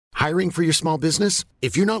Hiring for your small business?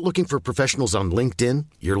 If you're not looking for professionals on LinkedIn,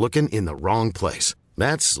 you're looking in the wrong place.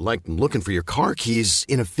 That's like looking for your car keys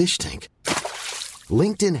in a fish tank.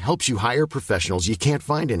 LinkedIn helps you hire professionals you can't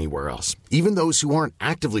find anywhere else, even those who aren't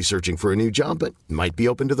actively searching for a new job but might be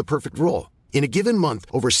open to the perfect role. In a given month,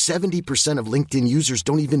 over 70% of LinkedIn users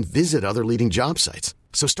don't even visit other leading job sites.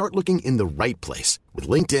 So start looking in the right place. With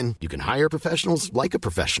LinkedIn, you can hire professionals like a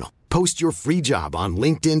professional. Post your free job on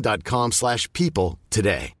linkedin.com/people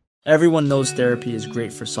today. Everyone knows therapy is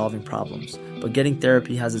great for solving problems, but getting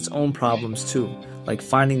therapy has its own problems too, like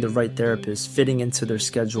finding the right therapist, fitting into their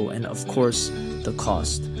schedule, and of course, the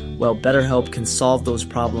cost. Well, BetterHelp can solve those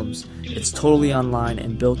problems. It's totally online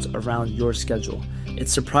and built around your schedule.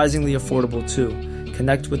 It's surprisingly affordable too.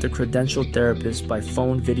 Connect with a credentialed therapist by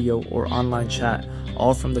phone, video, or online chat,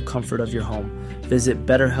 all from the comfort of your home. Visit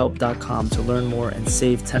BetterHelp.com to learn more and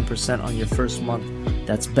save 10% on your first month.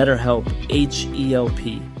 That's BetterHelp,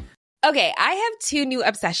 H-E-L-P. Okay, I have two new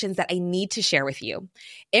obsessions that I need to share with you.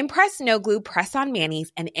 Impress No Glue Press-On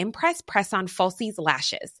Manis and Impress Press-On Falsies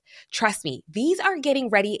Lashes. Trust me, these are getting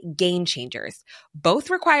ready game changers. Both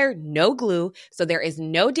require no glue, so there is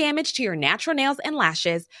no damage to your natural nails and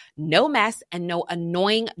lashes, no mess, and no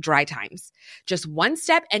annoying dry times. Just one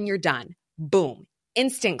step and you're done. Boom.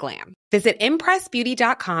 Instant glam. Visit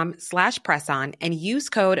impressbeauty.com/presson and use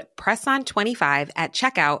code PRESSON25 at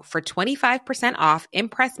checkout for 25% off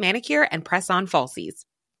Impress Manicure and Press-On Falsies.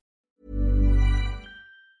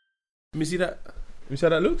 Let me see that. Let me see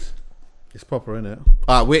how that looks. It's proper, isn't it?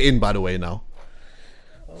 We're in, by the way, now.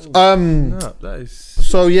 That is.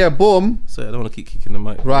 So yeah, boom. Sorry, I don't want to keep kicking the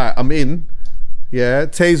mic. Right, I'm in. Yeah,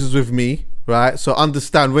 Taser's with me. Right, so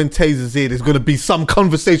understand when Taser's in, there's gonna be some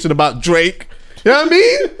conversation about Drake. You know what I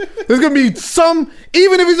mean? There's going to be some,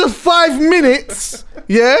 even if it's just 5 minutes,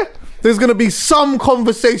 yeah? There's going to be some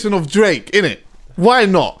conversation of Drake, innit? Why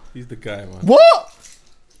not? He's the guy, man. What?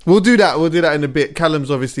 We'll do that in a bit. Callum's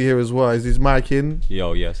obviously here as well. Is his mic in?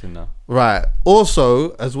 Yo, yes, in now. Right.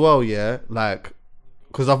 Also, as well, yeah, like,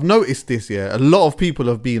 because I've noticed this, yeah, a lot of people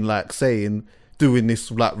have been, like, saying, doing this,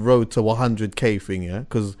 like, road to 100K thing, yeah?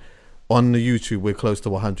 Because on the YouTube, we're close to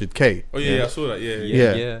 100K. Oh, yeah, I saw that,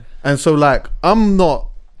 yeah. And so, like, I'm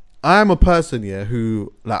a person, yeah,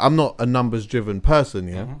 who, like, I'm not a numbers-driven person,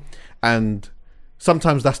 yeah? Mm-hmm. And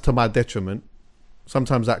sometimes that's to my detriment.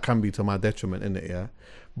 Sometimes that can be to my detriment, innit, yeah?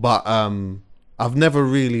 But I've never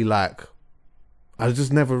really, like, I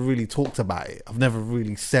just never really talked about it. I've never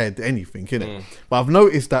really said anything, innit? But I've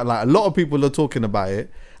noticed that, like, a lot of people are talking about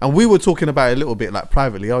it. And we were talking about it a little bit, like,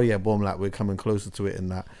 privately. Oh, yeah, boom, like, we're coming closer to it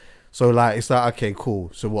and that. So, like, it's like, okay,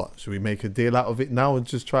 cool. So what? Should we make a deal out of it now and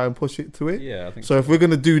just try and push it to it? Yeah, I think so. If we're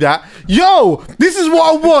going to do that, yo, this is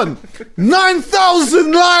what I want.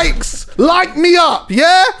 9,000 likes. Like me up,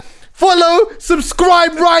 yeah? Follow,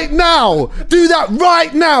 subscribe right now. Do that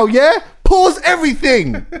right now, yeah? Pause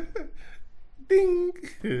everything. Ding.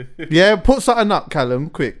 Yeah, put something up, Callum,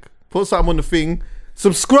 quick. Put something on the thing.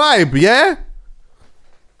 Subscribe, yeah?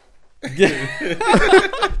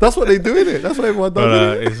 That's what they do, innit? That's what everyone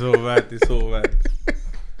does. It's all bad.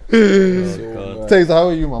 Taser, how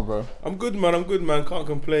are you, my bro? I'm good, man. Can't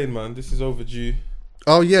complain, man. This is overdue.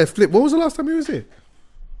 Oh yeah, Flip. When was the last time you was here?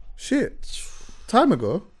 Shit, time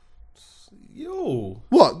ago. Yo,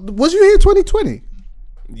 what was you here? 2020?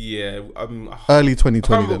 Yeah, early 2020. I can't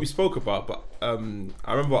remember then. what we spoke about, but I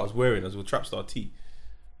remember what I was wearing. I was with Trapstar T.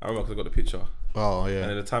 I remember because I got the picture. Oh yeah. And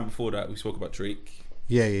then the time before that, we spoke about Drake.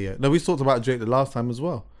 Yeah. No, we talked about Drake the last time as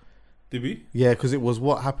well. Did we? Yeah, because it was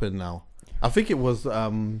what happened now. I think it was, I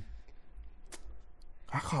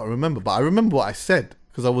can't remember, but I remember what I said.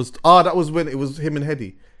 Because that was when it was him and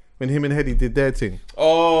Heady. When him and Heady did their thing.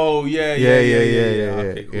 Oh, yeah.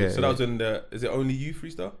 Okay, cool. Yeah, so that was in the, is it Only You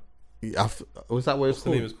freestyle? Was that what it's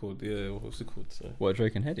called? The name is called? Yeah, what's it called? So. What,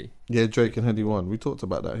 Drake and Heady? Yeah, Drake and Heady won. We talked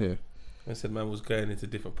about that here. I said man was going into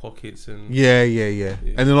different pockets and yeah.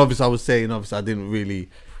 And then obviously I was saying I didn't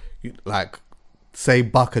really like say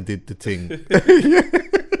Bucker did the thing.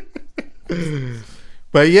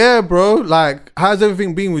 But yeah, bro, like how's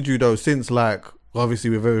everything been with you though since like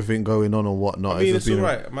obviously with everything going on and whatnot? I mean it's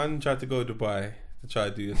alright. Man tried to go to Dubai to try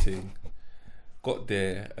to do the thing. Got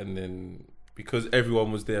there and then because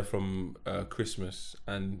everyone was there from Christmas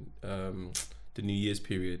and the New Year's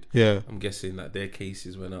period, I'm guessing that their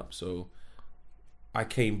cases went up. So I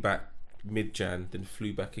came back mid-Jan, then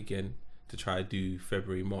flew back again to try to do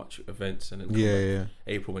February, March events, and then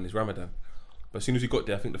April when it's Ramadan. But as soon as we got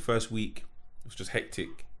there, I think the first week it was just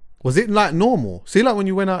hectic. Was it like normal? See, like when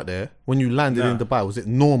you went out there, when you landed in Dubai, was it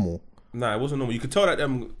normal? Nah, it wasn't normal. You could tell that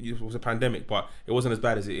it was a pandemic, but it wasn't as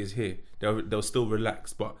bad as it is here. They were still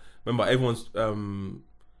relaxed. But remember, everyone's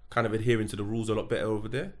kind of adhering to the rules a lot better over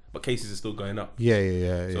there, but cases are still going up.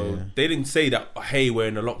 Yeah. So they didn't say that, hey, we're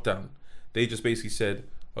in a lockdown. They just basically said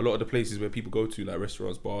a lot of the places where people go to, like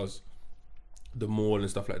restaurants, bars, the mall and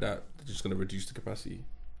stuff like that, they're just going to reduce the capacity.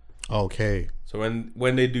 Okay. So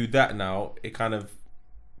when they do that now, it kind of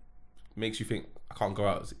makes you think, I can't go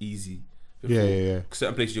out as easy. Before. Yeah.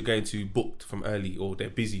 Certain places you're going to booked from early, or they're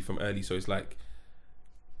busy from early, so it's like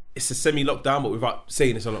it's a semi-lockdown, but without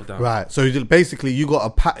saying it's a lockdown. Right. So basically, you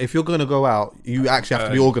got if you're going to go out, you actually have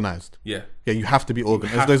to be organized. Yeah. Yeah, you have to be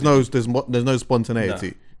organized. There's no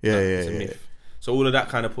spontaneity. It's a myth. So all of that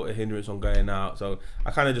kind of put a hindrance on going out. So I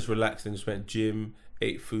kind of just relaxed and just went gym,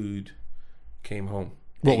 ate food, came home.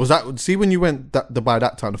 What was that? See, when you went by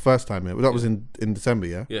that time, the first time, that was in December,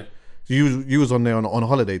 yeah? Yeah. So you was on there on a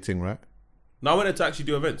holiday thing, right? No, I went to actually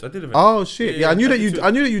do events. I did events. Oh shit! Yeah, I knew that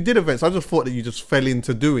you did events. I just thought that you just fell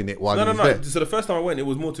into doing it while you was there. So the first time I went, it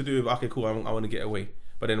was more to do with, okay, cool, I want to get away.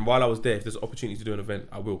 But then while I was there, if there's an opportunity to do an event,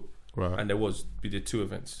 I will. Right. And we did 2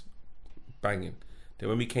 events, banging. Then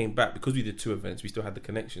when we came back, because we did 2 events, we still had the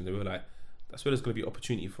connection. They were like, that's where there's going to be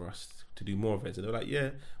opportunity for us to do more events. And they were like,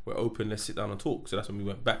 yeah, we're open. Let's sit down and talk. So that's when we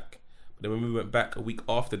went back. But then when we went back a week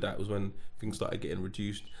after that was when things started getting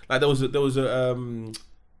reduced. Like there was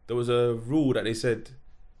a rule that they said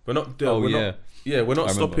we're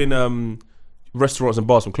not stopping restaurants and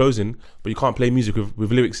bars from closing, but you can't play music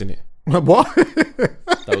with lyrics in it. What?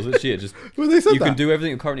 That was literally it. Just well, they said you that. can do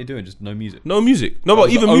everything you're currently doing, just no music. No music. No, but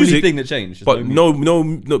even the music. only thing that changed. But no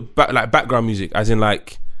background music, as in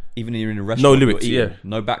like even when you're in a restaurant. No lyrics. Eating, Yeah.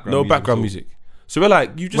 No background. No music background music. So we're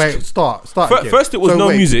like, you just wait. Start. First, it was no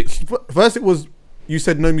music. First, it was you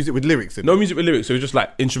said no music with lyrics in it. No music with lyrics. So it was just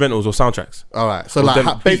like instrumentals or soundtracks. All right. So Or like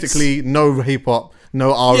them basically no hip hop,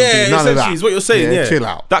 no R&B, none of that. Is what you're saying. Yeah, chill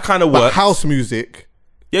out. That kind of But works. house music.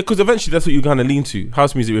 Yeah, because eventually that's what you kind of lean to.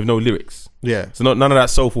 House music with no lyrics. Yeah. So none of that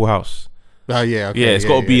soulful house. Yeah. Okay, Yeah, it's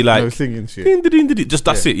got to be like no singing shit. Just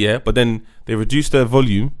that's it. Yeah, but then they reduced their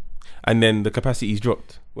volume, and then the capacity's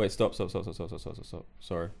dropped. Wait, stop. Sorry.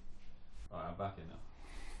 Alright, I'm back in now.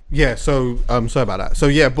 Yeah, so sorry about that. So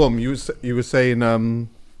yeah, boom, you were saying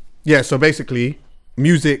yeah, so basically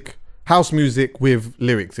music, house music with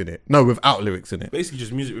lyrics in it. No, without lyrics in it. Basically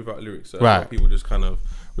just music without lyrics. So Right. people just kind of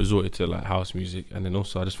resorted to like house music. And then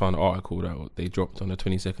also I just found an article that they dropped on the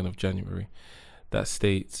 22nd of January that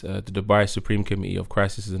states the Dubai Supreme Committee of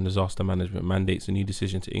Crisis and Disaster Management mandates a new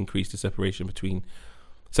decision to increase the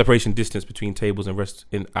separation distance between tables and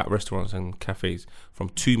at restaurants and cafes from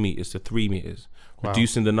 2 meters to 3 meters,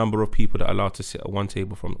 reducing the number of people that are allowed to sit at one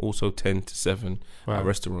table from also 10 to 7 at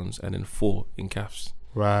restaurants and then 4 in cafes.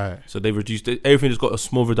 Right. So they reduced it. Everything just got a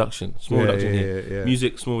small reduction. Here. Yeah.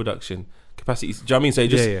 Music, small reduction. Capacity. Do you know what I mean? So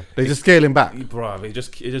They just scaling back. Bruv, it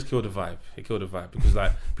just killed the vibe. It killed the vibe because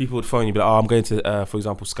like people would phone you, be like, "Oh, I'm going to, for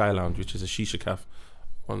example, Sky Lounge, which is a shisha cafe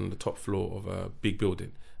on the top floor of a big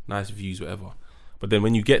building, nice views, whatever." But then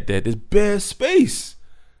when you get there, there's bare space.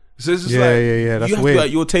 So it's just That's you have weird. to be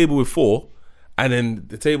at your table with 4, and then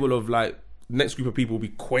the table of like next group of people will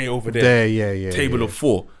be way over there. Table of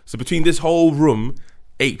 4. So between this whole room,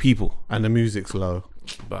 8 people, and the music's low.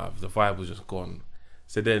 but the vibe was just gone.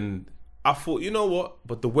 So then I thought, you know what?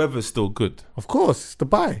 But the weather's still good. Of course, it's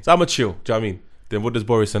Dubai. So I'm a chill. Do you know what I mean? Then what does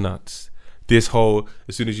Boris announce? This whole,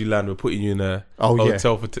 as soon as you land, we're putting you in a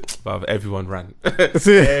hotel for... Bruv, everyone ran.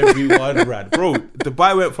 Everyone ran. Bro,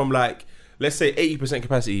 Dubai went from like, let's say 80%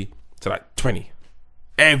 capacity to like 20.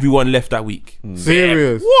 Everyone left that week.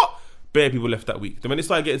 Serious? What? Bare people left that week. Then when it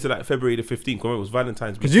started getting to like February the 15th, when it was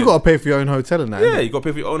Valentine's week. Because you got to pay for your own hotel and that. Yeah, innit? you got to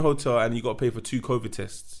pay for your own hotel and you got to pay for 2 COVID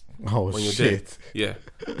tests. Oh, when you're shit. there.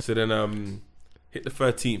 Yeah. So then hit the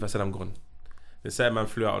 13th, I said I'm gone. The second man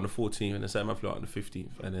flew out on the 14th and the second man flew out on the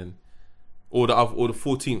 15th. And then, or the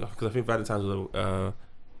 14th, because I think Valentine's was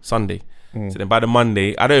Sunday. So then by the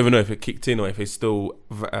Monday, I don't even know if it kicked in or if it's still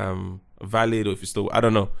valid or if it's still, I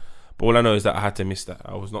don't know. But all I know is that I had to miss that.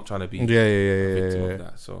 I was not trying to be a victim of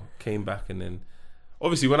that. So came back and then,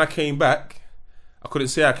 obviously when I came back, I couldn't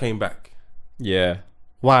say I came back. Yeah.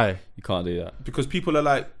 Why? You can't do that. Because people are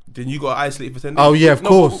like, then you got to isolate for 10 days. Oh, yeah, of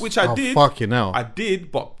course. Which I did. Fucking hell. I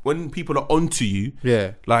did, but when people are onto you,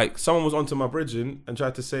 like someone was onto my brethren and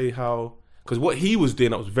tried to say how, because what he was doing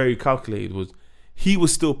that was very calculated was he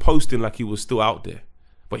was still posting like he was still out there,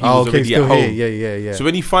 but he was already at home. Yeah. So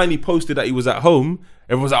when he finally posted that he was at home,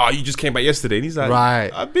 everyone was like, "Oh, you just came back yesterday," and he's like,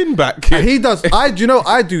 Right. I've been back." And he does. I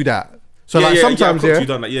do that. So like sometimes, you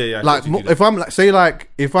done that. Yeah. Like if I'm like, say like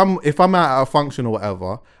if I'm out at a function or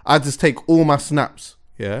whatever, I just take all my snaps,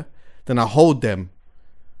 then I hold them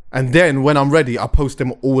And then when I'm ready, I post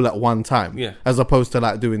them all at one time. Yeah. As opposed to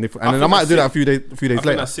like doing different. And then I think might that's do that sick. a few days think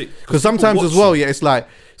later. that's sick. Because sometimes as well, yeah, it's like,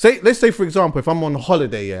 let's say for example, if I'm on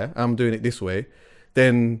holiday, yeah, I'm doing it this way,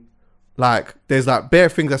 then like there's like bare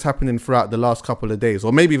things that's happening throughout the last couple of days,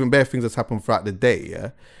 or maybe even bare things that's happened throughout the day, yeah.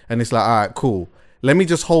 And it's like, all right, cool. Let me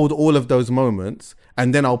just hold all of those moments,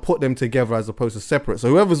 and then I'll put them together as opposed to separate. So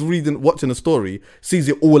whoever's watching a story sees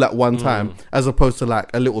it all at one time, as opposed to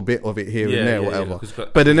like a little bit of it here and there, whatever.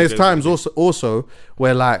 But then there's times also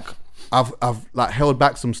where like I've like held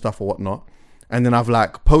back some stuff or whatnot, and then I've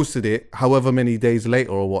like posted it however many days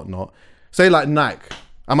later or whatnot. Say like Nike,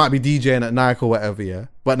 I might be DJing at Nike or whatever, yeah.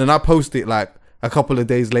 But then I post it like a couple of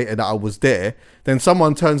days later that I was there. Then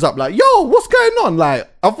someone turns up like, yo, what's going on?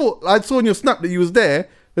 Like, I thought I saw in your snap that you was there.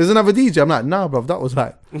 There's another DJ. I'm like, nah, bro, that was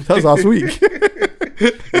last week.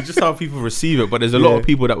 It's just how people receive it. But there's a lot of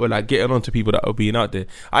people that were like getting on to people that were being out there.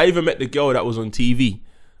 I even met the girl that was on TV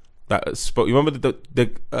that spoke. You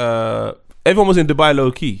remember everyone was in Dubai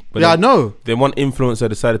low key. But I know. Then one influencer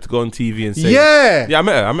decided to go on TV and say, yeah, I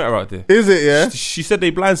met her out there. Is it? Yeah. She said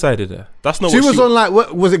they blindsided her. That's not. She what was on like,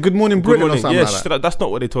 what was it? Good Morning Britain or something yeah, like she that. said that's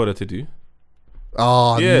not what they told her to do.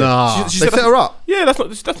 Oh Yeah. nah, She they said set her up. Yeah, that's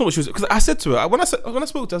not what she was. Because I said to her when I spoke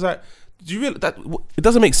to her, I was like, "Do you realize that it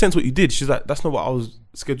doesn't make sense what you did?" She's like, "That's not what I was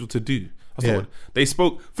scheduled to do." That's not what they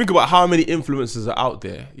spoke. Think about how many influencers are out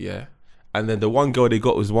there, yeah. And then the one girl they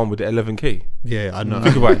got was the one with the 11K. Yeah, I know.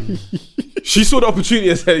 Think about it. She saw the opportunity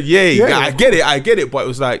and said, yeah, I get it. But it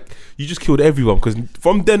was like, you just killed everyone. Because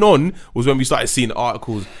from then on was when we started seeing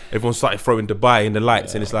articles. Everyone started throwing Dubai in the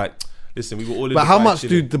lights. And it's like, listen, we were all in But Dubai how much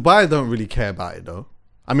chilling. do Dubai don't really care about it though?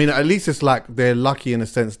 I mean, at least it's like they're lucky in a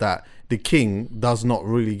sense that the king does not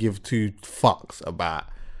really give two fucks about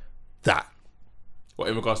that. What,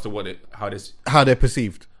 in regards to How they're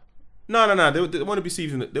perceived. No. They want to be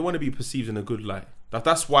perceived. They want to be perceived in a good light.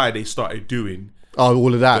 That's why they started doing. Oh,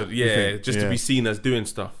 all of that. To be seen as doing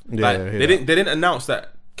stuff. Yeah, Like, I hear they that. didn't announce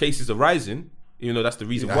that cases are rising, even though that's the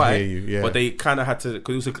reason I why. hear you, yeah. But they kind of had to,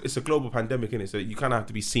 because it's a global pandemic, innit? So you kind of have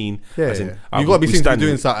to be seen. Yeah, as in, yeah. You gotta be we seen to be stand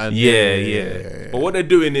doing in- something. Yeah. Yeah. But what they're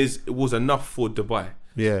doing is it was enough for Dubai.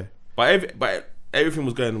 Yeah. But everything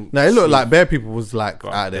was going. No, it looked like bare people was like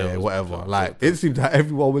Right, out yeah, there, it was whatever. tough, Like tough. it seemed that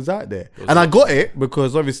everyone was out there, and I got it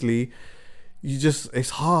because obviously, it's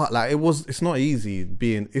hard. Like it's not easy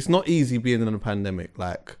being in a pandemic.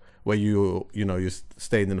 Like where you're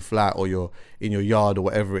staying in a flat or you're in your yard or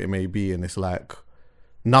whatever it may be, and it's like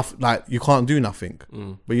nothing. Like you can't do nothing.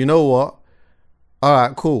 But you know what? All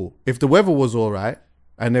right, cool. If the weather was all right.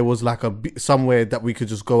 And there was like somewhere that we could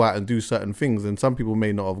just go out and do certain things, and some people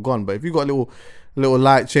may not have gone. But if you got a little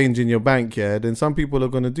light change in your bank, yeah, then some people are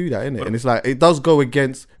going to do that, innit? And it's like it does go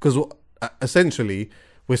against, because essentially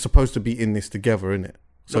we're supposed to be in this together, innit?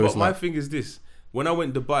 So No, it's but my like, thing is this: when I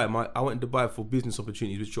went Dubai, I went Dubai for business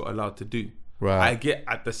opportunities, which you're allowed to do. Right. I get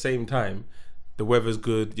at the same time, the weather's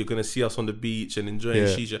good. You're gonna see us on the beach and enjoying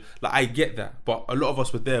Yeah. shisha. Like I get that, but a lot of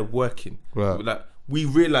us were there working. Right. Like we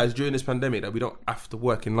realized during this pandemic that we don't have to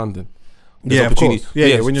work in London. Yeah, of course.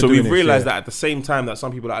 Yeah, when you're so doing we've this, realized yeah. that at the same time that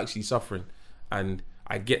some people are actually suffering, and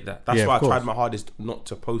I get that. That's Yeah, why I of course. tried my hardest not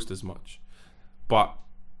to post as much, but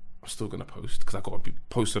I'm still gonna post because I got to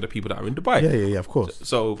post to the people that are in Dubai. yeah, of course.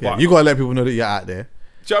 So Yeah, but- you gotta let people know that you're out there.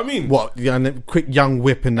 do you know what I mean? What? Yeah, and then quick young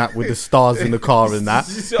whip and that with the stars in the car and that.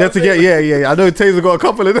 You see You what have to I'm get, saying? yeah. I know Taser got a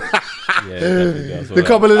couple of them. Yeah, definitely. I saw The that.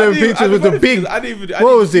 couple of them I didn't- pictures with I the didn't- big. I didn't even. I What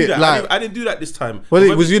didn't was do it that. like? I didn't do that this time.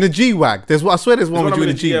 Was you in a G Wag? I swear there's one with you in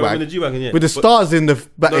a G I'm in Wag a G-Wagon, yeah. with the But- stars in the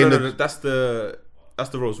back. No, that's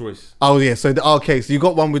the Rolls Royce. Oh yeah, so okay, so you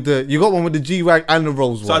got one with the G Wag and the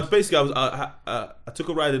Rolls So Royce, I took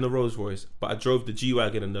a ride in the Rolls Royce, but I drove the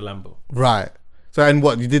G-Wagon and the Lambo. right? So and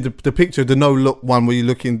what you did the picture, the no look one where you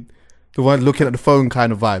looking at the phone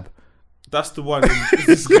kind of vibe. That's the one.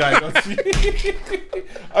 This guy.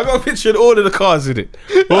 I got a picture of all of the cars in it.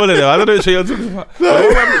 All of them. I don't know what you're talking about.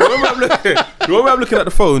 The one where I'm looking at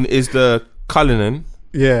the phone is the Cullinan,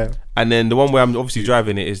 Yeah, and then the one where I'm obviously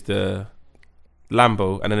driving it is the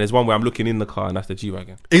Lambo, and then there's one where I'm looking in the car, and that's the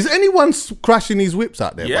G-Wagon. is anyone crashing these whips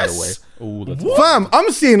out there? By the way, Yes. All the time. fam,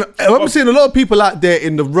 I'm seeing a lot of people out there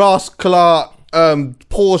in the Ross Clark,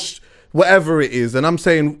 Porsche, whatever it is, and I'm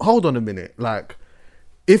saying, hold on a minute, like,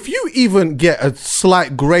 if you even get a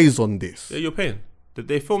slight graze on this, Yeah, you're paying.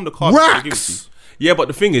 They film the car. They give it to you. racks. Yeah, but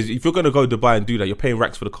the thing is, if you're gonna go Dubai and do that, you're paying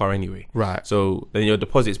racks for the car anyway. Right. So then your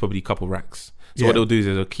deposit is probably a couple racks. So Yeah. what they'll do is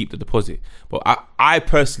they'll keep the deposit. But I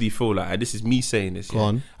personally feel like, and this is me saying this, yeah,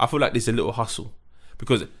 on. I feel like there's a little hustle,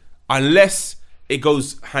 because unless it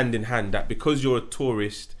goes hand in hand, that because you're a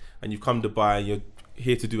tourist and you've come to Dubai and you're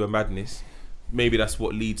here to do a madness, maybe that's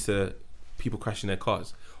what leads to people crashing their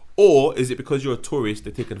cars. Or is it because you're a tourist,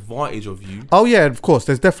 they take advantage of you? Oh yeah, of course.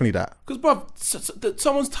 There's definitely that. Because, bruv,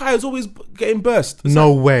 someone's tyre's always getting burst. It's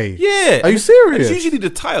No like, way. Yeah. Are you and serious? It's usually the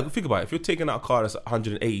tire. Think about it. If you're taking out a car that's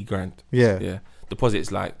 180 grand. Yeah.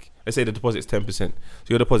 Deposit's like, let's say the deposit's 10%. So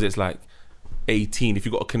your deposit's like 18. If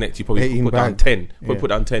you got to connect, you probably 18 put down bag. 10. Yeah. Put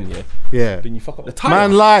down 10, yeah? Yeah. Then you fuck up the tire.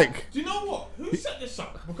 Man, like. Do you know what? Who set this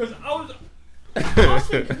up? Because I was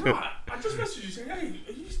thinking, no, I just messaged you saying, hey,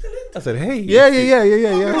 are you still in? I said, hey. Yeah.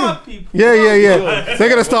 They're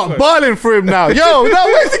gonna start balling for him now. Yo, no,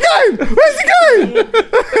 where's he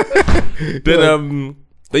going?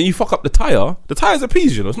 Then you fuck up the tire. The tire's a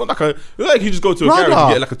piece, you know. It's not like you just go to a Brother. garage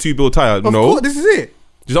and get like a 2-bill tire. Of No. course, this is it.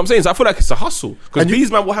 Do you know what I'm saying? So I feel like it's a hustle. Because And you-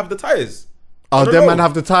 these man will have the tires. Oh, don't them know. man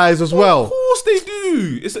have the tires as Of well. course they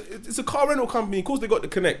do. It's a car rental company. Of course they got the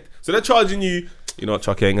connect. So they're charging you. You know what,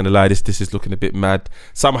 Chucky, I ain't gonna lie. This is looking a bit mad.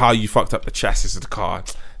 Somehow you fucked up the chassis of the car.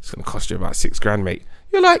 It's gonna cost you about $6,000, mate.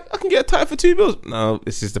 You're like, I can get a tire for $2. No,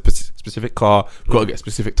 this is the specific car. We've got to get a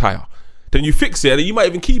specific tire. Then you fix it, and then you might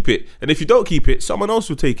even keep it. And if you don't keep it, someone else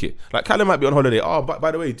will take it. Like Callum might be on holiday. Oh,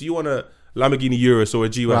 by the way, do you want a Lamborghini Urus or a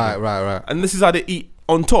G-Wagon? Right. And this is how they eat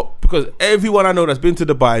on top, because everyone I know that's been to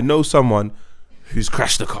Dubai knows someone who's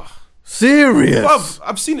crashed the car. Serious. Bruv,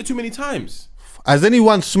 I've seen it too many times. Has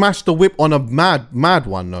anyone smashed the whip on a mad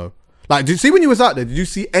one though? Like, did you see when you was out there? Did you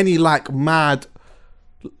see any like mad?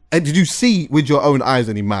 Did you see with your own eyes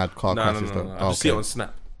any mad car crashes? No. I just see it on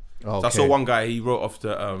Snap. Okay. So I saw one guy. He wrote off the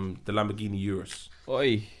Lamborghini Urus.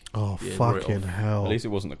 Oi. Oh Yeah, fucking right hell! At least it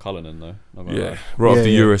wasn't a Cullinan though. Not gonna Yeah, lie. wrote off the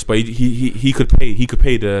Yeah. Urus, but he could pay. He could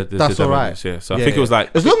pay the That's the all right. damages, Yeah, so I think it was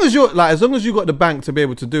like as long as you got the bank to be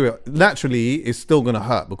able to do it. Naturally, it's still gonna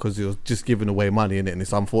hurt because you're just giving away money in it, and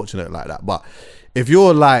it's unfortunate like that. But if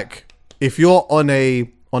you're on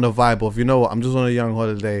a vibe of, you know what, I'm just on a young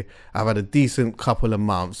holiday, I've had a decent couple of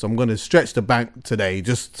months, so I'm gonna stretch the bank today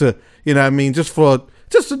just to, you know what I mean, just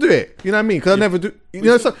to do it, you know what I mean? Because I never do.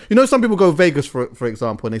 Some people go Vegas for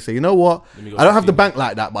example, and they say, you know what, I don't have the bank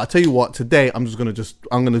like that, but I tell you what, today I'm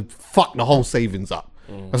gonna fuck the whole savings up.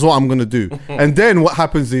 That's what I'm gonna do. And then what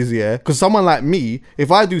happens is, because someone like me, if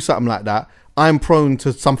I do something like that, I'm prone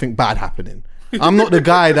to something bad happening. I'm not the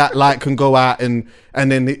guy that like can go out and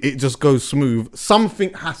then it just goes smooth.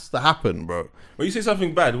 Something has to happen, bro. when you say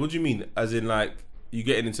something bad, what do you mean? As in like you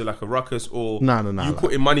getting into like a ruckus, or No, you like-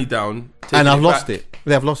 putting money down And I've it lost back? it.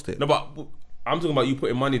 They have lost it. No, but I'm talking about you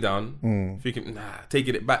putting money down, thinking, nah,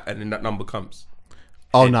 taking it back, and then that number comes.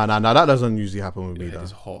 Oh no, that doesn't usually happen with me. Yeah, Though.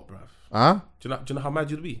 it's hot, bruv. Huh? Do you know how mad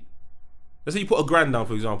you'd be? Let's say you put $1,000 down,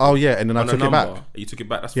 for example. Oh yeah, and then I on a took it number, back. You took it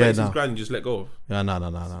back. That's Yeah, 36 no. grand. You just let go of. Yeah, no.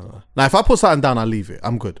 Now if I put something down, I leave it.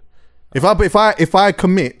 I'm good. If I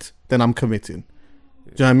commit, then I'm committing.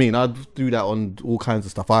 Do you know what I mean? I'd do that on all kinds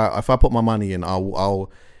of stuff. If I put my money in, I'll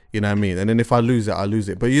you know what I mean? And then if I lose it, I lose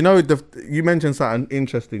it. But you know, you mentioned something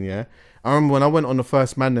interesting, yeah? I remember when I went on the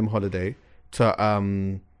first Mandem holiday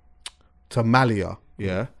to Malia,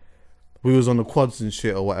 yeah? We was on the quads and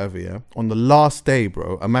shit or whatever, yeah? On the last day,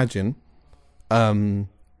 bro, imagine,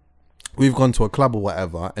 we've gone to a club or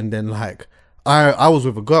whatever, and then like, I was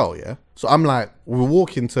with a girl, yeah? So I'm like, we're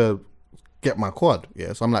walking to get my quad,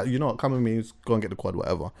 yeah? So I'm like, you know what, come with me, let's go and get the quad,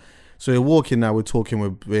 whatever. So we're walking now, we're talking,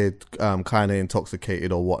 we're kind of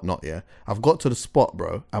intoxicated or whatnot, yeah? I've got to the spot,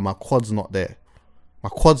 bro, and my quad's not there. My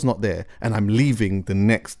quad's not there, and I'm leaving the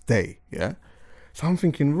next day, yeah? So I'm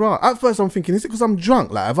thinking, right, at first I'm thinking, is it because I'm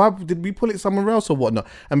drunk? Like, did we pull it somewhere else or whatnot?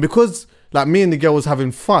 And because, like, me and the girl was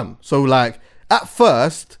having fun, so, like, at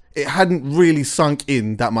first, it hadn't really sunk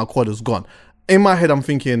in that my quad was gone. In my head, I'm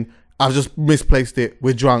thinking, I've just misplaced it,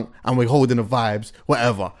 we're drunk, and we're holding the vibes,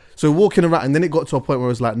 whatever. So walking around, and then it got to a point where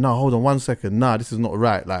it was like, no, hold on 1 second, nah, this is not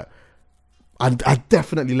right. Like, I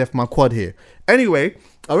definitely left my quad here. Anyway,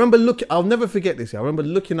 I remember I'll never forget this. I remember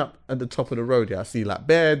looking up at the top of the road. Yeah, I see like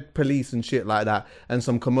bare police and shit like that, and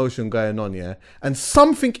some commotion going on. Yeah, and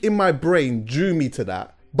something in my brain drew me to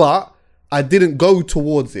that, but I didn't go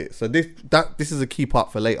towards it. So this is a key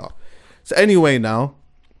part for later. So anyway, now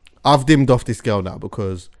I've dimmed off this girl now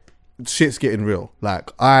because shit's getting real.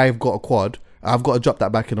 Like, I've got a quad. I've got to drop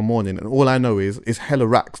that back in the morning, and all I know is hella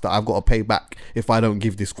racks that I've got to pay back if I don't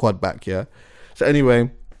give this quad back. Yeah. So anyway,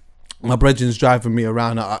 my brethren's driving me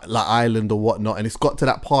around like Ireland or whatnot, and it's got to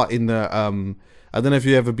that part in the I don't know if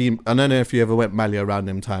you ever went Mali around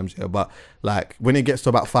them times, yeah, but like when it gets to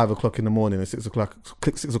about 5 o'clock in the morning or 6 o'clock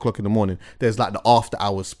in the morning, there's like the after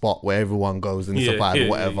hours spot where everyone goes and it's a vibe or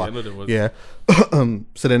whatever. I know there was. Yeah.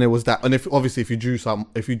 So then there was that, and if you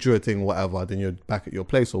drew a thing or whatever, then you're back at your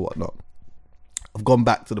place or whatnot. I've gone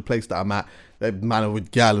back to the place that I'm at. Man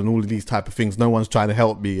with gal and all of these type of things. No one's trying to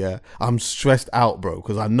help me. Yeah, I'm stressed out, bro,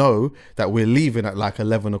 because I know that we're leaving at like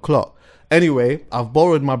 11 o'clock. Anyway, I've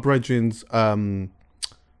borrowed my brethren's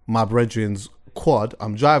quad.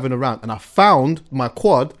 I'm driving around and I found my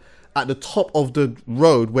quad at the top of the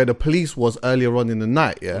road where the police was earlier on in the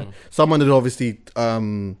night. Yeah, someone had obviously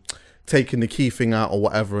taken the key thing out or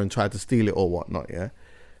whatever and tried to steal it or whatnot. Yeah.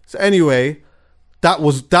 So anyway, that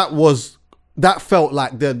felt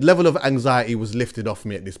like the level of anxiety was lifted off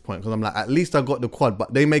me at this point, because I'm like, at least I got the quad.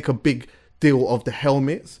 But they make a big deal of the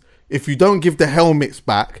helmets. If you don't give the helmets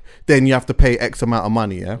back, then you have to pay X amount of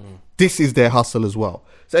money. Yeah, this is their hustle as well.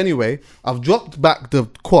 So anyway, I've dropped back the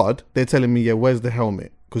quad. They're telling me, yeah, where's the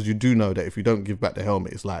helmet? Because you do know that if you don't give back the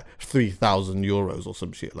helmet, it's like 3,000 euros or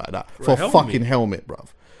some shit like that for a fucking helmet, bruv.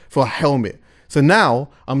 For a helmet. So now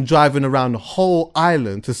I'm driving around the whole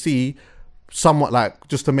island to see somewhat, like,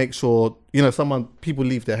 just to make sure, you know, people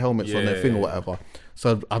leave their helmets on their thing or whatever.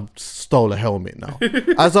 So I've stole a helmet now.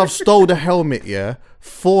 As I've stole the helmet,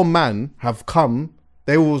 4 men have come.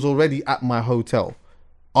 They was already at my hotel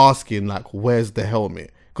asking, like, where's the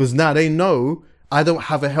helmet? Because now they know I don't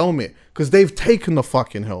have a helmet, because they've taken the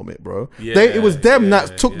fucking helmet, bro. It was them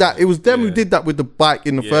that took that. It was them who did that with the bike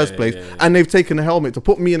in the first place. And they've taken the helmet to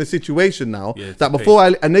put me in a situation now that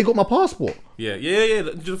before and they got my passport.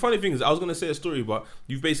 The funny thing is, I was going to say a story, but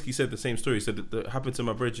you've basically said the same story. So that happened to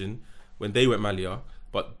my brethren when they went Malia,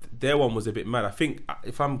 but their one was a bit mad. I think,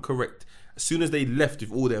 if I'm correct, as soon as they left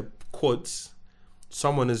with all their quads,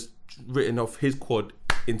 someone has written off his quad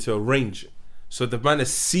into a range. So the man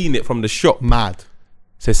has seen it from the shop. Mad.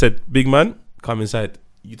 So he said, big man, come inside.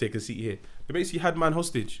 You take a seat here. They basically had man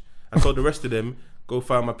hostage and told the rest of them, go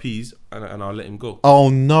find my peas and I'll let him go. Oh,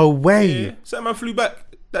 no way. Yeah. So that man flew back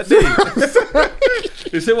that day.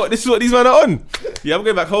 They said, what? This is what these men are on. Yeah, I'm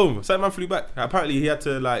going back home. So that man flew back. Apparently he had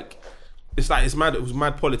to, like, it's mad. It was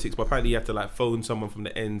mad politics, but apparently he had to, like, phone someone from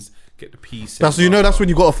the ends, get the peas. That's when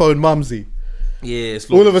you got to phone Mumsy. Yeah,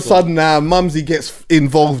 all of a sudden now, Mumsy gets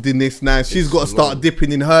involved in this now. She's got to start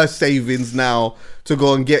dipping in her savings now to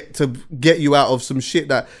go and get you out of some shit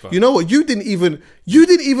that, you know what, you didn't even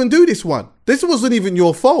do this one. This wasn't even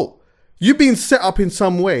your fault. You've been set up in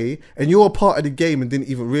some way and you're a part of the game and didn't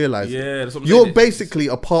even realise it. That's what I'm You're saying. basically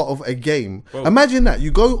a part of a game. Bro. Imagine that.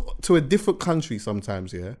 You go to a different country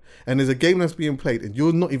sometimes, and there's a game that's being played and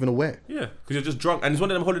you're not even aware. Yeah, because you're just drunk. And it's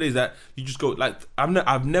one of them holidays that you just go, like,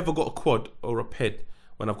 I've never got a quad or a ped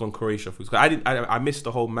when I've gone Croatia. Because I missed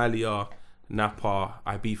the whole Malia, Napa,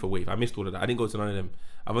 Ibiza wave. I missed all of that. I didn't go to none of them.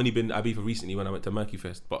 I've only been Ibiza recently when I went to Murky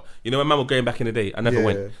Fest. But, you know, when man was going back in the day, I never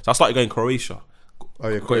went. So I started going Croatia.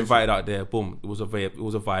 Got invited out there, boom, it was a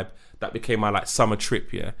vibe. That became my, like, summer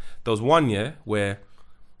trip. There was one year where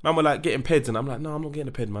man were, like, getting peds and I'm like, no, I'm not getting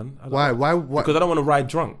a ped, man. Why? Because I don't want to ride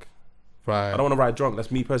drunk. Right. I don't want to ride drunk.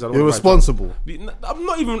 That's me personally. You're responsible. I'm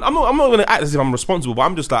not going to act as if I'm responsible, but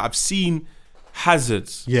I'm just like, I've seen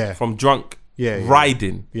hazards from drunk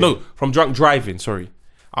riding. No, from drunk driving, sorry.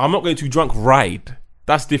 I'm not going to drunk ride.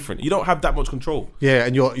 That's different. You don't have that much control. Yeah,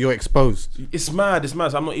 and you're exposed. It's mad.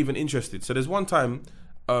 So I'm not even interested. So there's one time,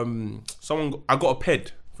 I got a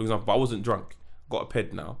ped, for example, but I wasn't drunk. Got a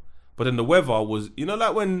ped now. But then the weather was, you know,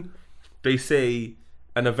 like when they say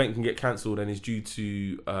an event can get cancelled and it's due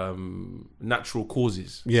to natural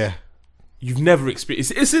causes. Yeah. You've never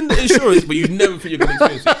experienced it's in the insurance, but you never think you're going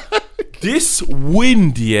to experience it. This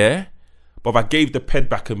wind, but I gave the ped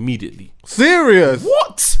back immediately. Serious?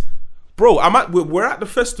 What? Bro, we're at the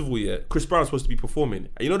festival, Chris Brown's supposed to be performing.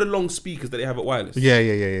 And you know the long speakers that they have at Wireless? Yeah.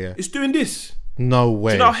 It's doing this. No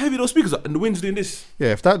way. Do you know how heavy those speakers are? And the wind's doing this. Yeah,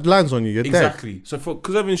 if that lands on you, you're dead. Exactly. So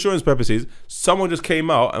because of insurance purposes, someone just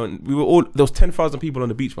came out and there was 10,000 people on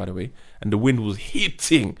the beach, by the way, and the wind was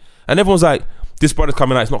hitting. And everyone's like, this brother's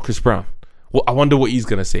coming out, it's not Chris Brown. Well, I wonder what he's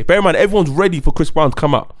going to say. Bear in mind, everyone's ready for Chris Brown to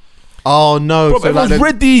come out. Oh no! Bro, so everyone's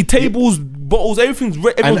ready. Tables, bottles, everything's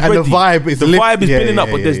ready. And ready. The vibe is building up,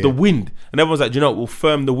 but there's the wind, and everyone's like, you know, we'll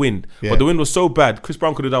firm the wind. But the wind was so bad, Chris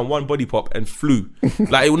Brown could have done one body pop and flew.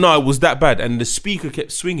 It was that bad, and the speaker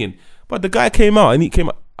kept swinging. But the guy came out, and he came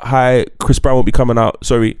out. Hi, Chris Brown won't be coming out.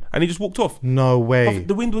 Sorry, and he just walked off. No way.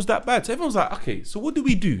 The wind was that bad, so everyone's like, okay, so what do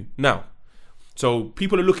we do now? So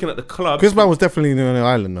people are looking at the club. Chris Brown was definitely on the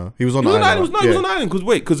island though. He was on the island. He was on the island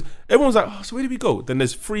because everyone's like, oh, so where did we go? Then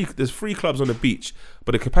there's three clubs on the beach,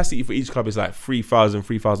 but the capacity for each club is like 3,000,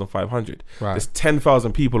 3,500. Right. There's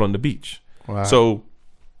 10,000 people on the beach. Right. So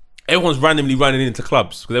everyone's randomly running into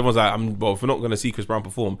clubs because everyone's like, if we're not going to see Chris Brown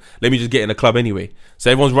perform, let me just get in a club anyway. So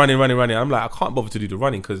everyone's running. I'm like, I can't bother to do the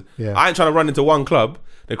running because I ain't trying to run into one club,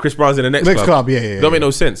 then Chris Brown's in the next club. Yeah. Don't make no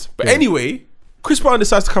sense. But anyway, Chris Brown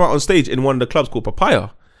decides to come out on stage in one of the clubs called Papaya.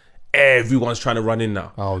 Everyone's trying to run in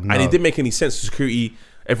now. Oh, no. And it didn't make any sense to security.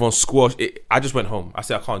 Everyone squashed it. I just went home. I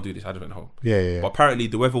said, I can't do this. I just went home. Yeah. But apparently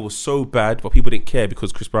the weather was so bad, but people didn't care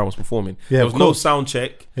because Chris Brown was performing. Yeah, there of was no course. sound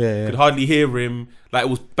check. Yeah. Could hardly hear him. Like, it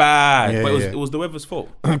was bad. Yeah, but yeah. it was the weather's fault.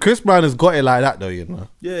 Chris Brown has got it like that though, you know.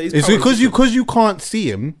 Yeah, it's because you can't see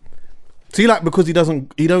him. See, like, because he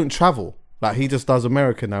don't travel. Like, he just does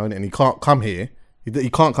America now, and he can't come here. He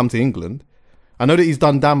can't come to England. I know that he's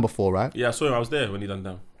done Damn before, right? Yeah, I saw him. I was there when he done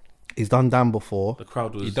Damn. He's done Damn before. The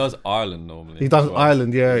crowd was. He does Ireland normally. He does as well.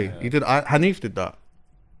 Ireland, yeah. He did. Hanif did that.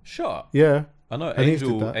 Shut up. Yeah. I know Hanif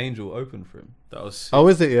did that. Angel opened for him That was. Oh,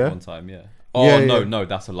 is it? Yeah. one time, yeah. Oh, Yeah, no, yeah. no,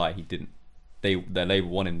 that's a lie. He didn't. Their label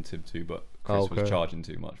wanted him to, but Chris Okay. was charging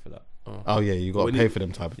too much for that. Oh yeah, you got to When pay he- for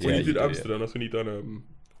them type of Yeah, When things. he you did do, Amsterdam, that's when he done.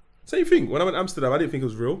 Same thing. When I went to Amsterdam, I didn't think it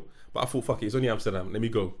was real, but I thought, fuck it, it's only Amsterdam. Let me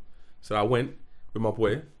go. So I went with my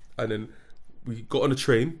boy, and then we got on a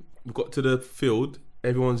train. We got to the field.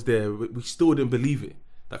 Everyone's there. We still didn't believe it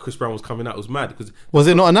that Chris Brown was coming out. It was mad because Was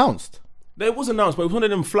it not announced? it was announced, but it was one of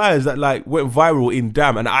them flyers that like went viral in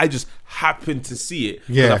Damn, and I just happened to see it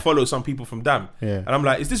because Yeah. I follow some people from Damn, Yeah. and I'm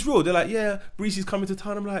like, "Is this real?" They're like, "Yeah, Breezy's coming to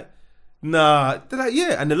town." I'm like, "Nah." They're like,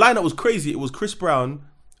 "Yeah," and the lineup was crazy. It was Chris Brown,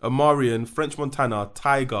 Omarion, French Montana,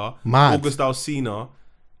 Tyga, Mad. August Alsina,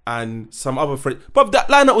 and some other French. But that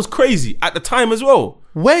lineup was crazy at the time as well.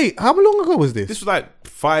 Wait, how long ago was this? This was like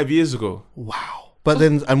 5 years ago. Wow. But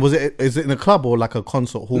then, and is it in a club or like a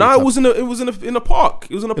concert hall? No, type? it was in a park.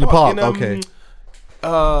 It was in a In a park. park, okay.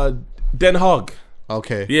 Den Haag.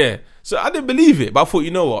 Okay. Yeah. So I didn't believe it, but I thought,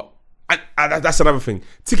 you know what? That's another thing.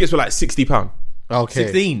 Tickets were like £60. Okay.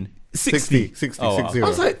 16. 60. 60. Oh, 60. I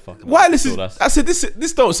was like, Fucking why hell. this is? So that's- I said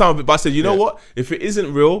this don't sound bit, but I said, you know what? If it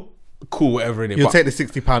isn't real, cool, whatever in it. You'll but take the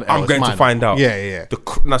 £60. I'm going to find out. Yeah.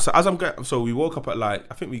 Now, so as I'm going, so we woke up at like,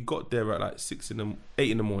 I think we got there at like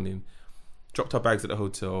 8 in the morning. Dropped our bags at the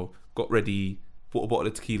hotel, got ready, bought a bottle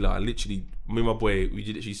of tequila, and literally, me and my boy, we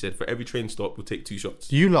literally said, for every train stop, we'll take 2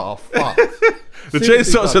 shots. You lot are fucked. The train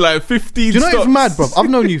stops are like 15 Do you know stops. it's mad, bro? I've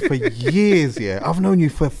known you for years, yeah. I've known you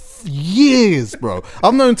for years, bro.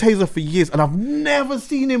 I've known Taser for years, and I've never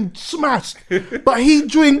seen him smashed. But he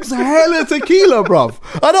drinks hella tequila, bro.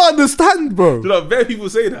 I don't understand, bro. You know, very people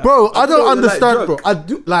say that. Bro, I don't thought it was, understand, like, bro. drunk. I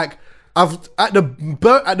do like I've at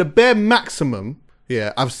the bare maximum,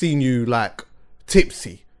 yeah. I've seen you like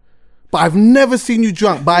tipsy, but I've never seen you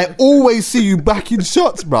drunk. But I always see you back in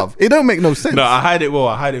shots, bruv. It don't make no sense. No, I hide it well.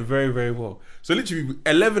 I hide it very, very well. So literally,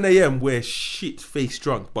 11 a.m. we're shit-faced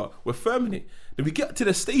drunk, but we're firming it. Then we get to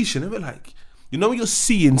the station and we're like, you know, when you're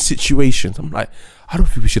seeing situations, I'm like, I don't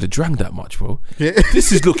think we should have drank that much, bro. Yeah.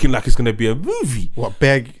 This is looking like it's gonna be a movie. What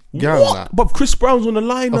bag? What? But Chris Brown's on the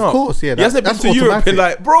lineup. Of course, yeah, He hasn't been that's to Europe and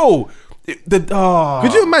automatic. like, bro.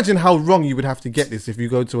 Could you imagine how wrong you would have to get this if you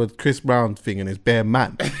go to a Chris Brown thing and it's bare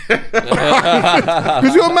man?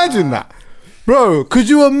 Could you imagine that, bro? Could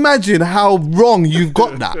you imagine how wrong you've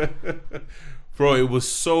got that? Bro, it was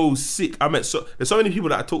so sick. There's so many people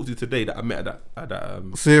that I talked to today that I met at that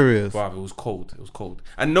Serious. Bruv, it was cold. It was cold,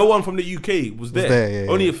 and no one from the UK was there. there,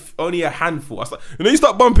 yeah, only a handful. I was like, you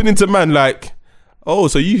start bumping into man like, oh,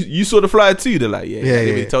 so you saw the flyer too? They're like, yeah, I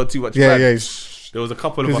didn't really tell too much. Yeah, about yeah. it. There was a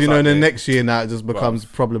couple of us Because you know, out the there. next year now it just becomes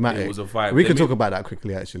problematic. it was a vibe. We They can talk made- about that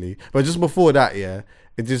quickly, actually. But just before that, yeah,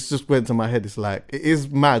 it just went to my head. It's like it is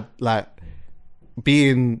mad, like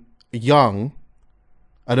being young.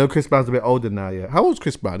 I know Chris Brown's a bit older now. Yeah, how old's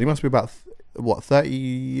Chris Brown? He must be about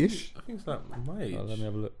 30-ish. I think it's like my age. Let me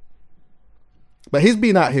have a look. But he's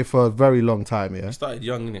been out here for a very long time. Yeah, I started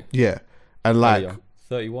young, innit? yeah, and like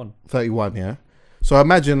 31. 31. Yeah. So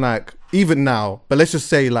imagine like even now, but let's just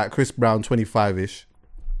say like Chris Brown 25-ish.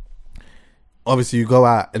 Obviously you go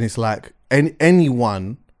out and it's like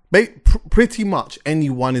anyone, pretty much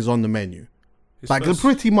anyone is on the menu. Like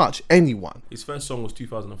pretty much anyone. His first song was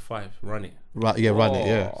 2005, Run It. Right, yeah, run it,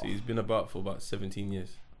 yeah. So he's been about for about 17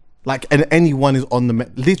 years. Like and anyone is on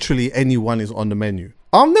the literally anyone is on the menu.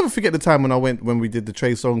 I'll never forget the time when we did the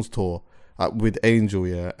Trey Songz tour with Angel,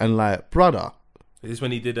 yeah, and like brother, Is this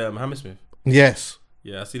when he did Hammersmith? yes.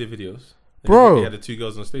 Yeah, I see the videos. Bro. He had the 2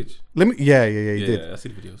 girls on stage. He did. Yeah, I see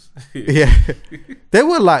the videos. Yeah, there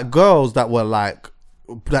were like girls that were like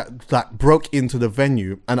that broke into the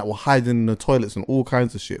venue and that were hiding in the toilets and all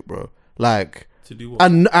kinds of shit, bro. Like To do what?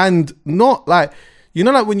 and not like, you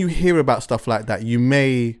know, like when you hear about stuff like that,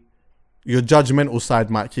 your judgmental side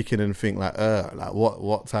might kick in and think like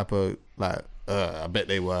what type of like I bet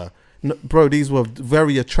they were. No, bro, these were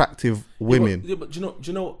very attractive women. Yeah, but do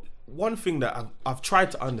you know one thing that I've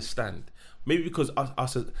tried to understand, maybe because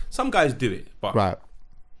some guys do it, but Right.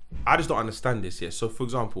 I just don't understand this. Yeah. So for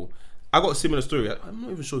example, I got a similar story. I'm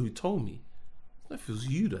not even sure who told me. I don't know if it was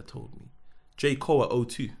you that told me. J. Cole at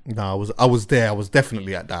O2. No, I was there. I was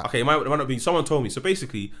definitely at that. Okay, it might not be. Someone told me. So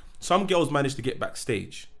basically, some girls managed to get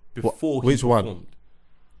backstage before Which he one?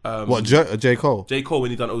 performed. What, J. Cole? J. Cole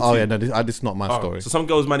when he done O2. Oh, yeah, no, this is not my story. So some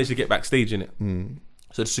girls managed to get backstage in it.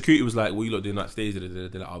 So the security was like, what you lot doing backstage? They're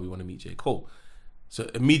like, oh, we want to meet J. Cole. So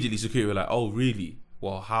immediately security were like, oh, really?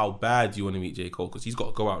 Well, how bad do you want to meet J. Cole? Because he's got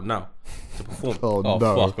to go out now to perform. Oh, Oh,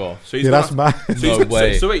 no. fuck off. So he's Yeah, gone that's out- mad. So he's No got-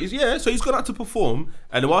 way. So wait, so he's gone out to perform,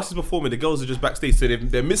 and whilst he's performing, the girls are just backstage. So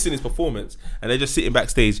they're missing his performance, and they're just sitting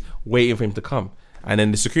backstage waiting for him to come. And then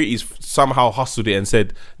the security's somehow hustled it and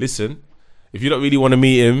said, "Listen, if you don't really want to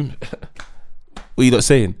meet him, what are you not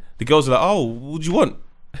saying?" The girls are like, "Oh, what do you want?"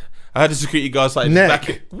 I had the security guards like Neck.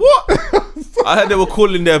 back. What? I heard they were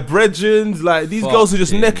calling their brethren. Like these girls are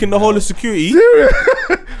just Fucking necking the whole of security.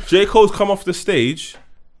 J. Cole's come off the stage,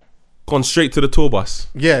 gone straight to the tour bus.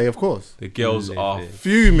 Yeah, of course. The girls are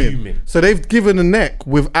Fuming. So they've given a neck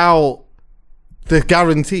without the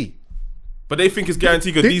guarantee. But they think it's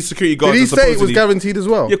guaranteed because these security guards Did he are say it was supposedly- guaranteed as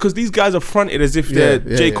well? Yeah, because these guys are fronted as if they're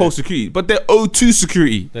Yeah, J. yeah. Cole security, but they're O2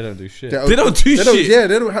 security. They don't do shit. They don't do shit. Yeah,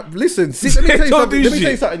 they don't have. Listen, see, let me They tell you don't something. do Let me tell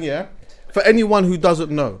you shit. something. Yeah, for anyone who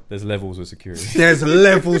doesn't know, There's levels of security. there's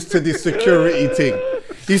levels to this security thing.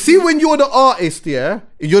 You see, when you're the artist, yeah,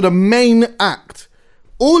 you're the main act.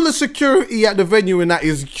 All the security at the venue and that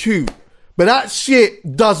is cute, but that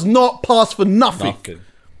shit does not pass for nothing. Nothing.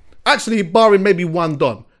 Actually, barring maybe one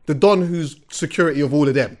Don, the Don who's security of all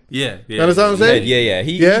of them. Yeah, yeah. You understand what I'm saying? Yeah.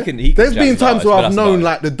 He can There's chat been about times it, where but I've that's known about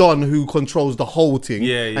like the Don who controls the whole thing.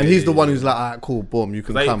 Yeah, yeah, and he's yeah, the one yeah. who's like, alright, cool, boom, you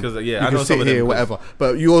can Like, come. 'cause, yeah, you I can know some sit of them, here, 'cause- whatever.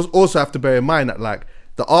 But you also have to bear in mind that like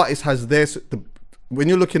the artist has when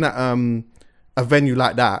you're looking at a venue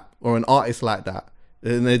like that or an artist like that,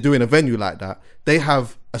 and they're doing a venue like that, they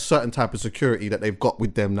have a certain type of security that they've got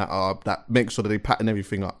with them that make sure that they pattern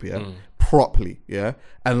everything up, properly,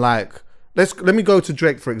 and like let me go to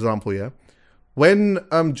Drake for example, when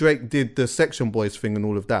Drake did the Section Boys thing and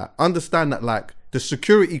all of that, understand that like the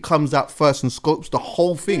security comes out first and scopes the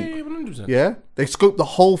whole thing. Yeah, 100%. Yeah, they scope the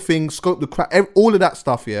whole thing, scope the crap, all of that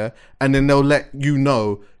stuff. Yeah, and then they'll let you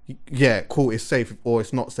know. Yeah, cool, it's safe or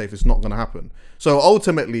it's not safe. It's not gonna happen. So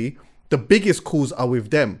ultimately, the biggest calls are with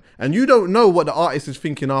them, and you don't know what the artist is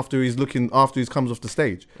thinking after he comes off the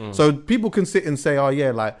stage. So people can sit and say, "Oh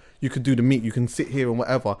yeah, like you could do the meet, you can sit here and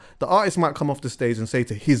whatever." The artist might come off the stage and say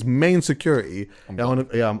to his main security, "I want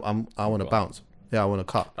to bounce. Yeah, I want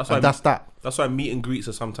to cut." That's that. That's why meet and greets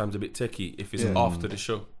are sometimes a bit techie if it's after the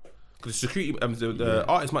show. Because the security, the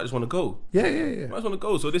artist might just want to go. Yeah. Might just want to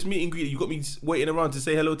go. So this meet and greet, you got me waiting around to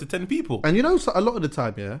say hello to 10 people. And you know, so a lot of the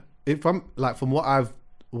time, if I'm like from what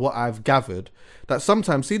I've gathered, that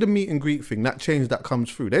sometimes see the meet and greet thing, that change that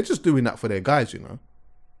comes through, they're just doing that for their guys, you know.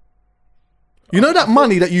 You know that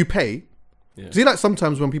money that you pay. Yeah. See, like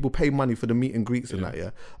sometimes when people pay money for the meet and greets and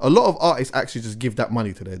that, a lot of artists actually just give that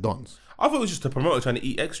money to their dons. I thought it was just a promoter trying to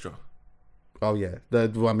eat extra. Oh yeah,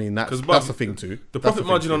 I mean that's bruv, the thing too. The That's profit thing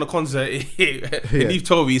margin too. on the concert, and Eve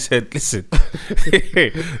told me, he said,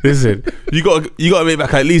 listen, you got to make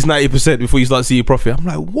back at least 90% before you start seeing profit. I'm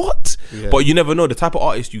like, what? Yeah. But you never know. The type of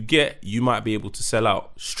artist you get, you might be able to sell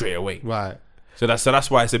out straight away. Right. So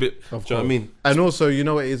that's why it's a bit, do you know what I mean? And also, you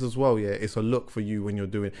know what it is as well, it's a look for you when you're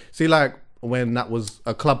doing. See, like when that was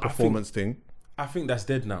a club performance thing. I think that's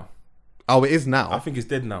dead now. Oh, it is now. I think it's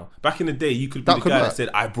dead now. Back in the day, you could be That the could guy work. that said,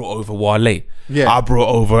 I brought over Wale. Yeah. I brought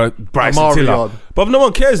over Bryson Omarion. Tiller. But no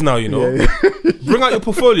one cares now, you know. Yeah. Bring out your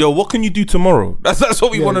portfolio. What can you do tomorrow? That's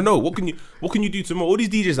what we want to know. What can you do tomorrow? All these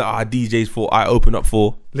DJs that DJs for, I open up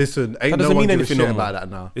for. Listen, ain't That no doesn't one mean give a anything shit no more. about that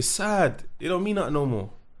now. It's sad. It don't mean that no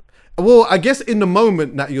more. Well, I guess in the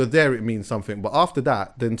moment that you're there, it means something. But after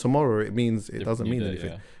that, then tomorrow it means it doesn't mean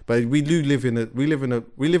anything. yeah. But we do live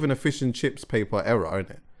in a fish and chips paper era,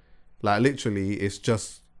 isn't it? Like literally, it's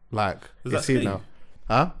just like Does it's that here scare now. you?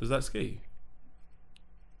 Huh? Does that scare you?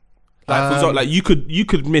 Like for example, like you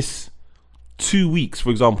could miss 2 weeks, for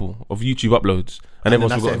example, of YouTube uploads, and And then everyone's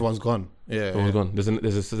that's it, forgotten. everyone's gone. Yeah, Everyone's gone.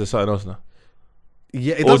 There's something else now.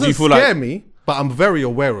 yeah. It Or do doesn't you feel scare like- me, but I'm very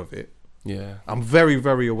aware of it. Yeah. I'm very,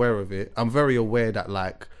 very aware of it. I'm very aware that,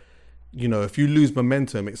 like, you know, if you lose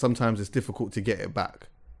momentum, sometimes it's difficult to get it back.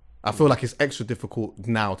 I feel like it's extra difficult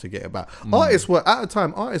now to get it back. Artists were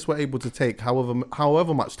able to take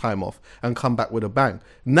however much time off and come back with a bang.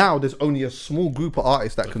 Now there's only a small group of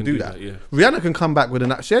artists that can do that. yeah. Rihanna can come back with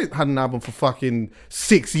she ain't had an album for fucking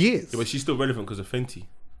 6 years. Yeah, but she's still relevant because of Fenty.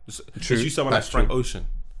 True. She's someone like That's Frank true. Ocean.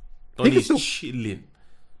 He can Donnie's still- chilling.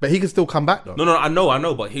 But he can still come back though. No, I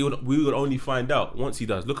know, but we would only find out once he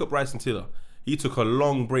does. Look at Bryson Tiller. He took a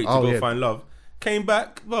long break to Oh, go yeah. find love. came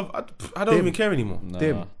back. Well, I don't even care anymore. Nah,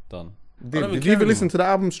 Dim. done. Did you even listen to the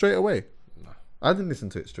album straight away? No. I didn't listen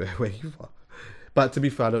to it straight away. But to be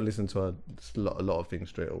fair, I don't listen to a lot of things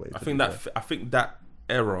straight away. I think that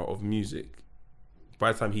era of music,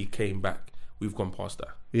 by the time he came back, we've gone past that.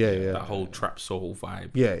 Yeah. That whole trap soul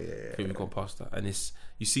vibe. Yeah. I think we've gone past that. And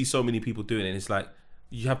you see so many people doing it, and it's like,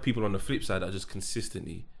 you have people on the flip side that are just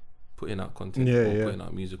consistently putting out content, putting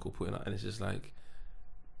out music, or putting out, and it's just like,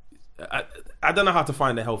 I don't know how to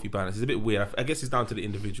find a healthy balance. It's a bit weird. I guess it's down to the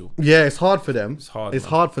individual. Yeah, it's hard for them. It's hard. It's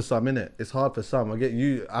hard for some, innit? It's hard for some. I get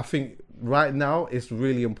you. I think right now it's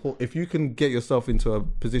really important. If you can get yourself into a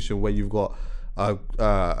position where you've got a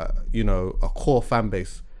core fan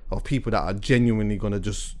base of people that are genuinely going to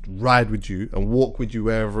just ride with you and walk with you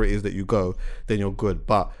wherever it is that you go, then you're good.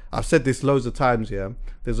 But I've said this loads of times, yeah.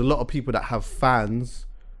 There's a lot of people that have fans.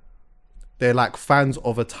 They're like fans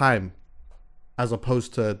of a time, as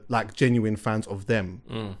opposed to like genuine fans of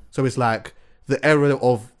them. So it's like the era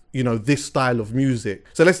of, this style of music.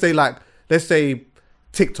 So let's say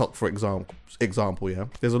TikTok, for example, yeah.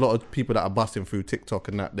 There's a lot of people that are busting through TikTok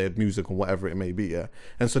and that their music or whatever it may be, yeah.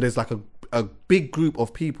 And so there's like a big group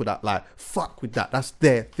of people that like fuck with that. That's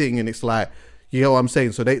their thing, and it's like, you know what I'm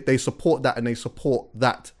saying? So they support that, and they support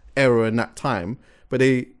that era and that time, but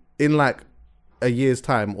they, in like a year's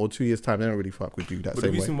time or 2 years' time, they don't really fuck with you that but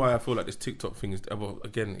same the reason way. why I feel like this TikTok thing is, well,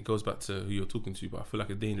 again, it goes back to who you're talking to, but I feel like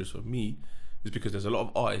it's dangerous for me is because there's a lot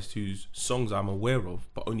of artists whose songs I'm aware of,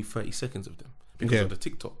 but only 30 seconds of them because of the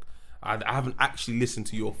TikTok. I haven't actually listened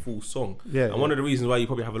to your full song. And one of the reasons why you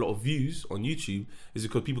probably have a lot of views on YouTube is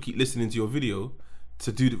because people keep listening to your video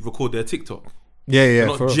to record their TikTok.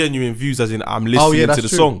 Not genuine views as in I'm listening to the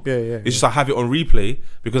song. It's just I have it on replay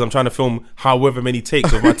because I'm trying to film however many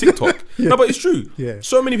takes of my TikTok. No, but it's true.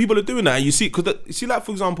 So many people are doing that, and you see, like,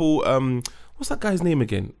 for example, what's that guy's name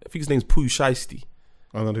again? I think his name's Pooh Shiesty.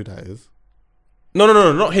 I don't know who that is. No,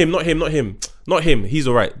 not him. He's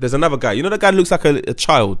all right. There's another guy. You know that guy looks like a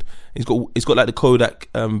child. He's got like the Kodak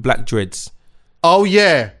black dreads. Oh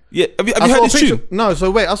yeah. Yeah, have you heard this tune? No,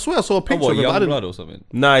 so wait, I swear I saw a picture of him. Young Blood or something?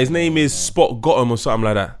 Nah, his name is Spot Gotham or something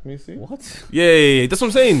like that. Let me see. What? Yeah. That's what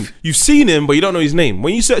I'm saying. You've seen him, but you don't know his name.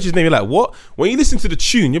 When you search his name, you're like, what? When you listen to the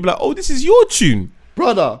tune, you'll be like, oh, this is your tune.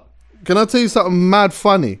 Brother, can I tell you something mad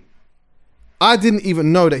funny? I didn't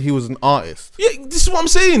even know that he was an artist. Yeah, this is what I'm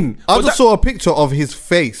saying. I just saw a picture of his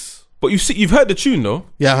face. But you've heard the tune, though?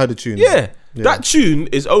 Yeah, I heard the tune. Yeah. That tune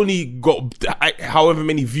is only got however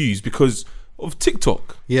many views because of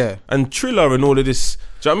TikTok. Yeah. And Triller and all of this. Do you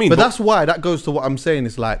know what I mean? But that's why that goes to what I'm saying.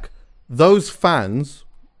 It's like those fans,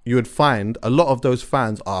 you would find a lot of those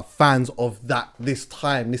fans are fans of this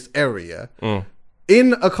time, this area.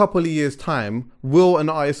 In a couple of years' time, will an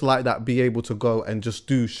artist like that be able to go and just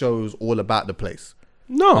do shows all about the place?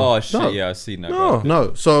 No. Oh shit! Yeah, I've seen that.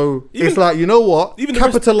 No. So it's like, you know what? Even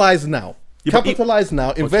capitalize now. Yeah, capitalize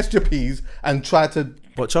now. Invest your peas and try to.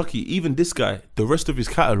 But Chucky, even this guy, the rest of his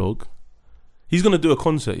catalogue, he's gonna do a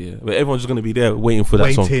concert, where everyone's just gonna be there waiting for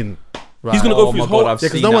that song. Right. He's gonna go through his whole.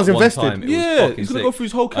 Because no one's invested. He's gonna go through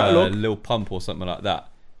his whole catalogue. Lil Pump or something like that.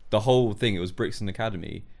 The whole thing, it was Brixton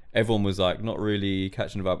Academy. Everyone was like not really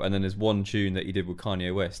catching the vibe, and then there's one tune that he did with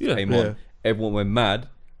Kanye West came on. Everyone went mad,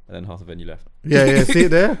 and then half the venue left. Yeah. See it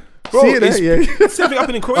there. Bro, see it there. Yeah. Same thing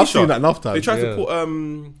happened in Croatia. I've seen that enough times. They tried to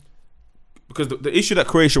put because the issue that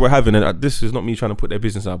Croatia were having, and this is not me trying to put their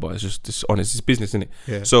business out, but it's just honest. It's business, isn't it?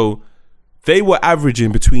 Yeah. So they were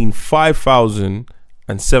averaging between 5,000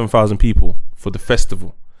 and 7,000 people for the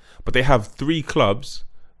festival, but they have 3 clubs,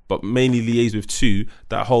 but mainly liaised with 2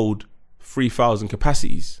 that hold 3,000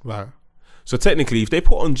 capacities. Right. So technically, if they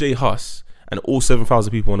put on J Hus and all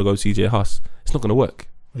 7,000 people want to go see J Hus, it's not going to work.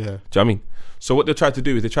 Yeah. Do you know what I mean? So what they tried to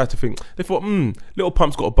do is they thought, Little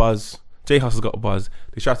Pump's got a buzz, J Hus has got a buzz.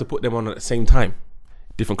 They tried to put them on at the same time,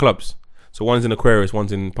 different clubs. So one's in Aquarius,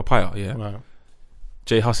 one's in Papaya. Yeah. Right.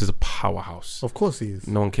 J Hus is a powerhouse. Of course he is.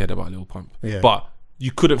 No one cared about Little Pump. Yeah. But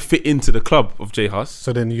you couldn't fit into the club of J Hus.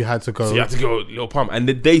 So then you had to go. So you had to go Little Pump, and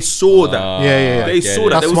they saw that. Yeah. They saw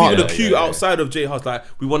that. That's There was smart. even a queue outside of J Hus. Like,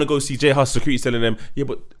 we want to go see J Hus. Security telling them, yeah,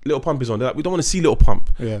 but Little Pump is on. They're like, we don't want to see Little Pump.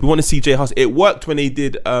 Yeah. We want to see J Hus. It worked when they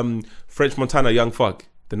did French Montana, Young Thug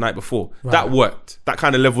the night before. Right. That worked. That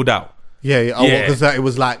kind of leveled out. Yeah. Because it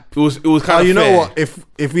was like. It was kind of. You know fair. what?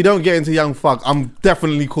 If we don't get into Young Thug, I'm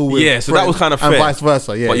definitely cool with. Yeah. So that was kind of fair. And vice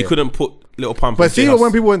versa. Yeah. But you couldn't put Little Pump. But and see, J Hus.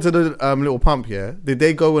 when people went to the Little Pump, did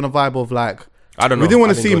they go in a vibe of like? I don't know. We didn't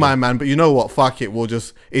want I to see go my there. man, but you know what? Fuck it. We'll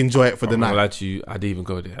just enjoy it for the I'm not night. gonna lie to you, I didn't even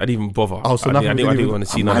go there. I didn't even bother. Oh, so I nothing. didn't want to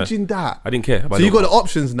see none. Imagine that. I didn't care. So you got the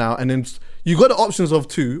options now, and then you got the options of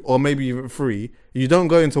 2 or maybe even 3. You don't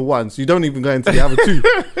go into one, so you don't even go into the other 2. You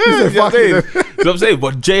say, fuck it. what I'm saying?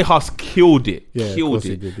 But J Hus killed it. Yeah, Killed of course it.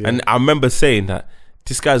 he did, yeah. And I remember saying that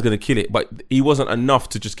this guy's going to kill it. But he wasn't enough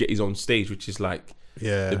to just get his own stage, which is like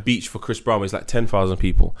the beach for Chris Brown is like 10,000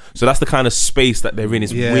 people. So that's the kind of space that they're in.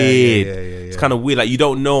 It's weird. It's kind of weird. Like you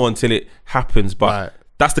don't know until it happens. But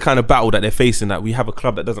that's the kind of battle that they're facing. That we have a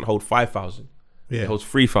club that doesn't hold 5,000. It holds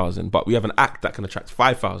 3,000. But we have an act that can attract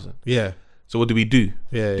 5,000. Yeah. So what do we do?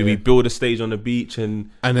 Do we build a stage on the beach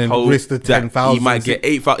and then hope risk the 10,000? He might get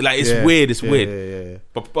 8,000. Like it's weird. It's weird. Yeah.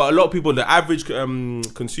 But a lot of people, the average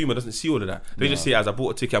consumer doesn't see all of that. They just see it as I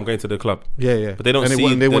bought a ticket, I'm going to the club. Yeah. But they don't see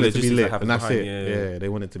they the want it to be logistics lit, that and that's happens it. behind. Yeah, they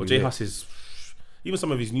want it to But be J lit. Hus is even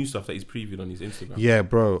some of his new stuff that he's previewed on his Instagram. Yeah,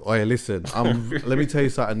 bro. Oh yeah, listen. Let me tell you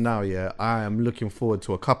something now. Yeah, I am looking forward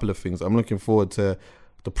to a couple of things. I'm looking forward to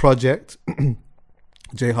the project.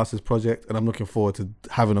 J Hus's project, and I'm looking forward to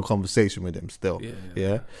having a conversation with him still.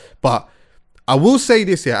 Yeah. But I will say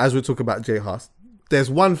this here, as we talk about J Hus, there's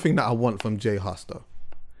one thing that I want from J Hus though.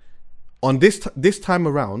 On this time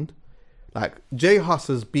around, like J Hus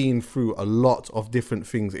has been through a lot of different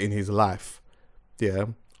things in his life. Yeah.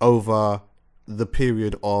 Over the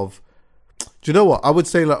period of, do you know what? I would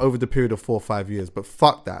say like over the period of 4 or 5 years, but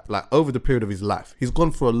fuck that. Like over the period of his life, he's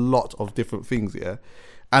gone through a lot of different things. Yeah.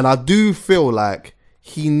 And I do feel like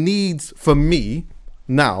he needs, for me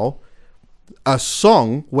now, a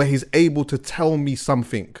song where he's able to tell me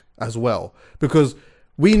something as well. Because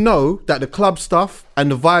we know that the club stuff and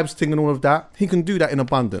the vibes thing and all of that, he can do that in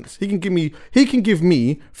abundance. He can give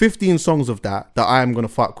me 15 songs of that I am going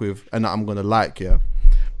to fuck with and that I'm going to like, yeah.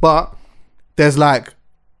 But there's like,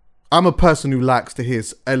 I'm a person who likes to hear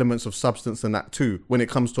elements of substance and that too when it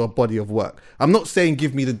comes to a body of work. I'm not saying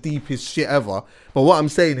give me the deepest shit ever, but what I'm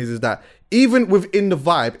saying is that even within the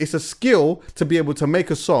vibe, it's a skill to be able to make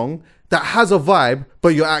a song that has a vibe,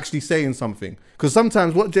 but you're actually saying something. Because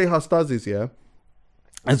sometimes what J Hus does is, yeah,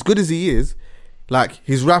 as good as he is, like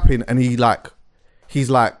he's rapping and he's like,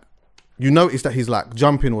 you notice that he's like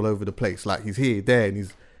jumping all over the place. Like he's here, there, and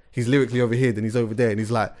he's lyrically over here, then he's over there, and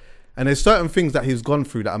he's like, and there's certain things that he's gone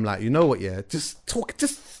through that I'm like, you know what, yeah, just talk,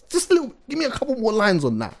 just a little, give me a couple more lines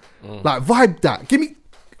on that. Like vibe that, give me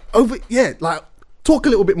over, yeah, like talk a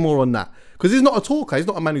little bit more on that. Because he's not a talker. He's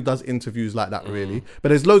not a man who does interviews like that, really. But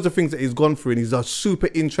there's loads of things that he's gone through and he's a super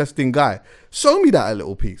interesting guy. Show me that a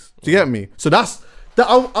little piece. Do you get me? So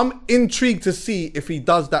I'm intrigued to see if he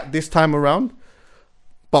does that this time around.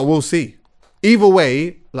 But we'll see. Either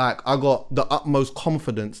way, like, I got the utmost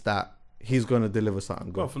confidence that he's going to deliver something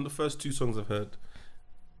good. Well, from the first 2 songs I've heard,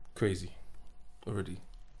 crazy already.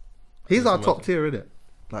 He's our top tier, isn't it?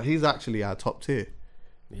 Like, he's actually our top tier.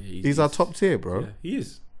 Yeah, he's our top tier, bro. Yeah, he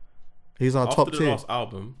is. He's our top tier. After the last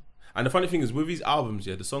album, and the funny thing is with his albums,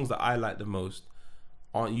 yeah, the songs that I like the most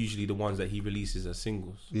aren't usually the ones that he releases as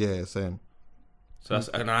singles. Yeah, same. So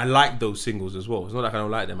and I like those singles as well. It's not like I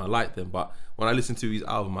don't like them. I like them, but when I listen to his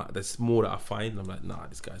album, there's more that I find. I'm like, nah,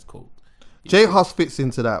 this guy's cold. J Hus fits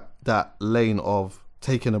into that lane of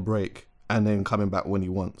taking a break and then coming back when he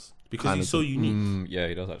wants. Because he's so unique. Yeah,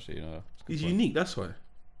 he does actually. You know, he's unique. That's why.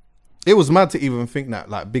 It was mad to even think that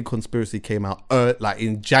like Big Conspiracy came out like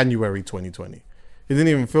in January 2020. It didn't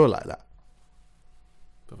even feel like that.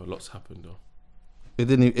 But a lot's happened though. It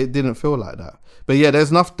didn't feel like that. But yeah,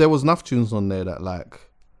 there was enough tunes on there that like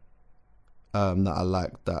that I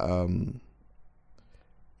liked that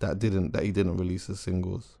he didn't release as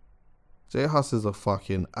singles. J Hus is a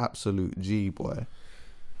fucking absolute G, boy.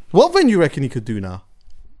 What venue you reckon he could do now?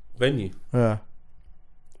 Venue? Yeah.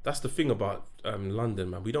 That's the thing about London,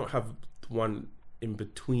 man. We don't have one in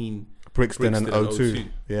between Brixton and O2.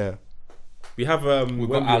 Yeah. We have we've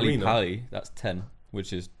got Ali Pali. That's 10,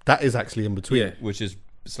 that is actually in between. Yeah. Which is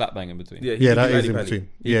slap bang in between. Yeah, that is in between.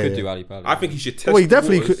 He could do Ali Pali. I think he should test. Well, he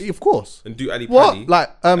definitely could, of course. And do Ali Pali. What?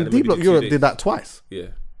 Like D Block Europe did that twice. Yeah.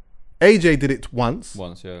 AJ did it once.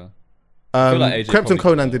 Yeah. Krypton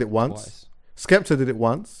Conan did it once. Skepta did it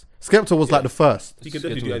once. Skepta was like the first. He could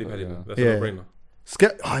definitely do Ali Pali. That's a no-brainer.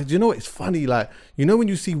 Do you know what? It's funny, like, you know when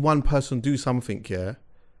you see one person do something, yeah,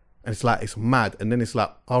 and it's like, it's mad, and then it's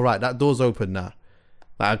like, all right, that door's open now.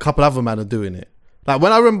 Like, a couple other men are doing it. Like,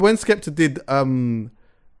 when I remember when Skepta did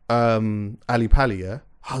Ali Pali, yeah,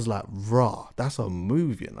 I was like, rah, that's a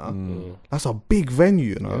move, you know? That's a big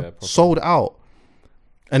venue, you know? Sold out.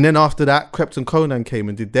 And then after that, Krypton Conan came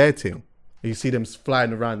and did their thing. You see them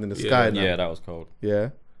flying around in the sky now. Yeah, that was cold. Yeah.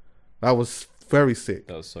 That was very sick.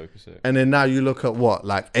 That was so sick. And then now you look at what,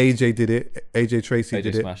 like AJ did it. AJ Tracy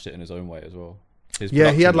did it. AJ smashed it in his own way as well.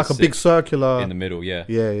 Yeah, he had like a big circular in the middle. Yeah,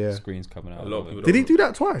 yeah. Screens coming out. A lot of people did he do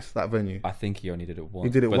that twice? That venue? I think he only did it once.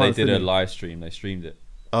 He did it but once. They did a live stream. They streamed it.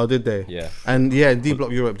 Oh, did they? Yeah. And yeah, D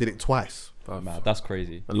Block Europe did it twice. Mad. That's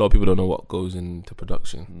crazy. A lot of people don't know what goes into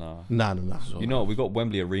production. Nah. So, You know, we got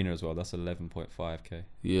Wembley Arena as well. That's 11.5k.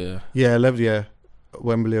 Yeah. Yeah,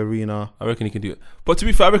 Wembley Arena. I reckon he can do it. But to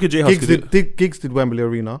be fair, I reckon J House could do it. Giggs did Wembley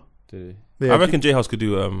Arena. Did Yeah, I reckon J House could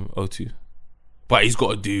do O2. But he's got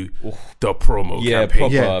to do the promo he? Yeah,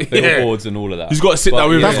 campaign. proper billboards and all of that. He's got to sit down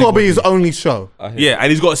with That's got to be his only show. Yeah,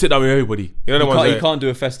 and he's got to sit down with everybody. You know the ones He that- can't do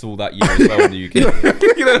a festival that year as well in the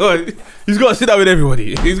UK. You know what? He's got to sit down with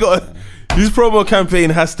everybody. He's got his promo campaign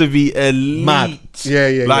has to be elite. Mad.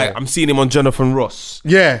 Yeah. Like I'm seeing him on Jonathan Ross.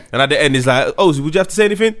 Yeah. And at the end, he's like, "Oh, so would you have to say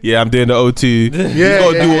anything?" Yeah, I'm doing the O2. He's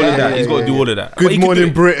got to do all of that. He's got to do all of that. But Good he can do Morning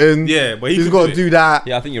it. Britain. Yeah, but he's could got to do that.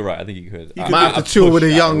 Yeah, I think you're right. I think he could. Might have to chill with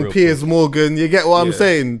a young Piers Morgan. You get what I'm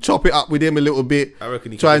saying? Chop it up with him a little bit. I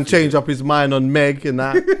reckon he try can and definitely change up his mind on Meg and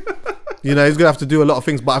that. You know, he's gonna have to do a lot of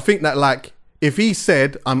things. But I think that like if he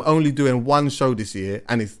said I'm only doing one show this year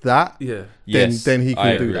and it's that, then he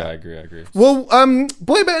can do that. I agree. Well,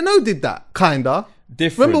 Boy Better Know did that kinda.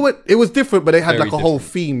 Different. Remember when it was different, but they had Very like a whole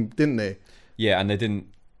different. theme, didn't they? Yeah, and they didn't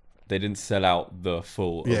sell out the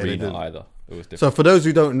full Yeah, they arena didn't. either. It was different. So for those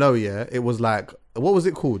who don't know, it was like what was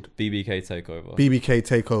it called? BBK Takeover. BBK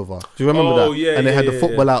Takeover. Do you remember Oh, that? yeah, and they had the yeah,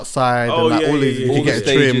 football yeah. outside Oh, and like yeah, all these yeah, you yeah. could get a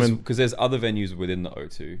trim stages, and because there's other venues within the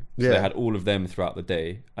O2. So Yeah. they had all of them throughout the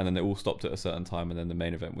day, and then they all stopped at a certain time, and then the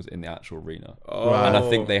main event was in the actual arena. Right. And I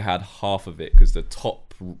think they had half of it because the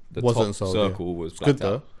top Wasn't sold, circle was it's good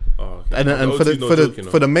blacked out. though. Oh, okay. And The for O2 's not the joking,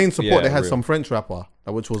 for the main support, Yeah, they had real. some French rapper,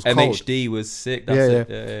 which was cold. MHD was sick. That's Yeah, it.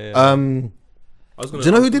 yeah. Yeah. I was gonna- Do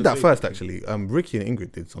you know I who was did gonna that say- first? Actually, Ricky and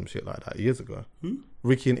Ingrid did some shit like that years ago. Who?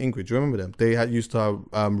 Ricky and Ingrid. Do you remember them? They used to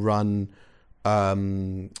run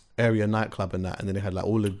area nightclub and that, and then they had like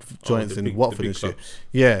all the joints the in big- Watford the big and shit. clubs.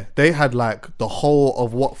 Yeah, they had like the whole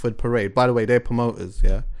of Watford parade. By the way, they're promoters.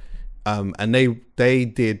 Yeah, and they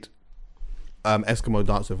did Eskimo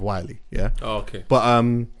Dance with Wiley. Yeah. Oh, okay.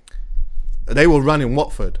 But they were running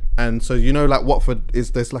Watford, and so you know, like Watford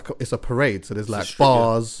it's a parade. So there's like street, yeah.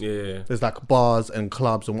 bars, Yeah. there's like bars and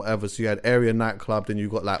clubs and whatever. So you had area nightclub, then you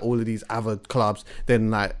got like all of these other clubs. Then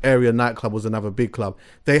like area nightclub was another big club.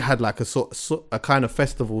 They had like a kind of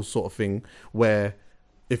festival sort of thing where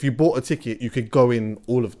if you bought a ticket, you could go in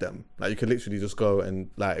all of them. Like you could literally just go and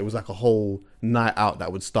like it was like a whole night out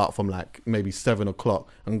that would start from like maybe 7 o'clock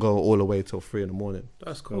and go all the way till 3 a.m.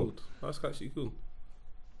 That's cool. That's actually cool.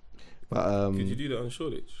 But Could you do that on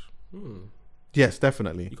Shoreditch? yes,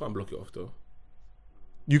 definitely. You can't block it off though.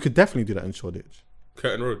 You could definitely do that in Shoreditch.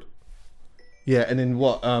 Curtin Road. Yeah, and then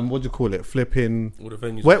what do you call it? Flipping. All the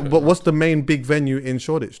venues. Where, on but Curtin what's the main big venue in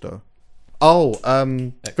Shoreditch though? Oh,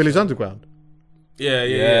 Village Underground. Yeah.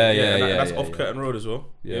 Yeah, That's yeah, off yeah. Curtin Road as well.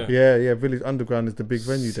 Yeah. Yeah, Village Underground is the big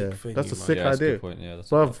venue Sick there. venue, That's a man. sick Yeah, that's a idea. good point. Yeah,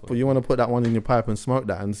 that's a Bruv, good but point. you want to put that one in your pipe and smoke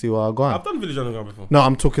that and see where I go on. I've done Village Underground before. No,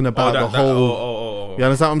 I'm talking about the whole. Oh. You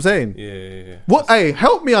understand what I'm saying? Yeah. What? Hey,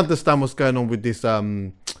 help me understand what's going on with this.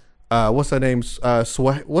 What's her name?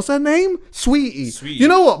 What's her name? Sweetie. You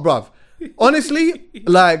know what, bruv? Honestly,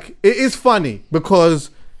 like it is funny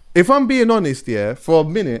because if I'm being honest, yeah, for a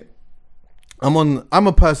minute, I'm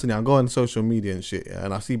a person. Yeah, I go on social media and shit, yeah,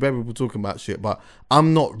 and I see people talking about shit, but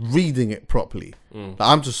I'm not reading it properly. Like,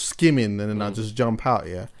 I'm just skimming and then I just jump out,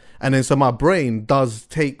 yeah, and then so my brain does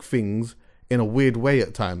take things in a weird way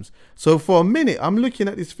at times. So for a minute, I'm looking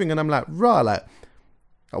at this thing and I'm like, rah, like,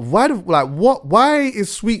 why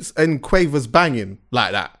is Sweets and Quavers banging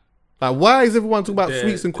like that? Like, why is everyone talking about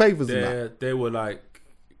Sweets and Quavers and that? They were like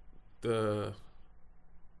the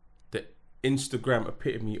Instagram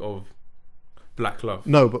epitome of black love.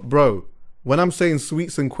 No, but bro, when I'm saying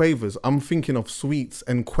Sweets and Quavers, I'm thinking of Sweets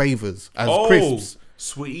and Quavers as crisps.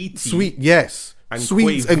 Sweetie. Sweet, yes. And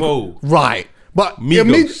Sweets Quavo. right. But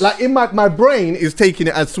Migos. like in my brain is taking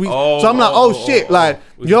it as sweets. Oh, so I'm like, shit, like,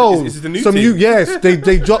 yo, is it the new some thing? new, yes,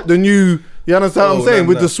 they dropped the new, you understand what I'm saying?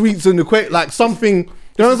 With no. the sweets and the like something,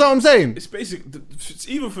 you understand what I'm saying? It's basic.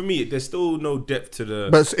 Even for me, there's still no depth to the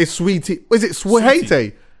But it's sweetie. Is it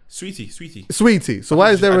Sweetie? Sweetie. Sweetie. So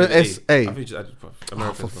why is there an S I A? think you just added For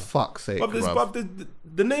Americans, bro. fuck's sake, But bruv.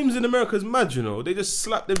 the names in America is mad, you know. They just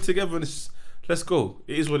slap them together and it's, let's go.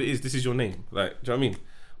 It is what it is. This is your name. Like, do you know what I mean?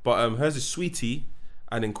 But hers is Sweetie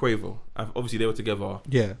and then Quavo. Obviously, they were together.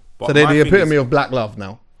 Yeah. But So they're my the thing epitome is- of black love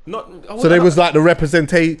now. So So they was like the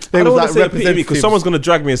representation. They I don't was want like to say epitome representatives. because someone's gonna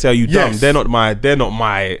drag me and say, "Are you dumb?" Yes. They're not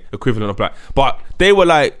my equivalent of black. But they were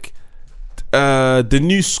like the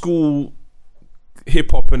new school hip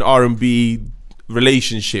hop and R&B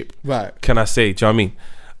relationship. Right. Can I say? Do you know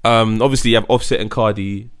what I mean? Obviously you have Offset and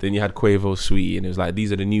Cardi. Then you had Quavo, Sweetie, and it was like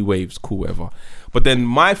these are the new waves. Cool, whatever. But then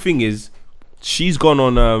my thing is, she's gone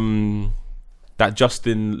on that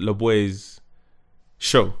Justin LeBoy's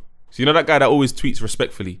show. So you know that guy that always tweets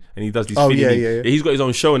respectfully and he does these. Yeah. He's got his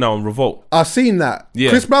own show now on Revolt. I've seen that. Yeah.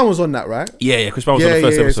 Chris Brown was on that, right? Yeah. Chris Brown was on the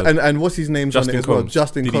first episode. And what's his name? Justin on it as Combs. well?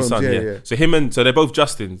 Justin Combs. Son, yeah. So they're both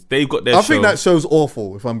Justins. They've got their show. I think that show's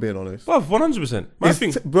awful, if I'm being honest. Well, 100%. I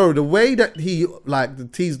think, bro, the way that he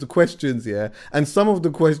teased the questions, and some of the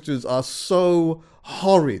questions are so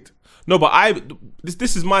horrid. No, but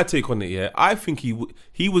this is my take on it. Yeah, I think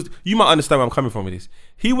he was. You might understand where I'm coming from with this.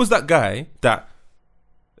 He was that guy that,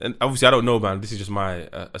 and obviously I don't know, man. This is just my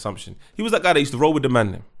assumption. He was that guy that used to roll with the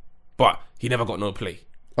man, but he never got no play.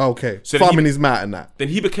 Okay, so farming his mat and that. Then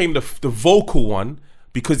he became the vocal one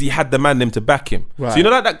because he had the man them to back him. Right. So you know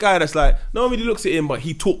that guy that's like, no one really looks at him, but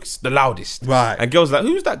he talks the loudest. Right. And girls like,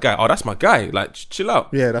 who's that guy? Oh, that's my guy. Like, chill out.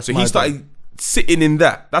 Yeah, that's. So he started sitting in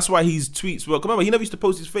that. That's why his tweets were. Remember, he never used to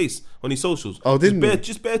post his face on his socials. Oh, didn't he?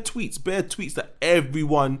 Just bare tweets that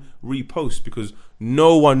everyone reposts because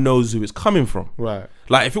no one knows who it's coming from. Right.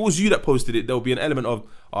 Like if it was you that posted it, there would be an element of,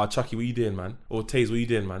 Chucky, what you doing, man? Or Taze, what you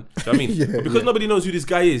doing, man? Do you know what I mean? But because nobody knows who this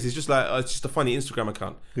guy is, it's just like it's just a funny Instagram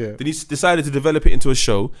account. Yeah. Then he decided to develop it into a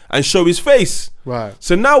show and show his face. Right.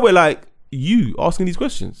 So now we're like, you asking these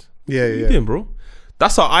questions? Yeah, what you doing, bro?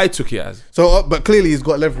 That's how I took it as. So, but clearly he's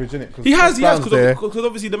got leverage in it. He has, because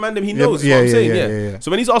obviously the man he knows what I'm saying. Yeah. So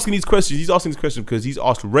when he's asking these questions, because he's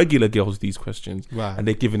asked regular girls these questions, right, and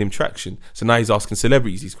they're giving him traction. So now he's asking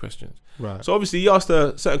celebrities these questions. Right. So obviously he asked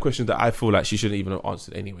her certain questions that I feel like she shouldn't even have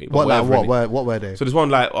answered anyway. What were they? So there's one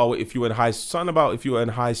like, if you were in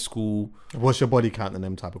high school. What's your body count and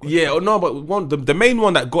them type of questions? Yeah, or no, but the main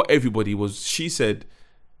one that got everybody was he said,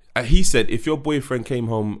 if your boyfriend came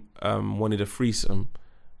home wanted a threesome,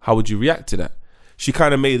 how would you react to that? She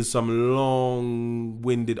kind of made some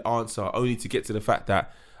long-winded answer only to get to the fact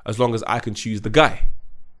that as long as I can choose the guy.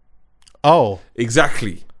 Oh.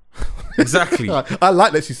 Exactly. I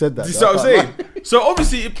like that she said that. You see what I'm saying? So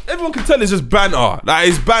obviously everyone can tell it's just banter. Like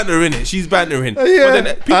it's banter in it. She's bantering. Yeah, but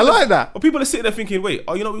then I like that. But people are sitting there thinking, wait,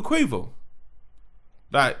 are you not with Quavo?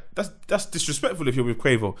 Like that's disrespectful if you're with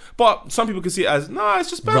Quavo. But some people can see it as, nah, it's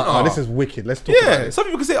just banter. Right, this is wicked. Let's talk about it. Some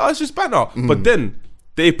people can say, it's just banter. But then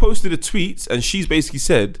they posted a tweet and she's basically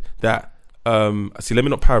said that let me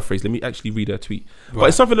not paraphrase, let me actually read her tweet. Right. But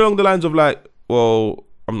it's something along the lines of like, well,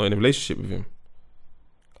 I'm not in a relationship with him.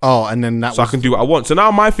 Oh, and then I can do what I want. So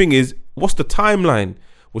now my thing is, what's the timeline?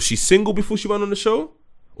 Was she single before she went on the show?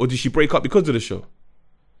 Or did she break up because of the show?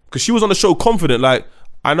 Because she was on the show confident, like,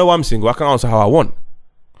 I know I'm single, I can answer how I want.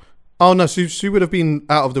 Oh no, she would have been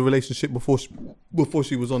out of the relationship before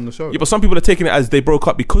she was on the show. Yeah, but some people are taking it as they broke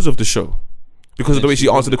up because of the show. Because of the way she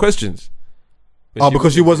answered the questions.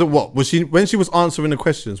 Because she wasn't what? Was she when she was answering the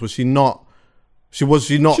questions, was she not She was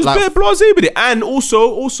bare like blasé with it. And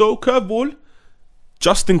also curveball,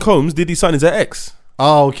 Justin Combs, did he sign his ex?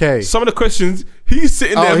 Oh, okay. Some of the questions, he's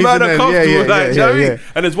sitting there mad and comfortable. Do you know what I mean?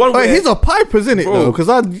 And there's one where he's a Pipers, isn't it, though? Because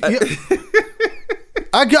I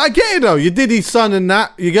get it though. You did his son and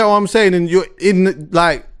that. You get what I'm saying? And you're in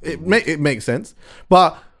like it makes sense.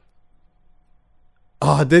 But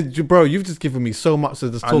bro, you've just given me so much to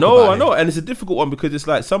just talk about. I know, and it's a difficult one because it's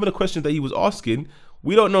like some of the questions that he was asking,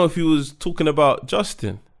 we don't know if he was talking about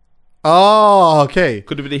Justin. Oh, okay.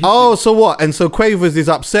 Could have been. So what? And so Quavers is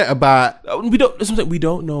upset about. We don't. That's something we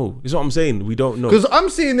don't know. Is what I'm saying. We don't know because I'm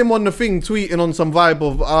seeing him on the thing tweeting on some vibe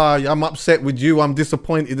of I'm upset with you. I'm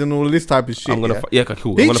disappointed and all of this type of shit. I'm gonna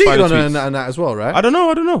cool. He cheated on her and that as well, right? I don't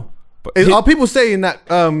know. But are people saying that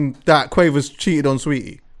that Quavers cheated on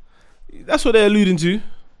Sweetie? That's what they're alluding to,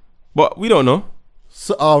 but we don't know.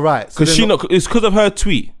 So right, because it's because of her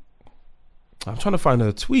tweet. I'm trying to find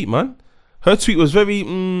her tweet, man. Her tweet was very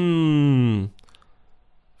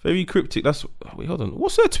cryptic. Wait, hold on.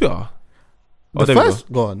 What's her Twitter?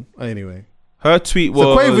 Go on. Anyway, her tweet was.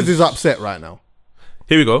 So Quavers is upset right now.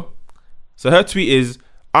 Here we go. So her tweet is,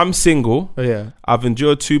 "I'm single. Yeah. I've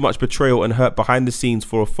endured too much betrayal and hurt behind the scenes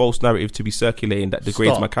for a false narrative to be circulating that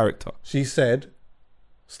degrades my character." She said,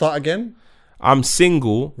 "Start again." I'm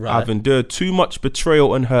single. Right. I've endured too much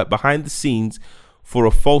betrayal and hurt behind the scenes for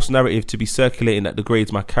a false narrative to be circulating that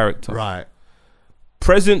degrades my character. Right.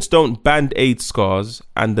 Presents don't band-aid scars,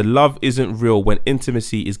 and the love isn't real when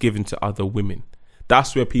intimacy is given to other women.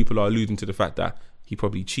 That's where people are alluding to the fact that he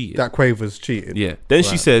probably cheated. That Quavers cheated. Yeah. Then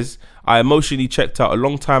she says, I emotionally checked out a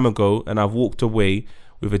long time ago and I've walked away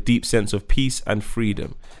with a deep sense of peace and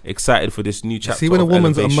freedom. Excited for this new chapter. See, when a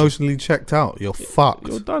woman's emotionally checked out, you're fucked.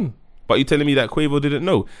 You're done. But you're telling me that Quavo didn't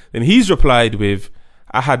know. Then he's replied with,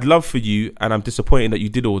 I had love for you and I'm disappointed that you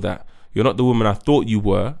did all that. You're not the woman I thought you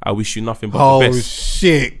were. I wish you nothing but the best. Oh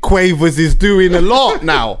shit, Quavers is doing a lot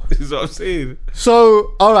now. This is what I'm saying.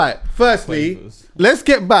 So, all right. Firstly, let's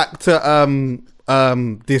get back to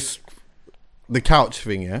the couch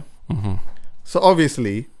thing, yeah. Mm-hmm. So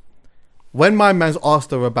obviously, when my man's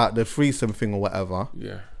asked her about the threesome thing or whatever,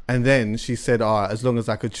 yeah, and then she said, as long as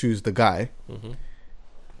I could choose the guy. Mm-hmm.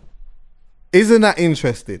 Isn't that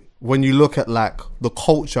interesting when you look at like the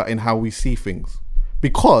culture and how we see things?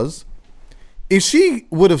 Because if she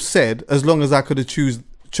would have said, as long as I could have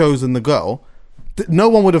chosen the girl, no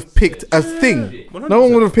one would have picked a thing. 100%. No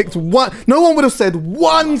one would have picked one. No one would have said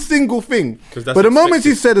one single thing. But the moment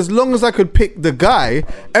she said, as long as I could pick the guy,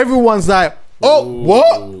 everyone's like, oh, ooh,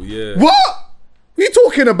 what? Yeah. What? What are you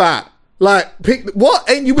talking about? Like, pick what?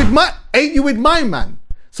 Ain't you with my man?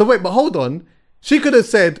 So wait, but hold on. She could have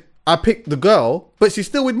said, I picked the girl, but she's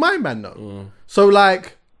still with my man though. So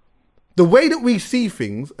like, the way that we see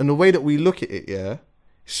things and the way that we look at it, yeah,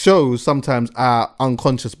 shows sometimes our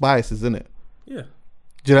unconscious biases, isn't it? Yeah.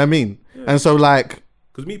 Do you know what I mean? Yeah. And so like,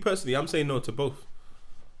 because me personally, I'm saying no to both.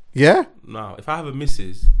 Yeah? No, if I have a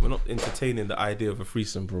missus, we're not entertaining the idea of a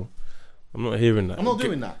threesome, bro. I'm not hearing that. I'm not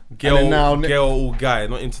doing that. Girl or guy,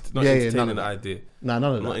 not entertaining the idea. Nah, none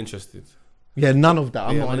of that. I'm not interested. Yeah, none of that.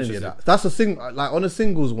 I'm not on any of that. That's a thing. Like on a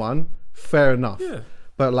singles one, fair enough. Yeah.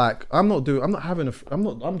 But like, I'm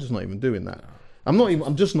just not even doing that.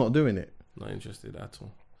 I'm just not doing it. Not interested at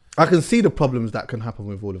all. I can see the problems that can happen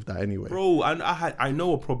with all of that anyway. Bro, I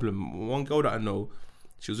know a problem. One girl that I know,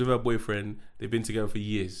 she was with her boyfriend. They've been together for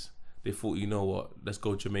years. They thought, you know what? Let's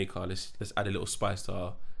go Jamaica. Let's add a little spice to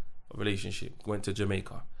our relationship. Went to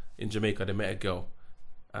Jamaica. In Jamaica, they met a girl.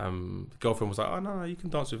 The girlfriend was like, oh no, you can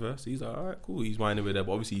dance with her. So he's like, all right, cool. He's minding with her,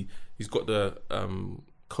 but obviously he's got the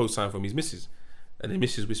co-sign from his missus. And then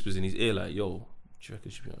missus whispers in his ear like, yo, do you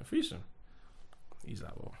reckon she should be on a threesome? He's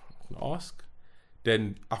like, well, I can ask.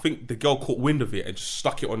 Then I think the girl caught wind of it and just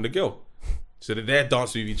stuck it on the girl. So that they're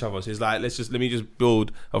dancing with each other. So it's like, let me just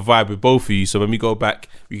build a vibe with both of you. So when we go back,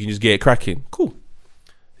 we can just get it cracking. Cool.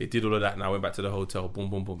 They did all of that. Now went back to the hotel.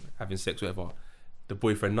 Boom, boom, boom. Having sex, whatever. The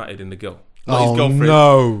boyfriend nutted in the girl. Not his girlfriend.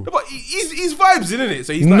 No. But he's vibes, isn't it?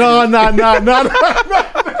 So he's no.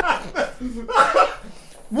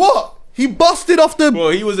 What? He busted off the... Bro,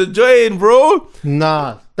 he was enjoying, bro.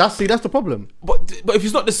 Nah. That's the problem. But if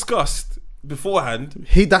he's not discussed beforehand...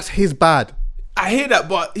 That's his bad. I hear that,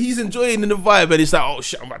 but he's enjoying in the vibe and it's like, oh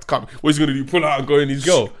shit, I'm about to come. What he's going to do? Pull out and go in his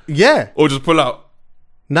girl? Yeah. Or just pull out?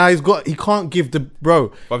 Nah, he can't give the...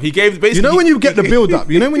 Bro. But he gave... Basically, you know when you get the build up?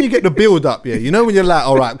 Yeah? You know when you're like,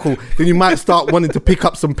 all right, cool. Then you might start wanting to pick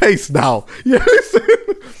up some pace now. Yeah, listen.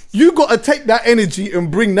 You got to take that energy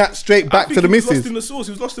and bring that straight back to the missus. He was lost in the sauce.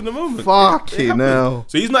 He was lost in the moment. Fucking hell.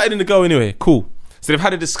 So he's not in the go anyway. Cool. So they've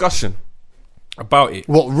had a discussion about it.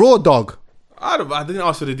 What, raw dog? I didn't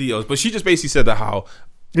ask for the details, but she just basically said that how...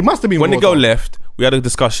 It must have been when the girl left, we had a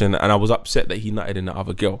discussion and I was upset that he nutted in the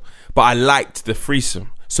other girl. But I liked the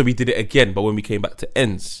threesome. So we did it again. But when we came back to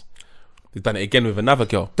ends, they've done it again with another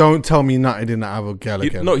girl. Don't tell me nutted in the other girl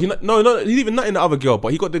again. No, he didn't even nut in the other girl, but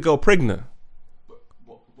he got the girl pregnant.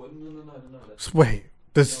 Wait,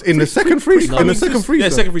 in the second threesome? In the second threesome? Yeah,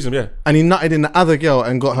 second threesome, yeah. And he nutted in the other girl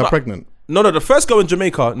and got her pregnant? No, the first girl in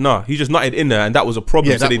Jamaica, he just nutted in there and that was a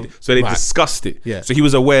problem. Yeah, so they discussed it. Yeah. So he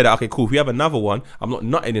was aware that, okay, cool, if we have another one, I'm not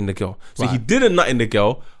nutting in the girl. So he didn't nut in the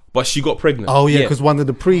girl, but she got pregnant. Oh, yeah, because one of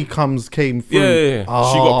the pre-comes came through. Yeah.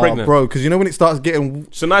 Oh, she got pregnant. Bro, because you know when it starts getting...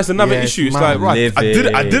 So now it's another issue. It's like, right,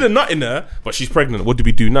 I did a nut in her, but she's pregnant. What do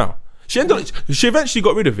we do now? She eventually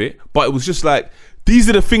got rid of it, but it was just like, these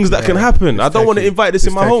are the things that can happen. I don't want to invite this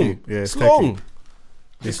in my home. Yeah, it's long.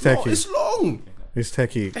 It's techie. It's long. It's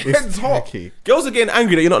techie. It's hot. Girls are getting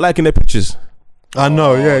angry that you're not liking their pictures. I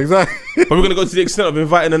know, yeah, exactly. But we're going to go to the extent of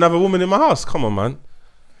inviting another woman in my house. Come on, man.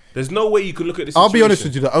 There's no way you could look at this situation. I'll be honest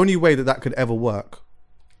with you, the only way that could ever work,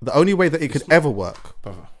 ever work.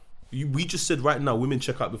 Brother, we just said right now, women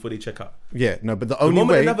check out before they check out. Yeah, no, but the only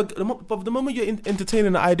way... the moment you're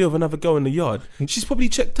entertaining the idea of another girl in the yard, she's probably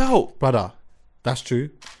checked out. Brother, that's true.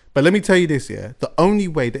 But let me tell you this, yeah. The only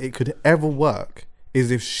way that it could ever work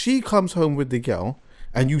is if she comes home with the girl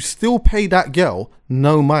and you still pay that girl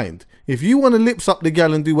no mind. If you want to lips up the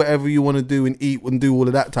girl and do whatever you want to do and eat and do all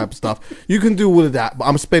of that type of stuff, you can do all of that, but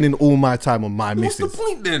I'm spending all my time on my missus. What's the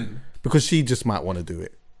point then? Because she just might want to do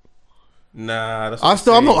it. Nah, that's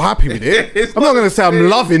I'm not happy with it. I'm not going to say I'm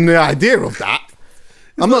loving the idea of that.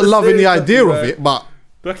 I'm not loving the idea of it, but...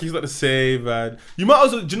 Blacky's not the same, man. You might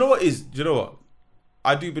also... Do you know what is? Do you know what?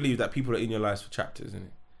 I do believe that people are in your lives for chapters, isn't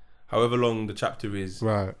it? However long the chapter is,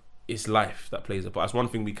 right? It's life that plays a part. That's one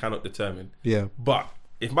thing we cannot determine. Yeah. But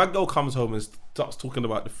if my girl comes home and starts talking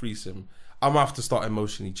about the threesome, I'm going to have to start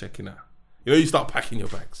emotionally checking out. You know, you start packing your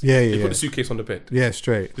bags. Yeah, You put the suitcase on the bed. Yeah,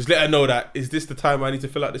 straight. Just let her know that, is this the time I need to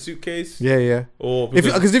fill out the suitcase? Yeah. Or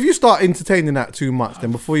Because if you start entertaining that too much,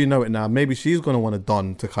 then before you know it now, maybe she's gonna want a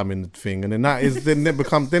Don to come in the thing, and then it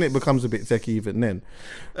becomes a bit techie even then.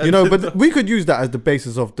 You know, but we could use that as the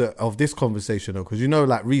basis of this conversation, though, because you know,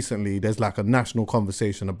 like recently there's like a national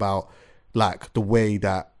conversation about like the way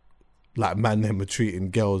that like man them are treating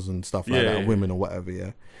girls and stuff like that, women or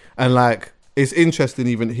whatever, and like it's interesting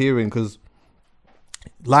even hearing because.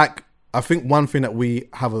 Like, I think one thing that we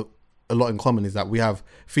have a lot in common is that we have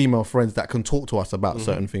female friends that can talk to us about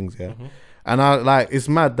certain things, and I like it's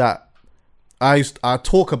mad that I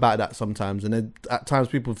talk about that sometimes, and then at times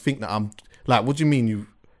people think that I'm like, what do you mean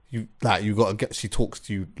you gotta get? She talks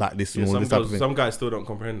to you like this and all this type of thing. Some guys still don't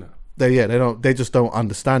comprehend that. They just don't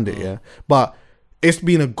understand it, But it's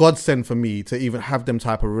been a godsend for me to even have them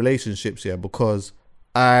type of relationships, because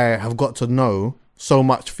I have got to know so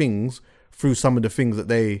much things through some of the things that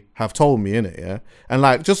they have told me, innit, and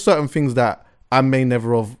like just certain things that I may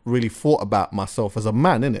never have really thought about myself as a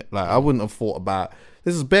man, innit, like I wouldn't have thought about.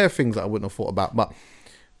 This is bare things that I wouldn't have thought about, but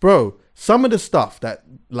bro, some of the stuff that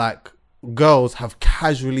like girls have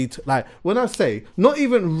casually like when I say not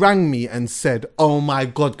even rang me and said, oh my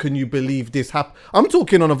god, can you believe this happened? I'm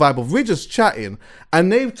talking on a vibe of we're just chatting,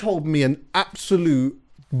 and they've told me an absolute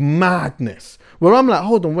madness where I'm like,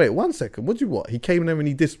 hold on, wait 1 second, what? He came in there and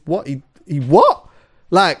he did what? He what?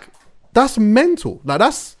 Like, that's mental. Like,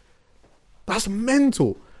 that's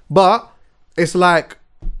mental. But it's like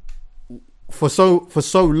for so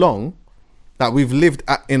long that we've lived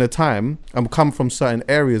in a time and come from certain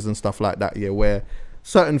areas and stuff like that, where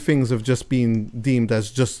certain things have just been deemed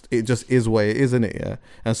as it just is what it is, isn't it?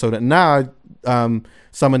 And so that now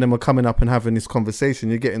some of them are coming up and having this conversation.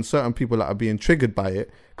 You're getting certain people that are being triggered by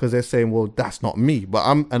it because they're saying, well, that's not me. But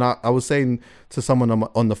I was saying to someone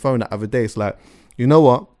on the phone the other day, it's like, you know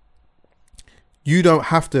what? You don't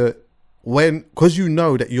have to, because you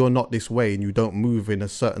know that you're not this way and you don't move in a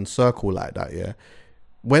certain circle like that,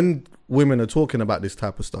 when women are talking about this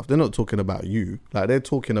type of stuff, they're not talking about you. Like, they're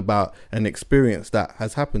talking about an experience that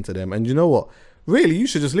has happened to them. And you know what? Really, you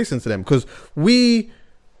should just listen to them, because we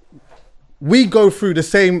go through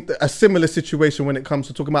a similar situation when it comes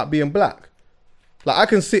to talking about being black. Like, I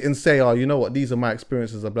can sit and say, oh, you know what, these are my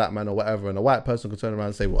experiences as a black man or whatever, and a white person can turn around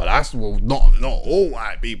and say, well, not all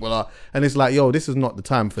white people are. And it's like, yo, this is not the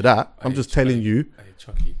time for that. I'm just telling you. Hey,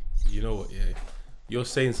 Chucky, you know what, you're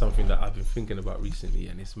saying something that I've been thinking about recently,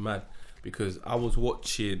 and it's mad, because I was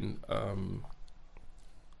watching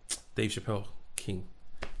Dave Chappelle, King.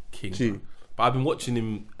 But I've been watching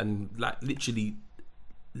him and like literally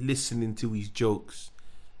listening to his jokes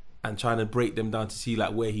and trying to break them down to see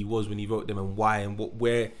like where he was when he wrote them and why and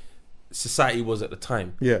where society was at the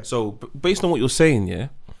time. So based on what you're saying,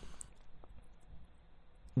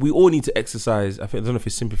 we all need to exercise, I don't know if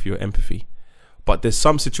it's sympathy or empathy, but there's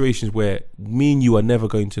some situations where me and you are never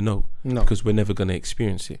going to know because we're never going to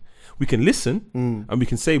experience it. We can listen and we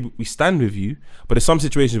can say we stand with you, but there's some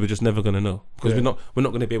situations we're just never going to know because we're not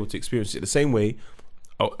going to be able to experience it the same way.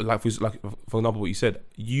 Like for example, what you said,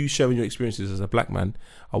 you sharing your experiences as a black man,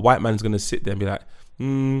 a white man's going to sit there and be like,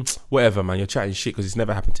 whatever, man, you're chatting shit because it's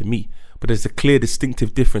never happened to me. But there's a clear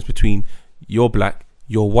distinctive difference between you're black,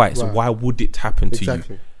 you're white. So why would it happen to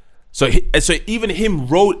you? So even him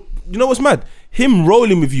you know what's mad? Him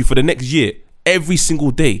rolling with you for the next year, every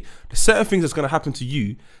single day, there's certain things that's going to happen to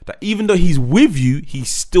you that even though he's with you,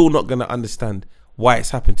 he's still not going to understand why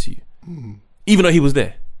it's happened to you. Even though he was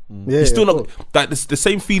there. He's still not, like the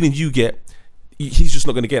same feelings you get, he's just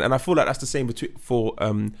not going to get. And I feel like that's the same for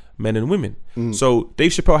men and women. So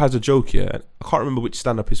Dave Chappelle has a joke here. I can't remember which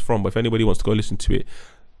stand-up it's from, but if anybody wants to go listen to it,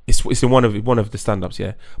 it's in one of the stand-ups,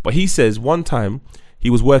 But he says one time he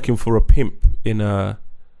was working for a pimp in a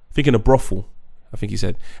brothel, I think he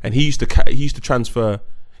said, and he used to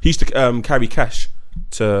carry cash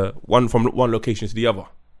from one location to the other.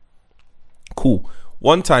 Cool.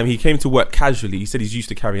 One time he came to work casually. He said he's used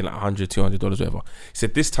to carrying like $100, $200, whatever. He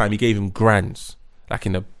said this time he gave him grands, like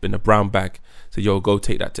in a brown bag. Said, yo, go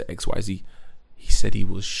take that to XYZ. He said he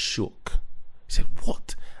was shook. He said,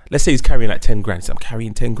 what? Let's say he's carrying like 10 grand. He said, I'm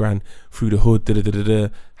carrying 10 grand through the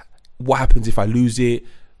hood. What happens if I lose it?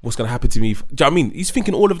 What's going to happen to me? Do you know what I mean? He's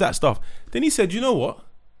thinking all of that stuff. Then he said, you know what?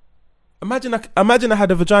 Imagine I had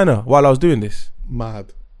a vagina while I was doing this.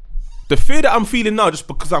 Mad. The fear that I'm feeling now just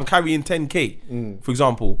because I'm carrying 10k, for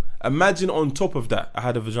example, imagine on top of that, I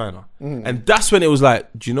had a vagina. And that's when it was like,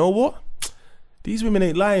 do you know what? These women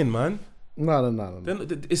ain't lying, man. No.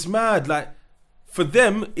 It's mad. Like, for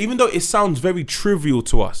them, even though it sounds very trivial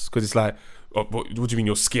to us, because it's like, Oh, what do you mean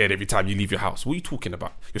you're scared every time you leave your house? What are you talking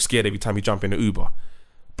about? You're scared every time you jump in an Uber.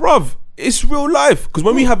 Bruv, it's real life. Because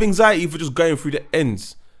when we have anxiety for just going through the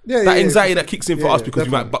ends, anxiety that kicks in for us because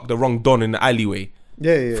we might buck the wrong Don in the alleyway.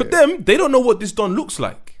 For them, they don't know what this Don looks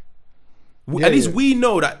like. At least we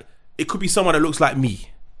know that it could be someone that looks like me.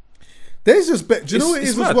 There's just, do you know what it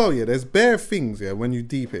is as well? Yeah, there's bare things. Yeah, when you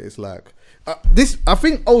deep it, it's like this. I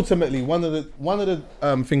think ultimately one of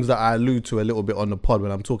the things that I allude to a little bit on the pod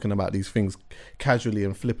when I'm talking about these things casually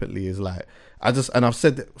and flippantly is like I've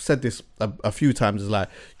said this a few times. Is like,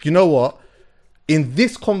 you know what? In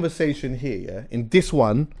this conversation here, yeah, in this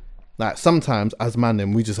one, like sometimes as man,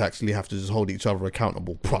 then we just actually have to just hold each other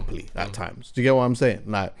accountable properly at times. Do you get what I'm saying?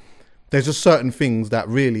 Like, there's just certain things that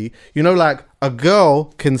really, you know, like a girl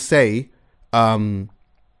can say, I'll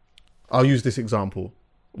use this example.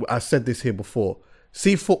 I said this here before.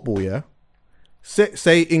 See football, yeah?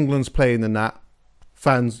 Say England's playing and that,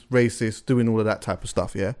 fans racist, doing all of that type of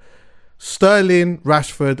stuff, yeah? Sterling,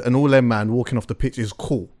 Rashford and all them man walking off the pitch is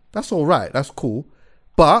cool. That's all right. That's cool.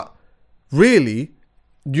 But really,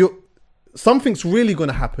 something's really going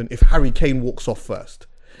to happen if Harry Kane walks off first.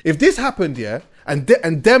 If this happened, yeah, and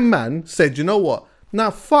them man said, you know what? Nah,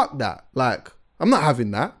 fuck that. Like, I'm not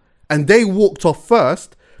having that. And they walked off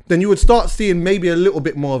first, then you would start seeing maybe a little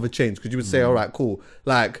bit more of a change because you would say, all right, cool.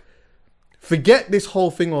 Like, forget this whole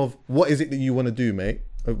thing of what is it that you want to do, mate?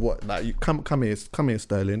 What, like, you come here,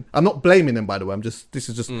 Sterling. I'm not blaming him, by the way. This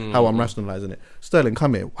is just how I'm rationalizing it. Sterling,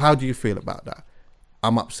 come here. How do you feel about that?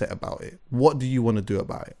 I'm upset about it. What do you want to do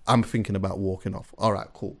about it? I'm thinking about walking off. All right,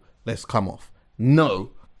 cool. Let's come off.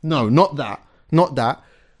 No, not that. Not that.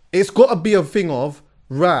 It's got to be a thing of,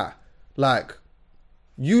 like,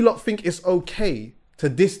 you lot think it's okay to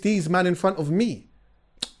diss these man in front of me.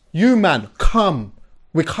 You man, come.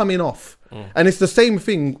 We're coming off. And it's the same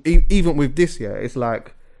thing even with this, yeah. It's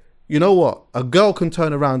like, you know what? A girl can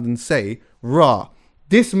turn around and say,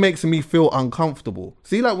 this makes me feel uncomfortable.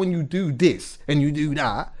 See, like when you do this and you do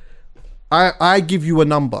that, I give you a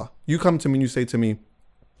number. You come to me and you say to me,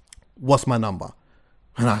 what's my number?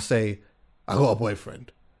 And I say, I got a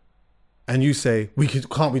boyfriend. And you say,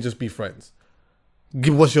 can't we just be friends?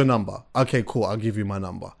 What's your number? Okay, cool. I'll give you my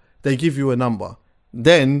number. They give you a number.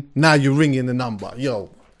 Then now you're ringing the number. Yo,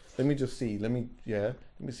 let me just see. Let me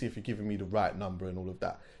see if you're giving me the right number and all of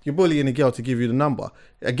that. You're bullying a girl to give you the number.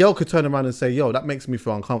 A girl could turn around and say, yo, that makes me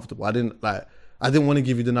feel uncomfortable. I didn't want to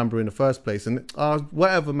give you the number in the first place. And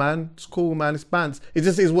whatever, man. It's cool, man. It's bands. It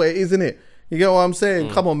just is what it is, isn't it? You get what I'm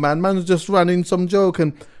saying? Come on, man. Man's just running some joke.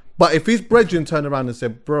 But if his brethren turn around and say,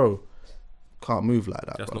 bro, can't move like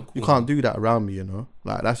that, bro. Cool, you can't do that around me, you know?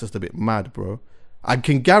 Like, that's just a bit mad, bro. I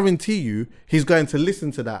can guarantee you he's going to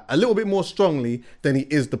listen to that a little bit more strongly than he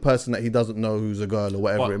is the person that he doesn't know who's a girl or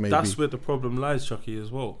whatever it may be. That's where the problem lies, Chucky,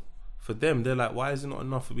 as well. For them, they're like, why is it not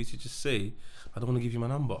enough for me to just say, I don't want to give you my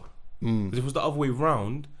number? Because if it was the other way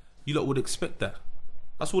round, you lot would expect that.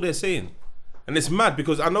 That's what they're saying. And it's mad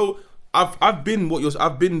because I know I've been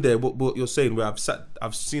there what you're saying, where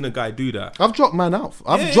I've seen a guy do that. I've dropped man out.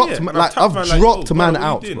 I've dropped man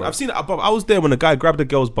out. Bro. I've seen it above. I was there when a guy grabbed a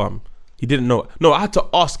girl's bum. He didn't know it. No, I had to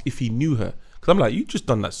ask if he knew her. Because I'm like, you just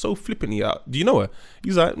done that so flippantly. Do you know her?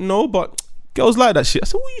 He's like, no, but girls like that shit. I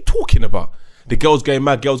said, what are you talking about? The girl's going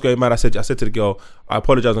mad. I said to the girl, I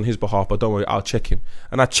apologize on his behalf, but don't worry, I'll check him.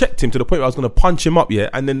 And I checked him to the point where I was going to punch him up, yeah?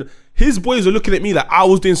 And then his boys were looking at me like I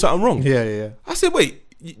was doing something wrong. Yeah. I said, wait,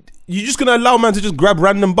 you're just going to allow man to just grab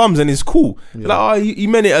random bums and it's cool? Yeah. Like, he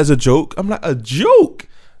meant it as a joke. I'm like, a joke?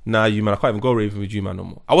 Nah, you man, I can't even go raving with you, man, no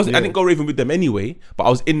more. I didn't go raving with them anyway, but I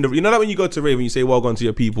was in the, you know, like when you go to rave and you say well gone to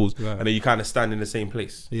your peoples, right, and then you kind of stand in the same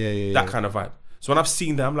place. That kind of vibe. So when I've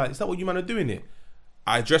seen that, I'm like, is that what you man are doing here?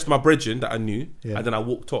 I addressed my brethren that I knew, and then I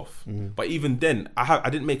walked off. But even then, I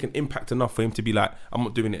didn't make an impact enough for him to be like, I'm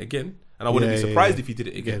not doing it again. And I wouldn't be surprised if he did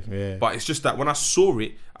it again. But it's just that when I saw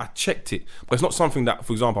it, I checked it. But it's not something that,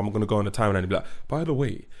 for example, I'm going to go on the timeline and be like, by the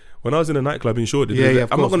way, when I was in a nightclub in Shoreditch,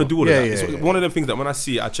 I'm not going to do all of that. It's one of them things that when I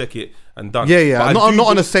see it, I check it and done. I'm not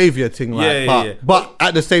on a saviour thing, like, but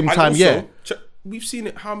at the same time, we've seen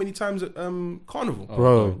it how many times at Carnival,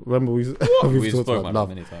 bro. Remember we've talked about love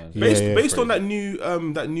many times. Based on that new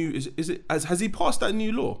has he passed that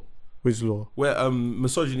new law? Which law? Where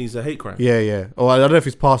misogyny is a hate crime. Yeah. Oh, I don't know if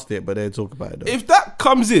he's passed it, but they talk about it though. If that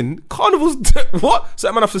comes in, Carnival's what?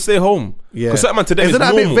 Certain man have to stay home. Yeah. Because certain man today isn't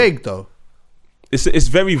that normal. A bit vague though? It's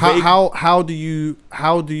very vague. How do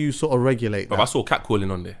you sort of regulate that? I saw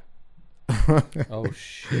catcalling on there. Oh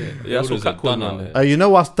shit! Yeah, I saw catcalling on there. You know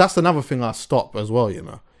what? That's another thing I stop as well. You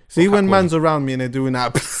know, see when man's around me and they're doing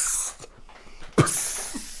that.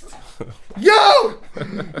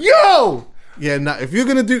 Yo, Yeah, nah, if you're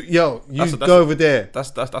gonna do, go over there.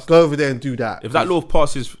 That's go over there and do that. If that law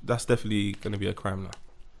passes, that's definitely gonna be a crime now.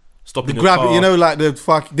 Stopping grab car. it, you know, like the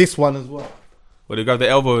fuck this one as well. Where they grab the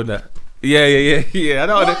elbow in that. Yeah. I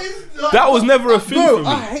know that was never a thing for me.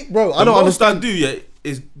 I don't understand. I do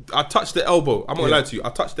is I touch the elbow. I'm not lying to you. I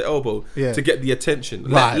touch the elbow to get the attention.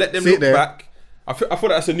 Let them look back. I thought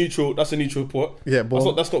that's a neutral. That's a neutral port. Yeah,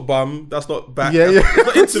 but that's not bum. That's not back. Yeah. It's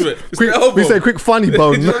not intimate. It's the elbow. We say quick funny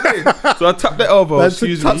bone. You know what I mean? So I tap the elbow.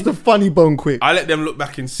 Touch the funny bone quick. I let them look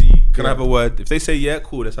back and see. Can I have a word? If they say yeah,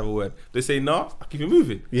 cool. Let's have a word. If they say nah, I keep it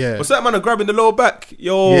moving. Yeah. But certain man are grabbing the lower back.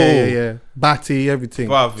 Yo. Yeah. Batty, everything.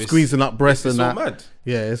 Bruv, squeezing up breasts and that. It's so mad.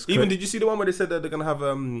 Yeah, it's even. Did you see the one where they said that they're gonna have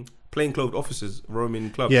plainclothes officers roaming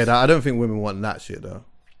clubs? Yeah, I don't think women want that shit though.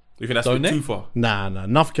 You think that's a bit too far? Nah.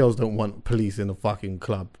 Enough girls don't want police in a fucking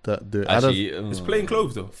club. Actually, it's plain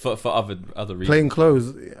clothes though. For other reasons. Plain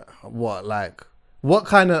clothes. What like? What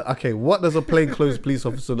kind of? Okay, what does a plain clothes police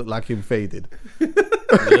officer look like him faded? Do you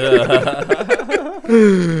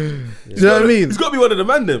know what I mean? It's got to be one of the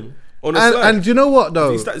man them. And do you know what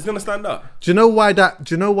though? He's gonna stand up. Do you know why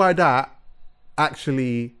that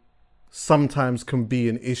actually sometimes can be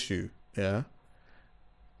an issue? Yeah.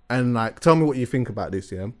 And like, tell me what you think about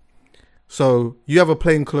this. Yeah. So you have a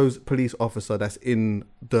plainclothes police officer that's in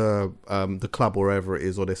the club or wherever it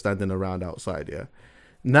is, or they're standing around outside. Yeah.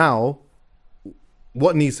 Now,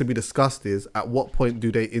 what needs to be discussed is at what point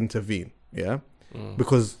do they intervene? Yeah.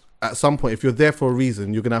 Because at some point, if you're there for a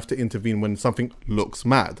reason, you're gonna have to intervene when something looks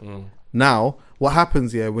mad. Now, what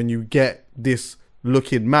happens here when you get this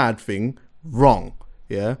looking mad thing wrong?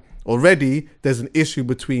 Yeah. Already, there's an issue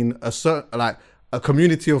between a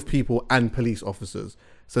community of people and police officers.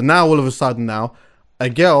 So now all of a sudden a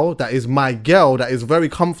girl that is my girl that is very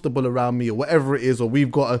comfortable around me or whatever it is, or we've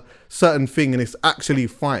got a certain thing and it's actually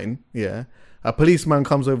fine. Yeah. A policeman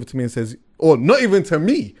comes over to me and says, or not even to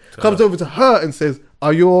me, comes over to her and says,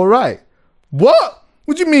 "Are you all right?" What?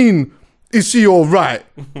 What do you mean? Is she all right?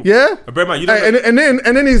 Yeah. And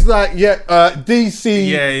then he's like,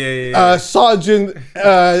 DC,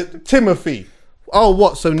 Sergeant Timothy. Oh,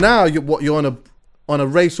 what? So now you're on a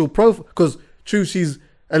racial profile? Because true, she's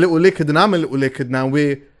a little liquored and I'm a little liquored now.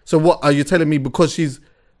 So what are you telling me? Because it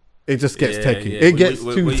just gets techie. Yeah. It gets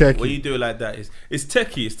too techie. When you do it like that, it's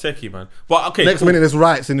techie, man. But okay, next minute there's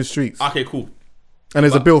riots in the streets. Okay, cool. And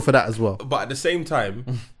there's a bill for that as well. But at the same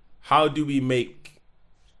time, how do we make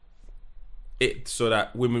it so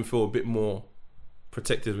that women feel a bit more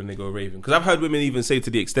protected when they go raving? Because I've heard women even say to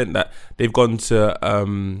the extent that they've gone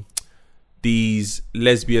to these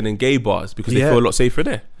lesbian and gay bars because they feel a lot safer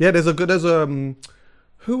there. Yeah,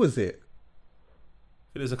 who was it?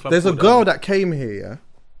 There's a girl that came here,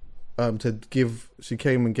 she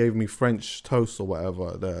came and gave me French toast or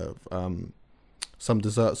whatever, some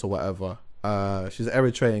desserts or whatever. She's an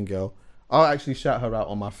Eritrean girl. I'll actually shout her out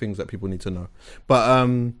on my things that people need to know.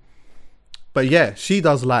 But yeah, she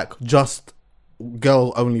does like just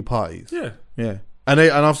girl only parties. Yeah. And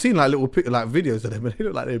I've seen like little like videos of them, and they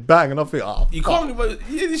look like they bang, and I think, you can't.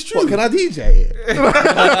 It's true. What, can I DJ it?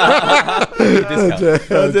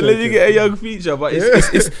 Let me get a young feature, but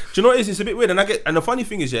it's do you know what it is? It's a bit weird, and the funny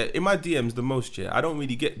thing is, in my DMs the most, I don't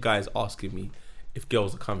really get guys asking me if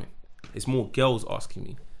girls are coming. It's more girls asking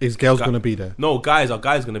me. Is girls gonna be there? No, guys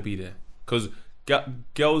gonna be there because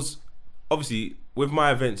girls, obviously, with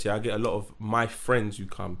my events, I get a lot of my friends who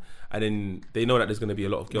come. And then they know that there's going to be a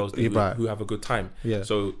lot of girls who have a good time. Yeah.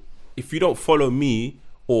 So if you don't follow me,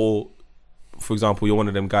 or for example, you're one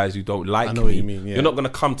of them guys who don't like me, what you mean, you're not going to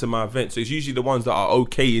come to my event. So it's usually the ones that are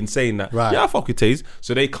okay in saying that, I fuck with Taze.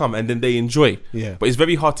 So they come and then they enjoy. Yeah. But it's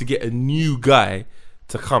very hard to get a new guy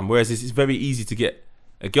to come. Whereas it's very easy to get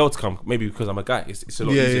a girl to come. Maybe because I'm a guy, it's a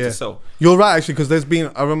lot easier to sell. You're right, actually, because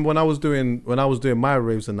I remember when I was doing my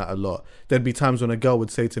raves and that a lot, there'd be times when a girl would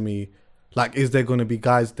say to me, like, is there going to be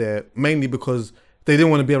guys there? Mainly because they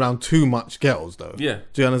didn't want to be around too much girls, though. Yeah.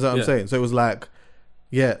 Do you understand what I'm saying? So it was like,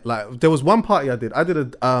 like there was one party I did. I did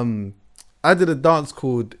a dance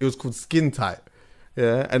called Skin Tight.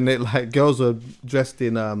 Yeah. And girls were dressed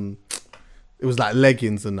in, it was like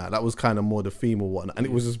leggings and that. That was kind of more the female one. And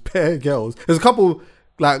it was just bare girls. There's a couple,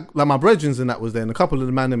 like my brethren and that was there, and a couple of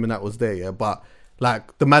the man and that was there, yeah. But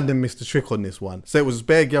like the man then missed the trick on this one. So it was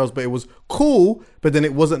bare girls, but it was cool, but then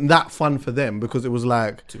it wasn't that fun for them because it was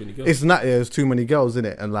like too many girls. There's too many girls in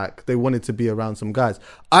it, and like they wanted to be around some guys.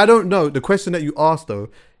 I don't know. The question that you asked though,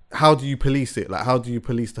 how do you police it? Like, how do you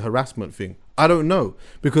police the harassment thing? I don't know,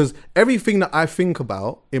 because everything that I think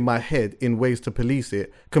about in my head in ways to police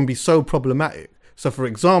it can be so problematic. So for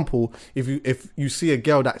example, if you see a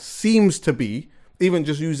girl that seems to be even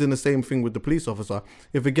just using the same thing with the police officer.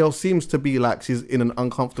 If a girl seems to be like she's in an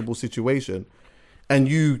uncomfortable situation, and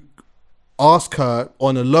you ask her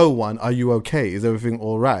on a low one, "Are you okay? Is everything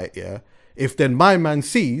all right?" Yeah. If then my man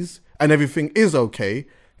sees and everything is okay,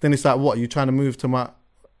 then it's like, what? Are you trying to move to my?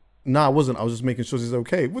 Nah, I wasn't. I was just making sure she's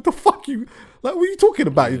okay. What the fuck you? Like, what are you talking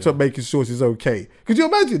about? You're making sure she's okay. Could you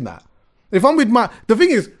imagine that? If I'm with the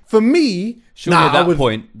thing is, for me, surely at that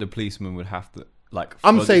point, the policeman would have to, like,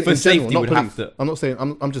 I'm saying for in safety general, not would police. have to. I'm not saying.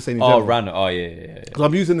 I'm just saying in general. Random. Oh, yeah. Because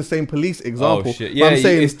I'm using the same police example. Oh shit! But Yeah, I'm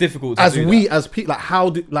saying it's difficult. To as do we that. as people, like how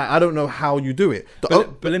do I don't know how you do it.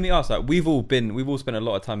 But let me ask, like, we've all spent a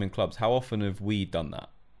lot of time in clubs. How often have we done that?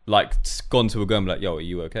 Like, gone to a girl and be like, "Yo, are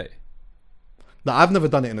you okay?" No, I've never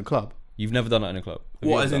done it in a club. You've never done that in a club.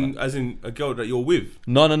 What, as in a girl that you're with?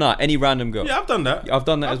 No. Any random girl. Yeah, I've done that. I've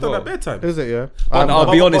done that as well. I've done that bedtime. Is it? Yeah. But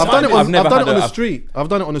I'll be honest. I've done it on never the street. I've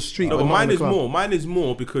done it on the street. No, but but not mine in the is club. more. Mine is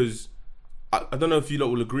more because I don't know if you lot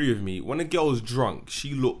will agree with me. When a girl's drunk,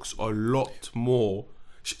 she looks a lot more.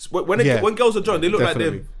 When girls are drunk, they look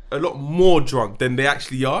Definitely. like they're a lot more drunk than they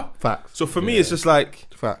actually are. Facts. So for me, it's just like,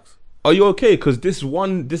 Facts. are you okay? Because this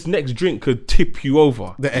next drink could tip you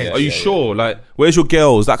over. The edge. Are you sure? Like, where's your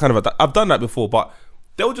girls? That kind of. I've done that before, but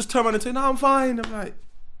they'll just turn around and say, "No, I'm fine." I'm like,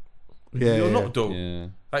 you're not though. Yeah.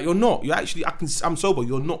 Like, you're not. You're actually. I'm sober.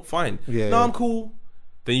 You're not fine. Yeah, no, yeah. I'm cool.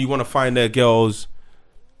 Then you want to find their girls,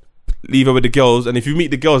 leave her with the girls, and if you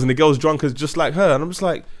meet the girls and the girl's drunk as just like her, and I'm just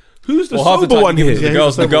like, who's the half the sober time one you give here?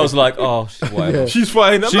 it to the girls are like, "Oh, whatever." She's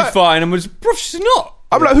fine. She's fine, and we're just, bro, she's not.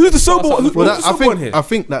 I'm like, who's the sober one? Who's Well, the sober one here? I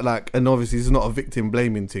think that, like, and obviously it's not a victim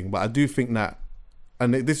blaming thing, but I do think that,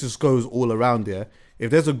 and this just goes all around here.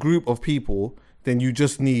 If there's a group of people, then you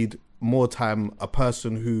just need more time. A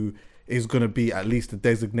person who is going to be at least a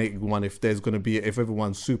designated one if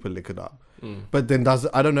everyone's super liquored up. But then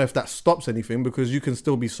I don't know if that stops anything, because you can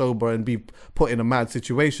still be sober and be put in a mad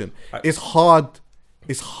situation. It's hard.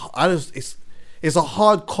 It's a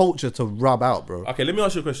hard culture to rub out, bro. Okay, let me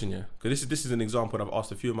ask you a question, yeah? Because this is an example I've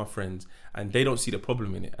asked a few of my friends, and they don't see the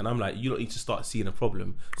problem in it. And I'm like, you don't need to start seeing a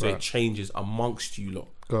problem so it changes amongst you lot.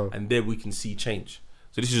 And then we can see change.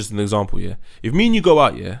 So this is just an example, yeah? If me and you go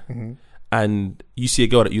out, yeah, and you see a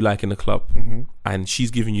girl that you like in the club, and she's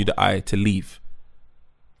giving you the eye to leave.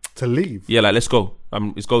 To leave? Yeah, like, let's go.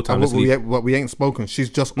 It's go time. Let's leave. We ain't spoken. She's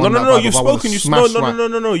just No. You've spoken.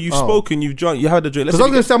 No. You've spoken. You've drunk. You had a drink. Because I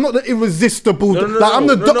was gonna say, I'm not the irresistible. I'm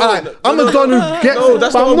the don who gets. No,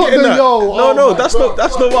 that's not what I'm getting at. No, that's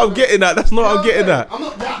not what I'm getting at. That's not what I'm getting at. I'm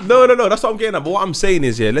not that. No, that's what I'm getting at. But what I'm saying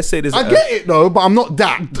is, yeah, let's say this. I get it though, but I'm not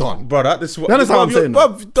that don. Brother, this is what. That's how I'm saying.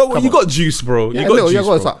 You got juice, bro. You got juice,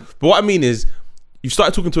 bro. But what I mean is, you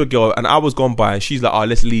started talking to a girl, and hours gone by, and she's like, "Oh,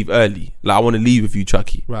 let's leave early. Like, I want to leave with you,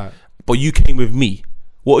 Chucky." Right. But you came with me.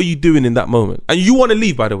 What are you doing in that moment? And you want to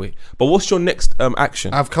leave, by the way. But what's your next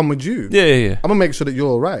action? I've come with you. Yeah. I'm gonna make sure that you're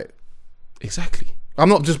all right. Exactly. I'm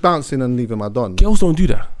not just bouncing and leaving my don. Girls don't do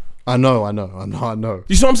that. I know.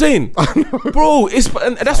 You see what I'm saying? Bro,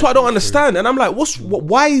 and that's what I don't understand. And I'm like,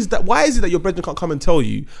 why is that? Why is it that your brethren can't come and tell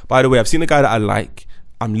you, by the way, I've seen a guy that I like,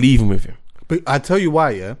 I'm leaving with him? But I tell you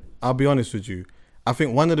why, yeah? I'll be honest with you. I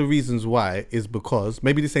think one of the reasons why is because,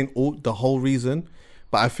 maybe this ain't the whole reason,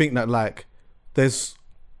 but I think that, like,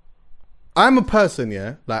 I'm a person,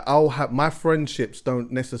 yeah, like, my friendships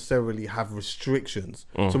don't necessarily have restrictions.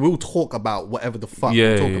 So we'll talk about whatever the fuck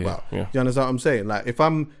we talk about. Yeah. Do you understand what I'm saying? Like, if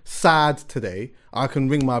I'm sad today, I can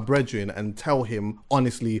ring my brethren and tell him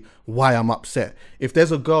honestly why I'm upset. If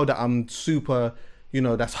there's a girl that I'm super,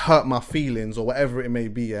 that's hurt my feelings or whatever it may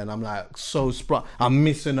be, and I'm like I'm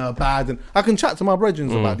missing her bad, and I can chat to my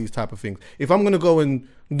brethren about these type of things. If I'm gonna go and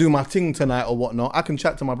do my thing tonight or whatnot, I can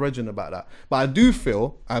chat to my brethren about that. But I do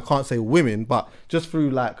feel, I can't say women, but just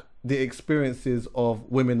through, like, the experiences of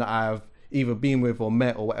women that I have either been with or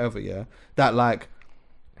met or whatever, yeah, that, like,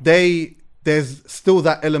 there's still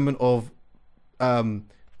that element of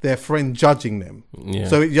their friend judging them. Yeah.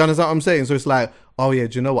 So you understand what I'm saying? So it's like, oh yeah,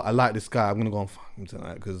 do you know what? I like this guy. I'm gonna go and fuck him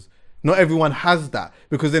tonight, because not everyone has that.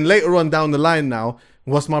 Because then later on down the line now,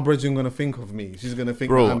 what's my brethren gonna think of me? She's gonna think,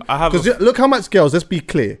 bro, because look how much girls. Let's be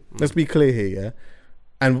clear here, yeah.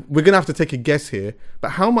 And we're gonna have to take a guess here. But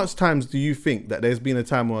how much times do you think that there's been a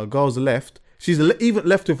time where a girl's left? She's even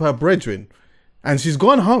left with her brethren, and she's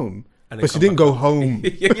gone home, but she didn't go home.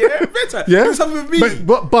 yeah, better. Yeah, do something with me.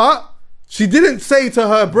 But she didn't say to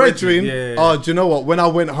her brethren, "Oh, do you know what? When I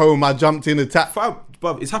went home, I jumped in the tap."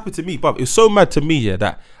 Bruv, it's happened to me. Bruv, it's so mad to me, yeah,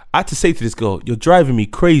 that I had to say to this girl, "You're driving me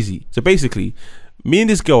crazy." So basically, me and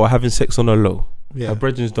this girl are having sex on a low. Yeah. Her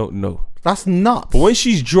brethren don't know. That's nuts. But when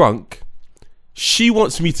she's drunk, she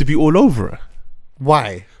wants me to be all over her.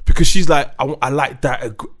 Why? because she's like, I like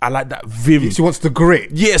that vim. She wants the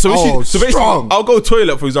grit. Yeah, so basically, I'll go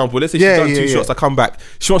toilet, for example. Let's say she's done 2 shots, I come back.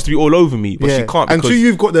 She wants to be all over me, but she can't. And so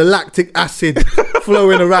you've got the lactic acid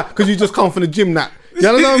flowing around because you just come from the gym. You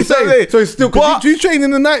know what I'm saying? So it's still. Do you train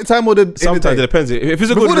in the night time or the? Sometimes it depends. If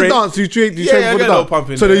it's a before good the dance, you train before the dance.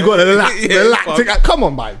 Pumping so then you got the lactic. Come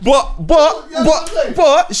on, man.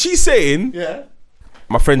 But she's saying,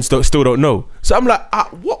 my friends still don't know. So I'm like,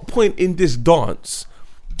 at what point in this dance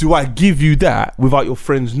do I give you that without your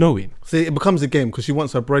friends knowing? See, it becomes a game because she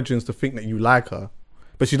wants her brethren to think that you like her.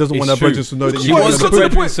 But she doesn't want her brethren to know that you want her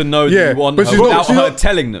brethren to know that you want her without her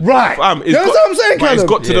telling them. Right. You know what I'm saying, Callum? It's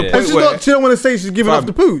got to the point where... She don't want to say she's giving up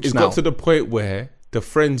the pooch It's got to the point where the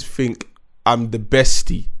friends think I'm the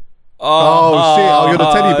bestie. Oh, shit. Oh, you're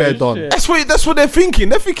the teddy bear don. That's what they're thinking.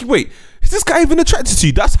 They're thinking, wait, is this guy even attracted to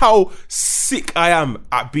you? That's how sick I am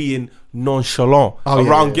at being nonchalant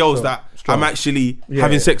around girls that I'm actually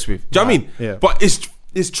having sex with. Do you know what I mean? Yeah. But it's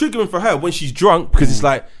triggering for her when she's drunk because it's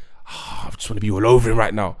like, I just want to be all over him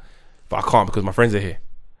right now, but I can't because my friends are here.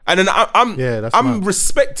 And then I'm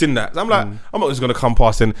respecting that. I'm like, I'm not just gonna come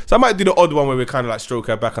past, and so I might do the odd one where we kind of like stroke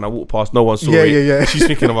her back, and I walk past, no one saw it. Yeah. She's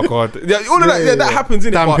thinking, oh my god, all of that happens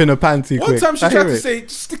in it. Damp in a panty. One time she tried to say,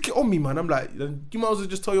 just stick it on me, man. I'm like, you might as well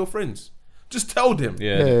just tell your friends. Just tell them.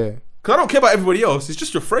 Yeah. Because I don't care about everybody else. It's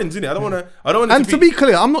just your friends, innit? I don't want to. And to be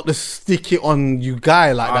clear, I'm not the stick it on you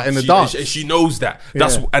guy like that in the dance. She knows that.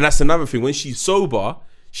 That's another thing. When she's sober,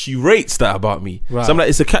 she rates that about me. Right. So I'm like,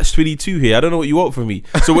 it's a catch-22 here. I don't know what you want from me.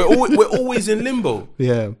 So we're always in limbo.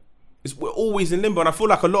 Yeah. We're always in limbo. And I feel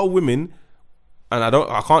like a lot of women, and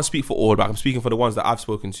I can't speak for all, but I'm speaking for the ones that I've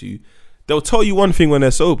spoken to, they'll tell you one thing when they're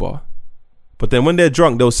sober, but then when they're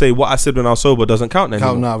drunk, they'll say what I said when I was sober doesn't count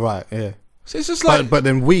anymore. Right, yeah. So it's just like... But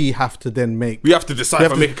then we have to decide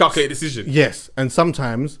if I make a calculated decision. Yes. And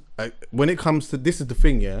sometimes, when it comes to... This is the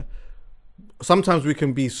thing, yeah? Sometimes we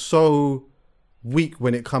can be so weak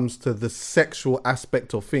when it comes to the sexual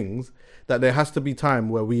aspect of things that there has to be time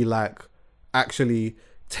where we like actually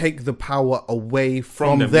take the power away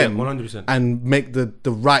from them 100%. and make the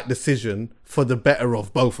right decision for the better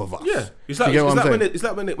of both of us. Yeah. It's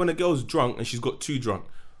like when a girl's drunk and she's got too drunk.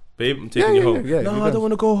 Babe, I'm taking you home. No, I don't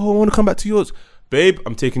want to go home. I want to come back to yours. Babe,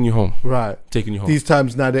 I'm taking you home. Right. Taking you home. These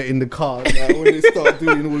times now they're in the car. Like, when they start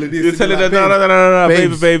doing all of this. You're telling them, no,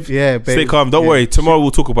 babe. Yeah, babe. Stay calm. Don't worry. Tomorrow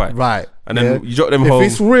we'll talk about it. Right. And then you drop them home.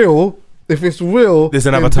 If it's real, there's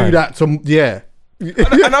another time. Do that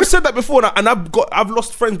and I've said that before, and I've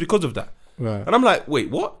lost friends because of that. Right. And I'm like,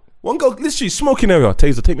 wait, what? One girl, literally smoking area.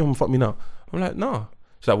 Taser, take me home and fuck me now. I'm like, nah.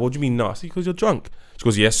 She's like, what do you mean, nah? I said, because you're drunk. She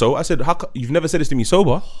goes, yeah, so? I said, you've never said this to me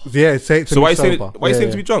sober. Yeah, say it to me sober. So why are you saying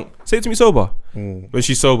it to me drunk? Say it to me sober. When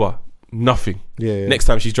she's sober, nothing. Yeah. Next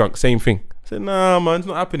time she's drunk, same thing. I said, nah, man, it's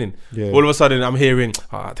not happening. Yeah. All of a sudden, I'm hearing,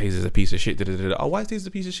 Taser's a piece of shit. Oh, why is Taser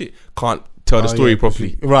a piece of shit? Can't tell the story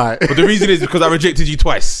properly. Right. But the reason is because I rejected you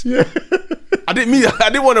twice. Yeah. I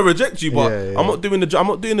didn't want to reject you, but I'm not doing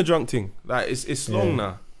the drunk thing. Like it's long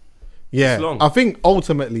now. Yeah. It's long. I think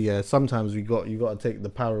ultimately, sometimes you got to take the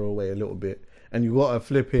power away a little bit. And you got to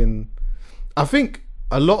flip in. I think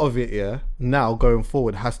a lot of it, now going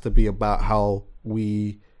forward has to be about how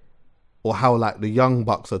like the young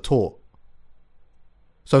bucks are taught.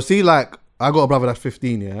 So see, like I got a brother that's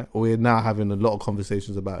 15, we're now having a lot of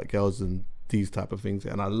conversations about girls and these type of things.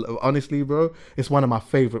 And honestly, bro, it's one of my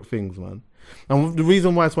favorite things, man. And the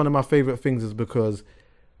reason why it's one of my favorite things is because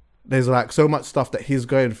there's like so much stuff that he's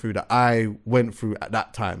going through that I went through at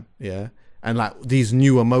that time, and like these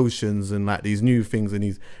new emotions and like these new things, and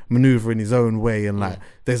he's maneuvering his own way, and like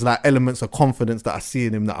there's like elements of confidence that I see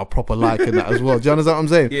in him that I proper like and that as well. Do you understand what I'm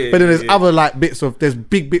saying? But then there's other like there's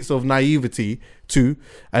big bits of naivety too,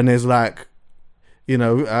 and there's like, I'm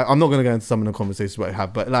not gonna go into some of the conversations what I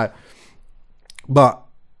have, but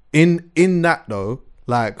in that though,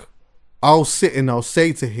 like I'll sit and I'll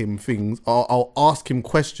say to him things, or I'll ask him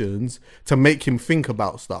questions to make him think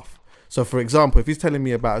about stuff. So, for example, if he's telling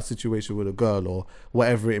me about a situation with a girl or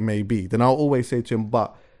whatever it may be, then I'll always say to him,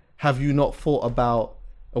 but have you not thought about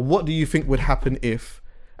what do you think would happen if?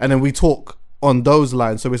 And then we talk on those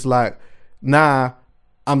lines. So it's like,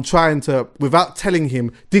 I'm trying to, without telling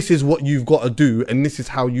him, this is what you've got to do and this is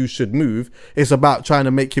how you should move. It's about trying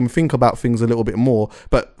to make him think about things a little bit more,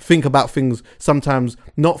 but think about things sometimes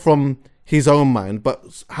not from his own mind,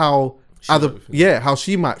 but how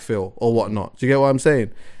she might feel or whatnot. Do you get what I'm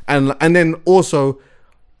saying? And then also,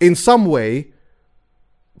 in some way,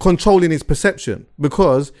 controlling his perception.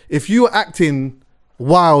 Because if you're acting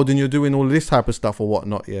wild and you're doing all this type of stuff or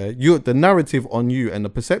whatnot, the narrative on you and the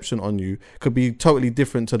perception on you could be totally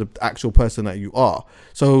different to the actual person that you are.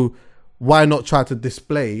 So why not try to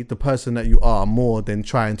display the person that you are more than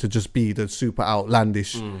trying to just be the super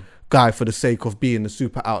outlandish guy for the sake of being the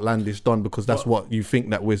super outlandish Don, because that's what you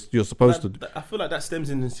think that you're supposed to do. I feel like that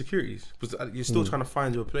stems in insecurities, because you're still trying to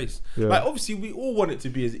find your place. Yeah. Like, obviously, we all want it to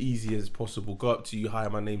be as easy as possible. Go up to you, hi,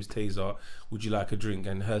 my name's Taser. Would you like a drink?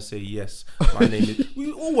 And her say yes. My name is.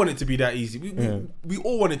 We all want it to be that easy. We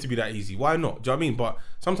all want it to be that easy. Why not? Do you know what I mean? But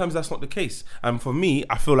sometimes that's not the case. And for me,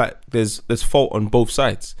 I feel like there's fault on both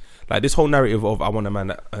sides. Like this whole narrative of I want a man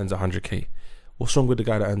that earns 100k. What's wrong with the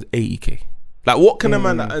guy that earns 80k? Like, what can a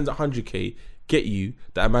man that earns 100k get you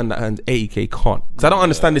that a man that earns 80k can't? Because I don't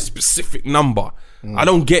understand this specific number. I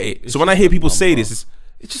don't get it. So when I hear people say this,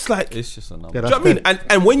 it's just like, it's just a number. Yeah, do you know what I mean?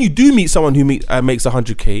 And when you do meet someone who makes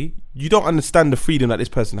 100k, you don't understand the freedom that this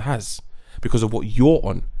person has because of what you're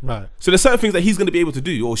on. Right. So there's certain things that he's going to be able to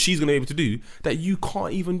do, or she's going to be able to do, that you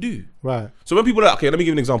can't even do. Right. So when people are like, okay, let me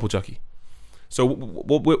give you an example, Chucky. So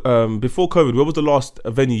before COVID, where was the last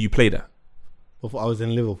venue you played at? Before I was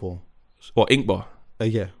in Liverpool. What, Ink Bar?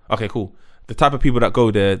 Yeah. Okay, cool. The type of people that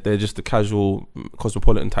go there, they're just the casual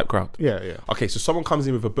cosmopolitan type crowd. Yeah. Okay, so someone comes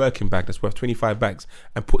in with a Birkin bag that's worth 25 bags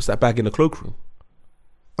and puts that bag in the cloakroom.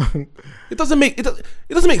 It doesn't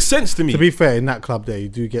make sense to me. To be fair, in that club there, you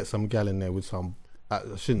do get some gal in there with some. I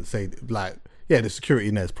shouldn't say like, yeah, the security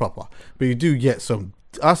in there is proper, but you do get some.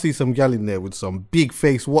 I see some gal in there with some big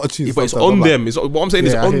face watches. Yeah, but it's on them. What I'm saying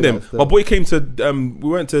is on them. My boy came to. We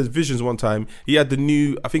went to Visions one time. He had the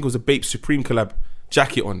new, I think it was a Bape Supreme collab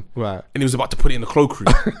jacket on, right? And he was about to put it in the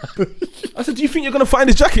cloakroom. I said, "Do you think you're gonna find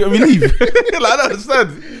this jacket when we leave?" Like, I don't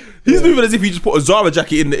understand. He's moving as if he just put a Zara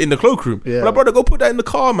jacket in the cloakroom. Yeah. Like, brother, go put that in the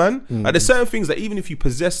car, man. Like, there's certain things that even if you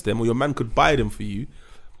possess them or your man could buy them for you,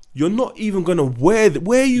 you're not even gonna wear them.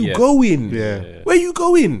 Where are you going? Yeah. Where are you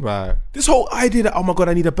going? Right. This whole idea that, oh my God,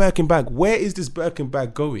 I need a Birkin bag. Where is this Birkin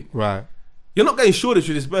bag going? Right. You're not getting shortage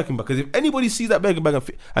with this Birkin bag, because if anybody sees that Birkin bag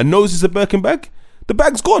and knows it's a Birkin bag, the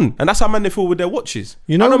bag's gone. And that's how man they feel with their watches.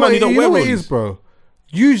 You know, man, you don't wear what it is, bro?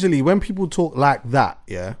 Usually when people talk like that,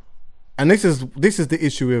 yeah, and this is the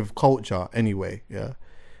issue with culture anyway, yeah,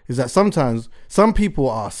 is that sometimes some people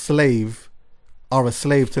are a slave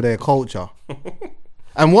to their culture.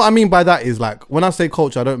 And what I mean by that is, like, when I say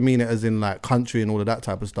culture, I don't mean it as in like country and all of that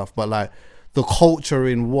type of stuff, but like the culture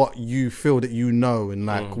in what you feel that you know, and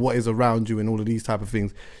like what is around you and all of these type of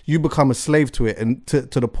things. You become a slave to it, and to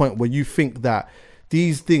the point where you think that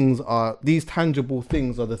these tangible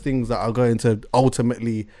things are the things that are going to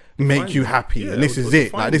ultimately make you happy. And this is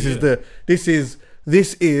it. Like,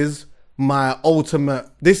 this is my ultimate,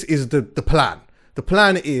 this is the plan. The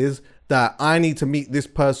plan is that I need to meet this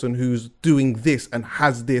person who's doing this and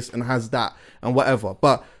has that and whatever.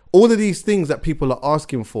 But all of these things that people are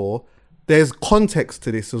asking for, there's context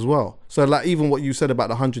to this as well. So like even what you said about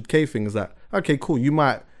the 100k thing is that, okay, cool. You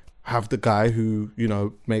might have the guy who, you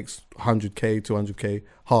know, makes 100k, 200k,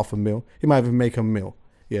 $500,000. He might even make $1 million.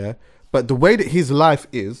 Yeah. But the way that his life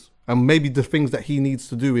is, and maybe the things that he needs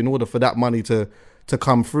to do in order for that money to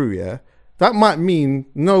come through, yeah, that might mean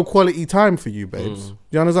no quality time for you, babes. Do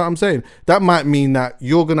you understand what I'm saying? That might mean that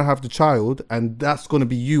you're going to have the child and that's going to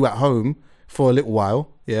be you at home for a little while,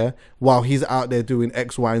 yeah, while he's out there doing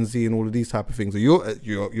X, Y, and Z and all of these type of things. So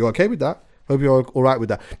you're okay with that? Hope you're all right with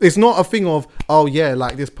that. It's not a thing of, oh yeah,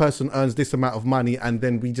 like this person earns this amount of money and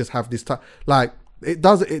then we just have this time. Like, it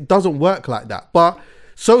doesn't work like that. But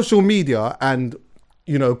social media and,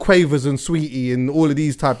 you know, Quavers and Sweetie and all of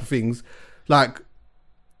these type of things, like,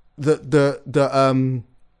 the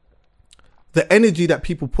energy that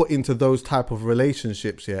people put into those type of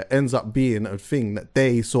relationships, yeah, ends up being a thing that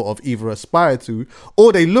they sort of either aspire to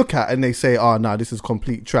or they look at and they say, oh no, this is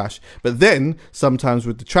complete trash. But then sometimes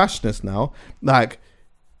with the trashness now, like,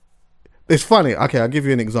 it's funny. Okay, I'll give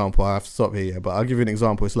you an example. I have to stop here, but I'll give you an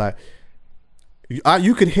example. It's like,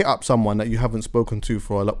 you could hit up someone that you haven't spoken to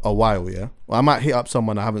for a while, yeah? Well, I might hit up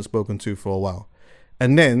someone I haven't spoken to for a while.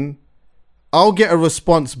 And then I'll get a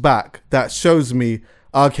response back that shows me,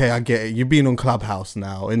 okay, I get it. You've been on Clubhouse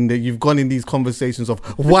now and you've gone in these conversations of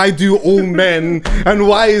why do all men and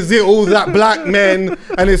why is it all that black men?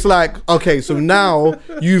 And it's like, okay, so now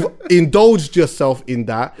you've indulged yourself in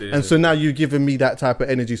that. Yeah. And so now you've given me that type of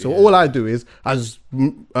energy. So all I do is I just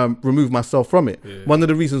remove myself from it. Yeah. One of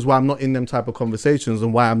the reasons why I'm not in them type of conversations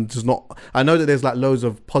and why I'm just not, I know that there's like loads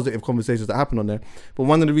of positive conversations that happen on there, but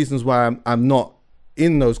one of the reasons why I'm not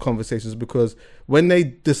in those conversations, because when they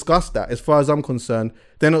discuss that, as far as I'm concerned,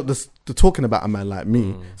 they're not they're talking about a man like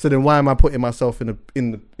me. So then why am I putting myself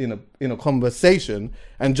in a conversation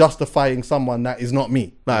and justifying someone that is not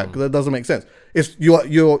me? Like that doesn't make sense. If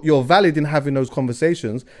you're valid in having those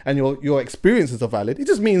conversations and your experiences are valid, it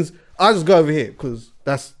just means I just go over here because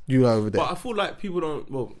that's you over there. But I feel like people don't.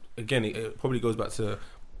 Well, again, it probably goes back to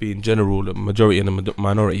being general, the majority and the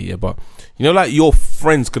minority here. But you know, like your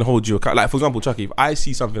friends can hold you account. Like for example, Chucky, if I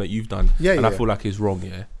see something that you've done and I feel like it's wrong,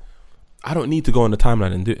 I don't need to go on the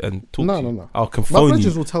timeline and talk to you. No. I can phone you. My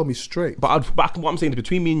brothers will tell me straight. But what I'm saying is,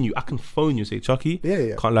 between me and you, I can phone you and say, Chucky,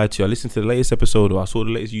 can't lie to you. I listened to the latest episode, or I saw the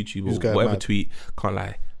latest YouTube or whatever tweet. Can't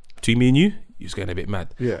lie. Between me and you, you're just getting a bit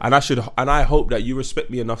mad. Yeah. And I hope that you respect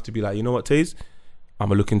me enough to be like, you know what, Taze, I'm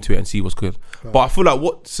gonna look into it and see what's good. Right. But I feel like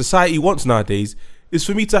what society wants nowadays is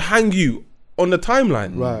for me to hang you on the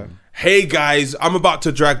timeline. Right. Hey guys, I'm about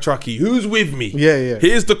to drag Chucky. Who's with me? Yeah.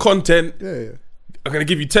 Here's the content. Yeah. I'm gonna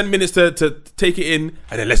give you 10 minutes to take it in,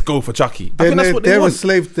 and then let's go for Chucky. I think that's what they're want.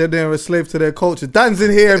 They're a slave to their culture. Dan's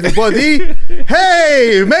in here, everybody.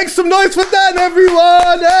 Hey, make some noise for Dan,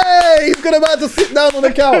 everyone. Hey, he's about to sit down on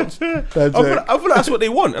the couch. I feel like that's what they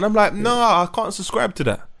want, and I'm like, nah, I can't subscribe to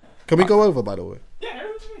that. Can we go over, by the way? Yeah,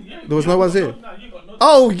 everything. There was no one's here. No, you got no.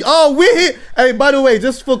 Oh, we're here. Hey, by the way,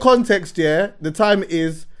 just for context, the time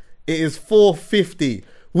is 4:50.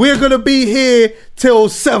 We're gonna be here till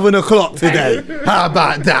 7 o'clock today. How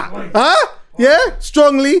about that? Huh? Yeah,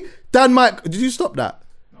 strongly. Dan might. Did you stop that?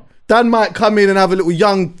 No. Dan might come in and have a little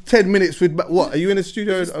young 10 minutes with. What? Are you in the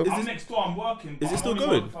studio? I'm next door. I'm working. Is it still I'm only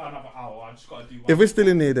going? working for another hour. I just gotta do. If we're still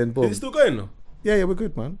in here, then boom. Is it still going though? Yeah, we're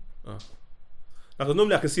good, man. Because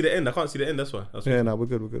normally I can see the end. I can't see the end. That's why. Yeah, no, we're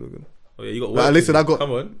good. Oh yeah, you got work. Listen, I got.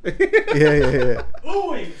 Come on. Yeah.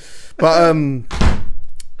 Always.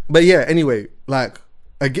 But yeah. Anyway, like.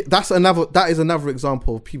 That is another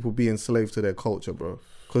example of people being slaves to their culture, bro.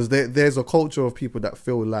 Because there's a culture of people that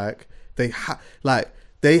feel like they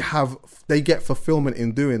get fulfillment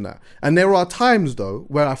in doing that. And there are times though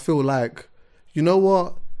where I feel like, you know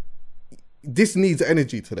what, this needs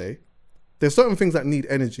energy today. There's certain things that need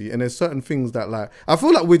energy, and there's certain things that like I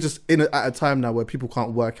feel like we're just at a time now where people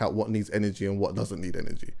can't work out what needs energy and what doesn't need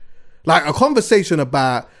energy. Like a conversation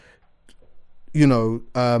about, you know,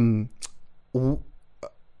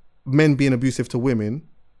 men being abusive to women,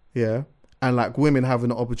 and like women having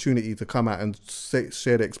the opportunity to come out and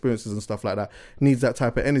share their experiences and stuff like that needs that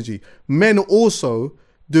type of energy. Men also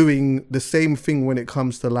doing the same thing when it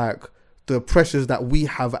comes to like the pressures that we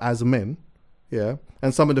have as men,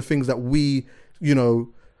 and some of the things that we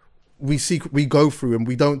go through and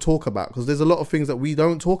we don't talk about, because there's a lot of things that we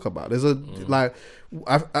don't talk about. There's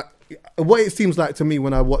what it seems like to me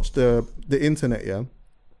when I watch the internet,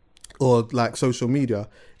 or like social media,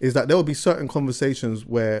 is that there will be certain conversations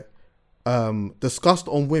where discussed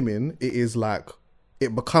on women, it is like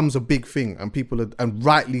it becomes a big thing, and people are, and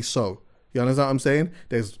rightly so. You understand what I'm saying?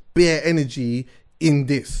 There's bare energy in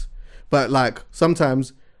this, but like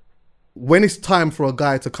sometimes when it's time for a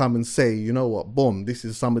guy to come and say, you know what, boom, this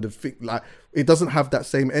is some of the like it doesn't have that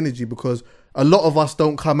same energy, because a lot of us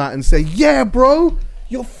don't come out and say, yeah, bro,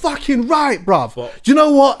 you're fucking right, bruv. Do you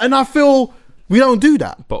know what? And I feel we don't do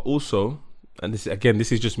that. But also, and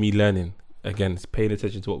this is just me learning. Again, it's paying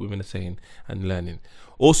attention to what women are saying and learning.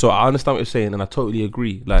 Also, I understand what you're saying, and I totally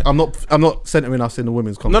agree. Like, I'm not centering us in the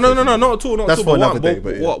women's conversation. No, not at all. That's for another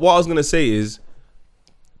day. What I was gonna say is,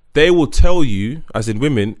 they will tell you, as in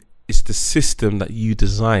women, it's the system that you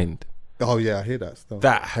designed. Oh yeah, I hear that stuff.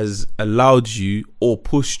 That has allowed you or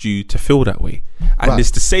pushed you to feel that way, and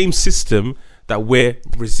it's the same system that we're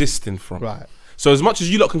resisting from. Right. So as much as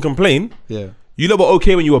you lot can complain, you lot were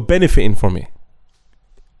okay when you were benefiting from it.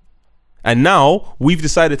 And now we've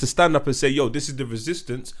decided to stand up and say, yo, this is the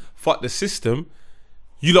resistance, fuck the system.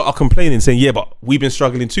 You lot are complaining, saying, yeah, but we've been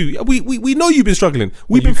struggling too. Yeah, we know you've been struggling.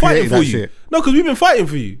 We've been fighting for you. Shit. No, because we've been fighting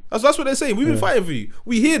for you. That's what they're saying. We've been fighting for you.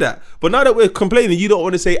 We hear that. But now that we're complaining, you don't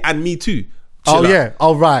want to say, and me too. Chill out.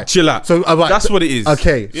 All right. Chill out. So that's what it is.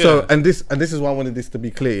 Okay. Yeah. So and this is why I wanted this to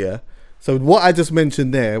be clear. Yeah. So what I just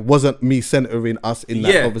mentioned there wasn't me centering us in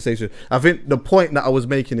that conversation. I think the point that I was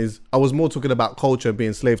making is I was more talking about culture and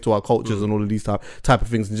being slave to our cultures and all of these type of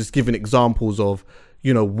things, and just giving examples of,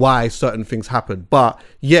 you know, why certain things happen. But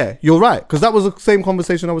yeah, you're right, because that was the same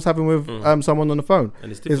conversation I was having with someone on the phone.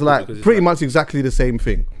 And it's like pretty much exactly the same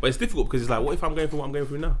thing. But it's difficult because it's like, what if I'm going through what I'm going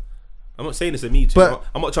through now? I'm not saying this to me too. But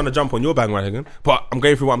I'm not trying to jump on your bandwagon, but I'm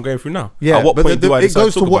going through what I'm going through now. Yeah, at what point do I decide it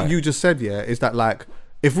goes to to what about you just said. Yeah, is that like,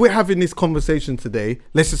 if we're having this conversation today,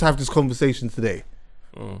 let's just have this conversation today.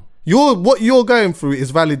 What you're going through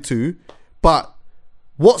is valid too, but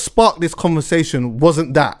what sparked this conversation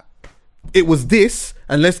wasn't that. It was this,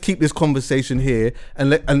 and let's keep this conversation here.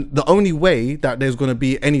 And the only way that there's going to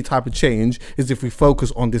be any type of change is if we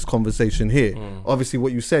focus on this conversation here. Obviously,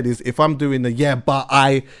 what you said is if I'm doing the yeah, but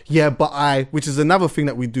I, which is another thing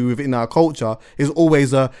that we do within our culture, is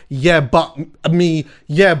always a yeah, but me,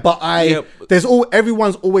 yeah, but I. Yeah.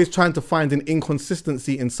 Everyone's always trying to find an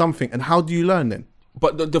inconsistency in something. And how do you learn then?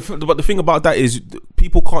 But the thing about that is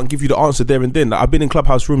people can't give you the answer there and then. Like, I've been in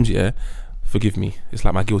clubhouse rooms, yeah. Forgive me, it's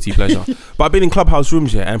like my guilty pleasure. But I've been in clubhouse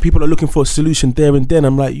rooms, yeah, and people are looking for a solution there and then.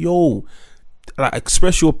 I'm like, yo, like,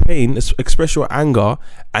 express your pain, express your anger,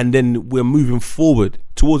 and then we're moving forward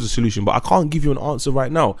towards a solution. But I can't give you an answer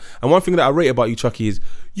right now. And one thing that I rate about you, Chucky, is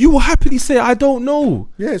you will happily say, I don't know.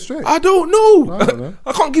 Yeah, straight. I don't know. I don't know.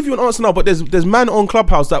 I can't give you an answer now, but there's man on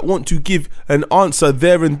Clubhouse that want to give an answer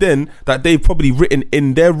there and then that they've probably written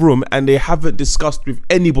in their room and they haven't discussed with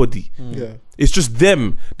anybody. Yeah. It's just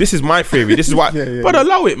them. This is my theory. This is why. But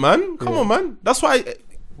allow it, man. Come on, man. That's why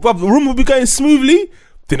the room will be going smoothly.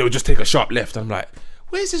 Then it would just take a sharp left. I'm like,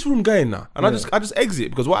 where's this room going now? And I just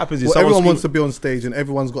exit, because what happens is everyone wants to be on stage and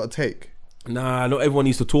everyone's got a take. Nah, not everyone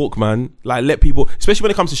needs to talk, man. Like, let people, especially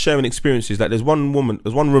when it comes to sharing experiences. Like, there's one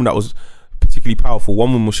room that was particularly powerful.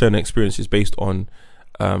 One woman was sharing experiences based on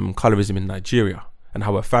colorism in Nigeria and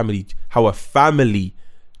how her family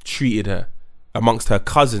treated her amongst her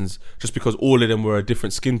cousins just because all of them were a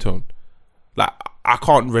different skin tone. Like, I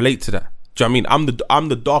can't relate to that. Do you know what I mean? I'm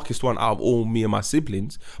the darkest one out of all me and my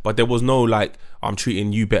siblings, but there was no like, I'm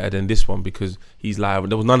treating you better than this one because he's like,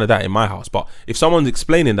 there was none of that in my house. But if someone's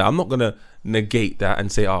explaining that, I'm not gonna negate that and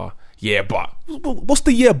say, oh yeah, but what's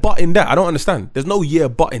the yeah but in that? I don't understand. There's no yeah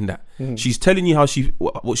but in that. She's telling you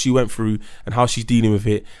what she went through and how she's dealing with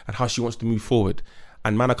it and how she wants to move forward.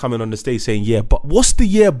 And man are coming on the stage saying yeah but. What's the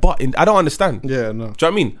yeah but in? I don't understand. Yeah, no. Do you know what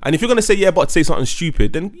I mean? And if you're gonna say yeah but to say something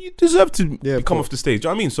stupid, then you deserve to come off the stage. Do you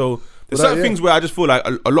know what I mean? So there's certain things where I just feel like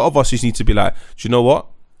a lot of us just need to be like, do you know what?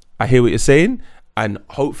 I hear what you're saying, and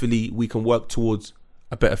hopefully we can work towards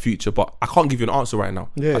a better future. But I can't give you an answer right now.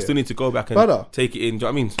 I still need to go back and take it in. Do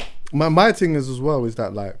you know what I mean? My thing is as well is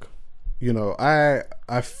that, like, you know,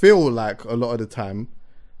 I feel like a lot of the time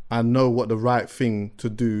I know what the right thing to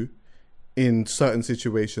do in certain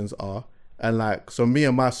situations are, and like, so me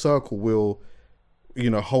and my circle will, you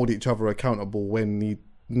know, hold each other accountable when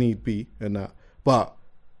need be and that. But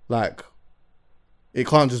like, it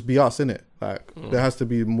can't just be us, innit? Like, there has to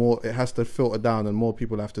be more. It has to filter down, and more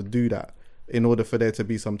people have to do that in order for there to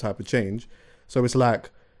be some type of change. So it's like,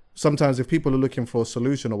 sometimes if people are looking for a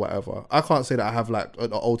solution or whatever, I can't say that I have like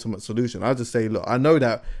an ultimate solution. I just say, look, I know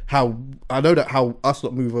that how Us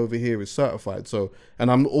Lot Move over here is certified. So, and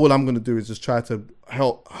all I'm going to do is just try to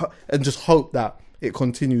help and just hope that it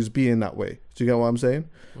continues being that way. Do you get what I'm saying?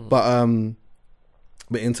 But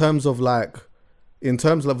in terms of like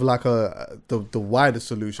the wider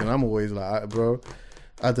solution, I'm always like, bro,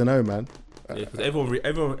 I don't know, man. Yeah, because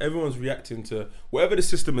everyone's reacting to whatever the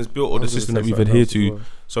system is built, or the system that we've adhered to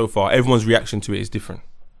so far. Everyone's reaction to it is different.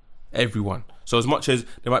 Everyone. So as much as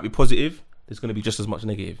there might be positive, there's going to be just as much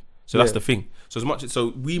negative. So that's the thing. So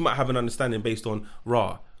we might have an understanding based on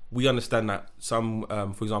we understand that some,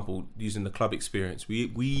 for example, using the club experience,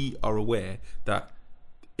 we are aware that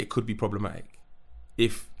it could be problematic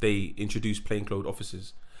if they introduce plainclothes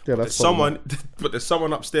officers. Yeah, but there's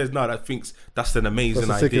someone upstairs now that thinks that's an amazing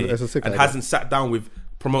idea and hasn't sat down with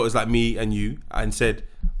promoters like me and you and said,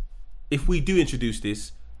 if we do introduce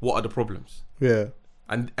this, what are the problems? Yeah.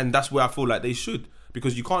 And that's where I feel like they should,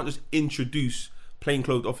 because you can't just introduce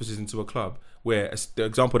plainclothes officers into a club where the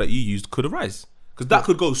example that you used could arise, because that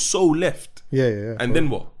could go so left. Yeah. And then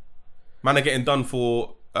what? Man are getting done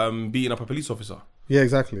for beating up a police officer. Yeah,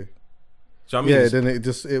 exactly. Do you know what I mean? Yeah, then it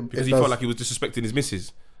just because he felt like he was disrespecting his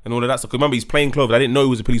missus and all of that stuff. Remember, he's plain clothes. I didn't know he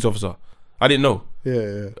was a police officer. I didn't know.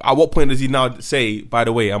 Yeah. At what point does he now say, by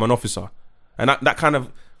the way, I'm an officer? And that kind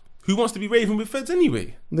of, who wants to be raving with feds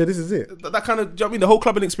anyway? Yeah, this is it. That kind of, do you know what I mean? The whole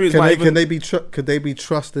clubbing experience. Could they be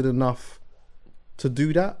trusted enough to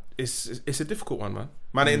do that? It's a difficult one, man.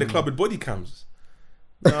 Man ain't in the club with body cams.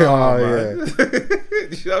 Yeah. Do you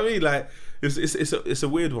know what I mean? Like, it's a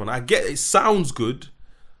weird one. I get it sounds good,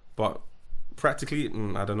 but practically,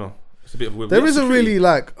 I don't know. It's a bit of a weird. There isn't really,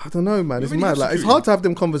 like, I don't know, man. It's mad. Like, it's hard to have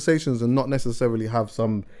them conversations and not necessarily have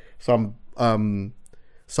some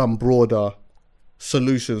broader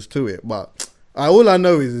solutions to it. But all I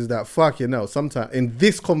know is that fucking hell, sometimes in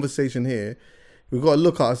this conversation here, we've got to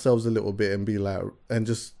look at ourselves a little bit and be like, and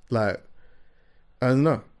just like, I don't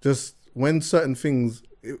know, just when certain things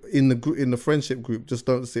in the friendship group just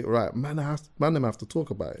don't sit right. Man, them have to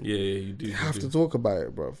talk about it. Yeah, you do. You have to talk about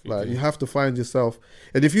it, bro. Like you have to find yourself.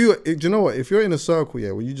 And do you know what? If you're in a circle,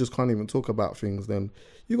 where you just can't even talk about things, then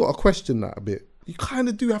you got to question that a bit. You kind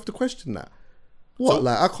of do have to question that. What? So,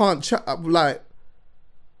 like I can't chat. Like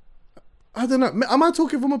I don't know. Am I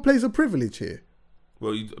talking from a place of privilege here?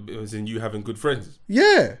 Well, as in you having good friends.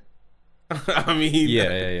 Yeah. I mean,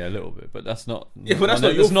 a little bit, but that's not. Yeah, but that's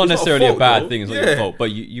not. It's not necessarily a bad thing. It's not your fault, but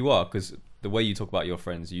you are, because the way you talk about your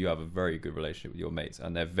friends, you have a very good relationship with your mates,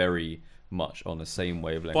 and they're very much on the same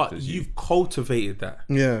wavelength. But as you've cultivated that.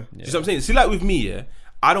 Yeah. You see what I'm saying? See, like with me,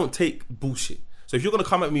 I don't take bullshit. So if you're gonna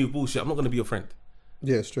come at me with bullshit, I'm not gonna be your friend.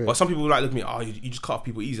 Yeah, straight. But some people like look at me, you just cut off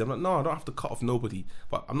people easy. I'm like, no, I don't have to cut off nobody.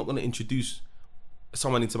 But I'm not gonna introduce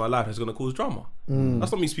someone into my life that's going to cause drama.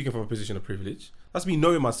 That's not me speaking from a position of privilege. That's me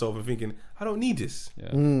knowing myself and thinking, I don't need this.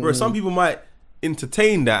 Whereas some people might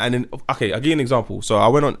entertain that. And then, okay, I'll give you an example. So I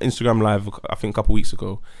went on Instagram Live, I think a couple of weeks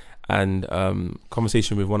ago, and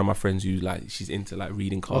conversation with one of my friends who she's into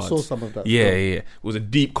reading cards. I saw some of that. Yeah. It was a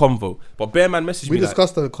deep convo. But Bear Man messaged me. We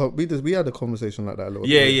discussed we had a conversation like that a little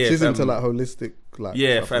bit. Yeah. She's into holistic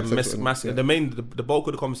the bulk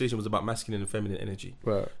of the conversation was about masculine and feminine energy.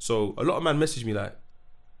 Right. So a lot of men messaged me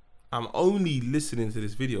I'm only listening to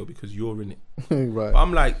this video because you're in it. Right. But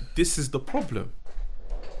I'm like, this is the problem.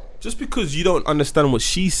 Just because you don't understand what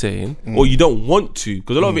she's saying, or you don't want to,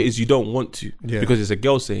 because a lot of it is you don't want to, because it's a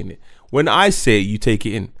girl saying it. When I say it, you take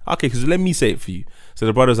it in. Okay, because let me say it for you. So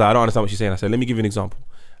the brother's like, I don't understand what she's saying. I said, let me give you an example.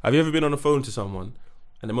 Have you ever been on the phone to someone,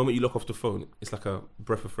 and the moment you lock off the phone, it's like a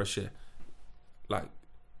breath of fresh air?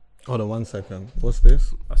 Hold on 1 second. What's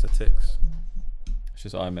this? That's a text. It's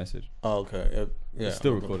just iMessage. Oh, okay. Yeah. It's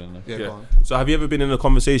still recording though. Yeah. Go on. So have you ever been in a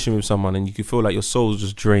conversation with someone and you can feel like your soul's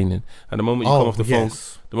just draining, and the moment you come off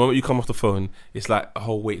the phone, it's like a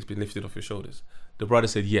whole weight's been lifted off your shoulders? The brother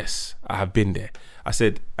said, yes, I have been there. I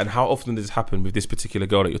said, and how often does this happen with this particular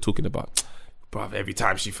girl that you're talking about? Bruv, every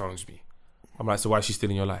time she phones me. I'm like, so why is she still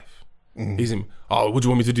in your life? He's in, what do you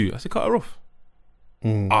want me to do? I said, cut her off.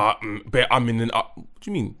 But I'm in what do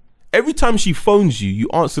you mean? Every time she phones you, you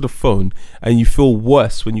answer the phone and you feel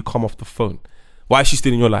worse when you come off the phone. Why is she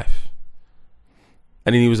still in your life?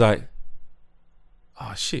 And then he was like,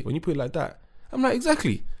 shit, when you put it like that. I'm like,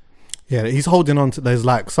 exactly. Yeah, he's holding on to, there's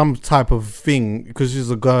some type of thing, because she's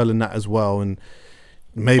a girl and that as well, and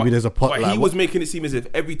maybe there's a pot. But he was making it seem as if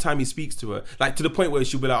every time he speaks to her, to the point where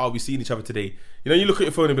she'll be like, we're seeing each other today. You know, you look at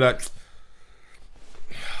your phone and be like,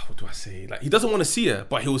 what do I say? He doesn't want to see her,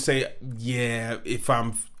 but he'll say, yeah, if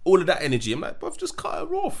I'm all of that energy. I'm like, bruv, just cut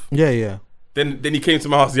her off. Yeah. Then he came to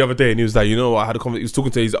my house the other day and he was like, you know what, I had a conversation. He was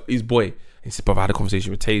talking to his boy. He said, bruv, I had a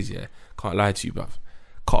conversation with Taze, yeah. Can't lie to you, bruv.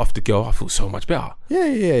 Cut off the girl, I feel so much better.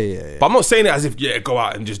 Yeah. But I'm not saying it as if, go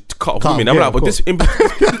out and just cut off women. I'm like, but I'm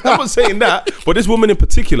not saying that. But this woman in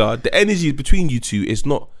particular, the energy between you two is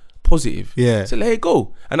not positive. Yeah. So let it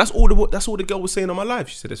go. And that's all the girl was saying on my live.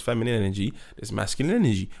 She said there's feminine energy, there's masculine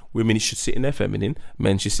energy. Women should sit in their feminine,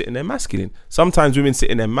 men should sit in their masculine. Sometimes women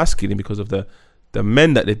sit in their masculine because of the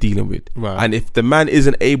men that they're dealing with. Right. And if the man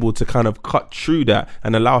isn't able to kind of cut through that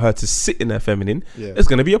and allow her to sit in her feminine, there's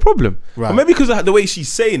going to be a problem. Right. But maybe because of the way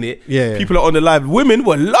she's saying it, people are on the live. Women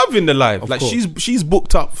were loving the live. She's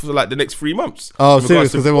booked up for the next 3 months. Oh,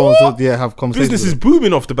 serious? Because everyone wants to have conversations. Business is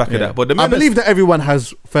booming off the back of that. But I believe that everyone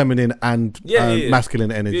has feminine and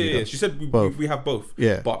masculine energy. Yeah. She said we have both.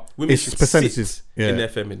 Yeah. But women should percentages. sit in their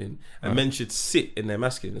feminine and men should sit in their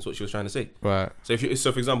masculine. That's what she was trying to say. Right. So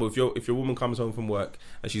for example, if your woman comes home from work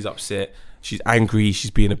and she's upset, she's angry,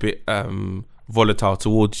 she's being a bit volatile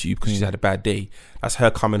towards you because she's had a bad day, that's her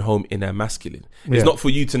coming home in her masculine. It's not for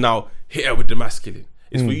you to now hit her with the masculine.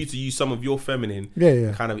 It's for you to use some of your feminine,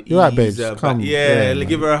 kind of ease right, babes. her Come. back.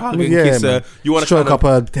 Give her a hug and kiss her. You want to stroke up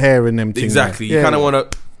her hair and them things. Exactly. You kind of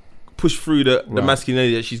want to push through the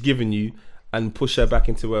masculinity that she's giving you and push her back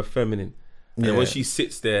into her feminine. And when she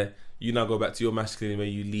sits there, you now go back to your masculine where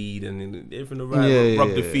you lead and everything around,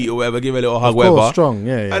 rub the feet or whatever, give her a little hug, whatever. Strong,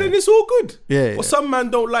 and then it's all good. But some men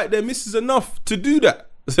don't like their missus enough to do that,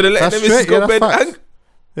 so they let their missus go bed.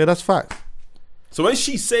 That's fact. So when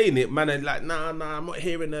she's saying it, man, are like, nah, I'm not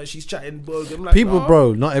hearing her. She's chatting. I'm like, people,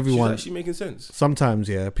 bro, not everyone. She's actually making sense. Sometimes,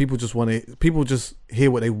 people just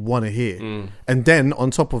hear what they want to hear, and then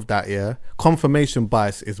on top of that, confirmation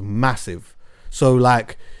bias is massive. So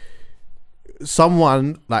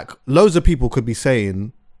loads of people could be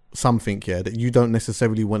saying something that you don't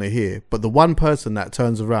necessarily want to hear, but the one person that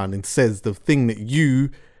turns around and says the thing that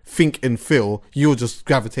you think and feel, you'll just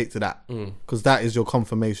gravitate to that because that is your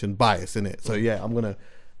confirmation bias, innit? So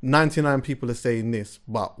 99 people are saying this,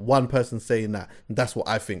 but one person saying that, and that's what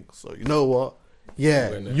I think. So you know what?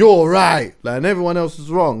 yeah, you're right, like, and everyone else is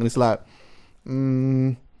wrong, and it's like,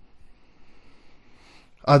 I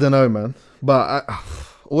don't know, man. But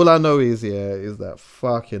all I know is that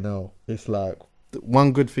fucking hell. It's like,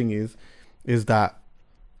 one good thing is that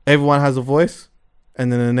everyone has a voice,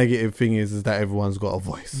 and then the negative thing is that everyone's got a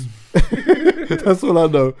voice. That's all I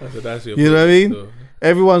know. You know what I mean? So.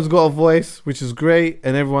 Everyone's got a voice, which is great,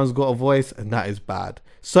 and everyone's got a voice, and that is bad.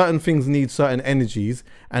 Certain things need certain energies,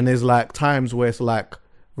 and there's like times where it's like,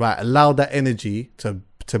 right, allow that energy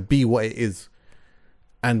to be what it is.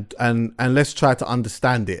 And let's try to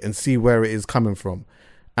understand it and see where it is coming from,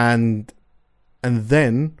 and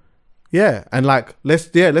then and like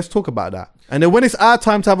let's talk about that. And then when it's our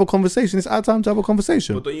time to have a conversation, it's our time to have a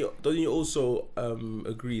conversation. But don't you also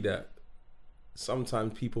agree that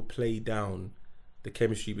sometimes people play down the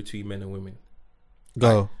chemistry between men and women?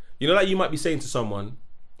 Go. Like, like you might be saying to someone,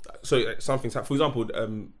 so something's happened. For example,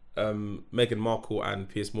 Meghan Markle and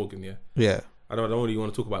Piers Morgan. Yeah. I don't really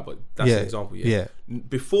want to talk about it, but that's an example. Yeah.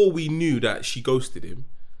 Before we knew that she ghosted him,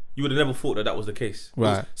 you would have never thought that was the case.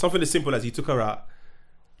 Right. Something as simple as he took her out.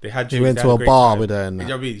 They had drinks. He went to a bar with her. And you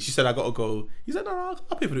know what I mean? She said, I got to go. He said, no,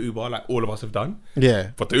 I'll pay for the Uber, like all of us have done.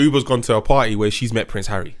 Yeah. But the Uber's gone to a party where she's met Prince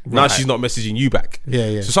Harry. Right. Now she's not messaging you back.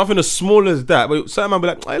 Yeah. So something as small as that, but certain man be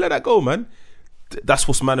like, hey, let that go, man. That's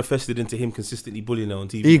what's manifested into him consistently bullying her on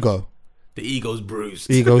TV. Ego. The ego's bruised.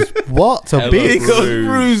 Ego's what? To bits. Ego's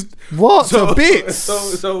bruised. What? To bits.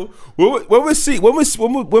 So when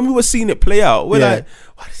we were seeing it play out, we're like,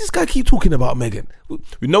 why does this guy keep talking about Meghan?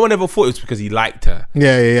 No one ever thought it was because he liked her.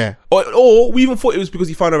 Yeah. Or we even thought it was because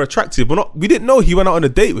he found her attractive, but we didn't know he went out on a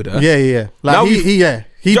date with her. Yeah. Like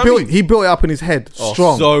he built it up in his head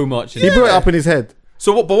strong. So much. He built it up in his head.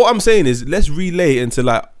 So what I'm saying is, let's relay it into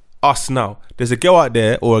like us now. There's a girl out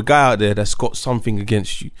there or a guy out there that's got something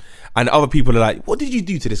against you. And other people are like, what did you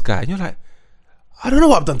do to this guy? And you're like, I don't know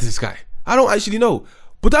what I've done to this guy. I don't actually know.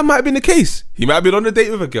 But that might have been the case. He might have been on a date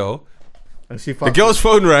with a girl. And the girl's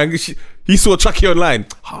phone rang. He saw Chucky online.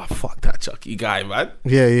 Fuck that Chucky guy, man.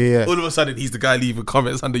 Yeah. All of a sudden, he's the guy leaving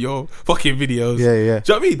comments under your fucking videos. Yeah. Do you know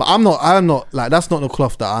what I mean? But I'm not like, that's not the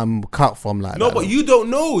cloth that I'm cut from. Like, no, but you don't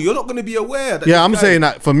know. You're not going to be aware. That I'm saying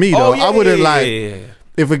that for me, though, I wouldn't Yeah.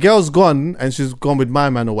 If a girl's gone and she's gone with my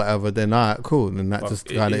man or whatever, then alright, cool. Then that just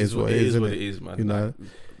kind of is what it is. What it is, man. You know,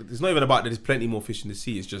 it's not even about that. There's plenty more fish in the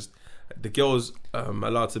sea. It's just the girl's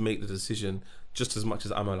allowed to make the decision just as much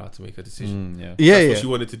as I'm allowed to make a decision. That's what she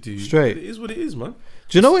wanted to do. Straight. It is what it is, man.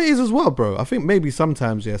 Do you know what it is as well, bro? I think maybe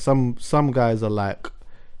sometimes, some guys are like,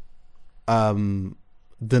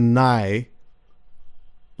 deny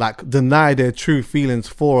their true feelings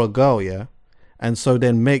for a girl, and so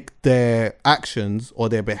then make their actions or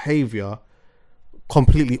their behavior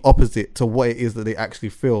completely opposite to what it is that they actually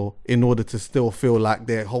feel, in order to still feel like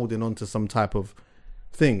they're holding on to some type of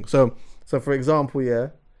thing. So for example,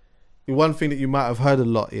 the one thing that you might have heard a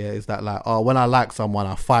lot is that, like, when I like someone,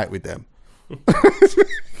 I fight with them.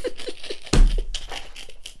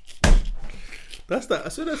 That's that. I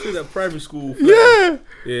said that's in that primary school.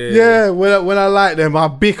 Yeah. When I like them, I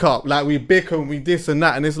bick up. Like, we bicker and we this and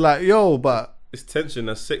that, and it's like, yo, but it's tension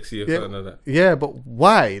that's sexy or something like that. Yeah, but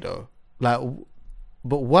why though? Like,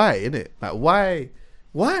 but why, innit? Like,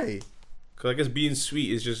 why? Because I guess being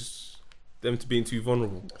sweet is just them to being too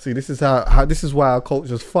vulnerable. See, this is how this is why our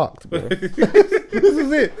culture's fucked, bro. This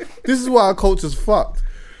is it. This is why our culture's fucked.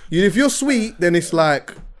 If you're sweet, then it's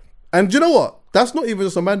like, and do you know what? That's not even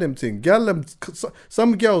just a man them thing.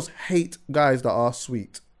 Some girls hate guys that are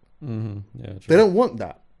sweet. Mm-hmm. Yeah, they don't want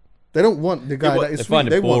that. They don't want the guy that is they sweet.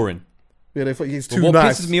 Find it boring. They find he's too what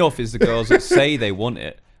nice. What pisses me off is the girls that say they want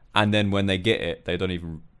it, and then when they get it, they don't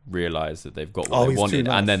even realise that they've got what they wanted,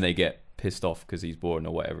 nice. And then they get pissed off because he's boring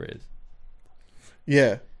or whatever it is.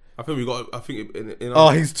 Yeah. I think we got. I think.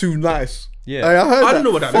 He's too nice. Yeah, I don't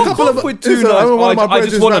know what that means. Too nice. I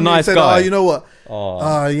just want a nice guy. You know what?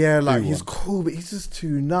 He's cool, but he's just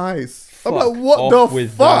too nice. I'm like, what the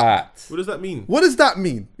fuck? That. What does that mean? What does that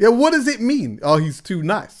mean? Yeah, what does it mean? Oh, he's too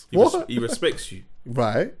nice. He respects you,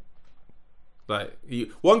 right? Like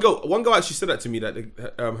one girl actually said that to me,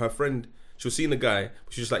 that her friend, she was seeing a guy,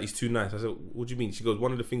 but she was just like, he's too nice. I said, what do you mean? She goes,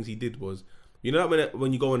 one of the things he did was, you know,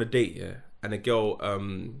 when you go on a date, and a girl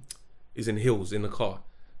is in heels in the car.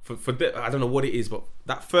 I don't know what it is, but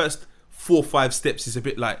that first 4 or 5 steps is a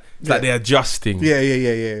bit like like they're adjusting.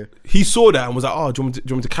 Yeah. He saw that and was like, "Oh, do you want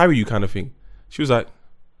me to carry you?" kind of thing. She was like,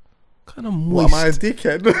 "Kind of moist." What, am I a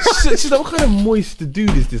dickhead? She's like, "What kind of moist to do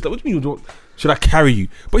this? Like, what do you mean? Should I carry you?"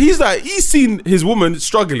 But he's like, he's seen his woman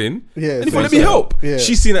struggling, and he thought, "Let me help." Yeah.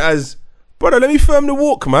 She's seen it as, "Brother, let me firm the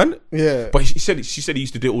walk, man." Yeah. But she said he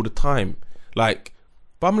used to do it all the time, like.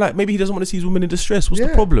 But I'm like, maybe he doesn't want to see his women in distress. What's the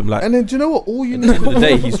problem? Like, and then do you know what? All you At need the end of to the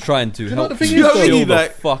day, he's trying to help thing you is, chill though? the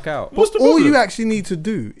Like, fuck out. what's the all problem? you actually need to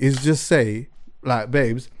do is just say, like,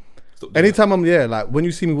 babes, anytime I'm like when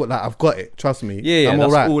you see me, like, I've got it. Trust me. Yeah, I'm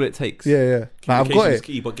that's all right. all it takes. Yeah. Like, I've got Communication is it.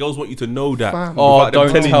 key, but girls want you to know that. Fam. Oh, without them don't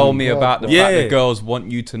telling tell you. me about the fact Yeah. that girls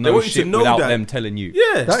want you to know want you to shit know without that. them telling you.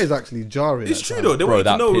 Yeah, That is actually jarring. it's at true times. though. They Bro, want you to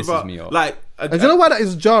that know pisses without, me off. like, And do you know why that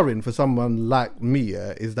is jarring for someone like me?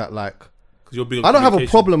 Yeah, is that like because you're big on I don't have a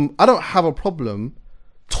communication. problem. I don't have a problem.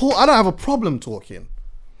 I don't have a problem talking.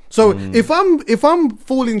 So if I'm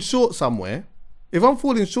falling short somewhere,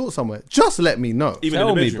 just let me know. Even Tell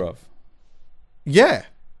in the me, bedroom. bruv. Yeah.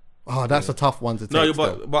 Oh, that's a tough one to take. No,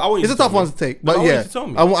 though. but I want you it's to a tough tell one me. to take. No, But I want you yeah, to tell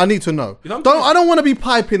me. I need to know. You know, I don't want to be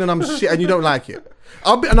piping and I'm shit and you don't like it.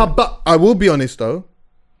 But I will be honest though.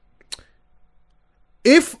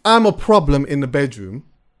 If I'm a problem in the bedroom,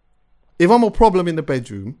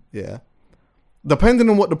 yeah, depending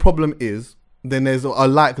on what the problem is, then there's a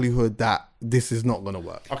likelihood that this is not gonna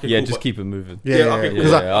work. Okay, Yeah, cool, just but- keep it moving. okay,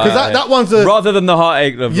 Because cool. that one's a Rather than the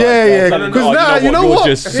heartache of Because now you know you're what?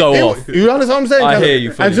 just so off. You understand what I'm saying? I hear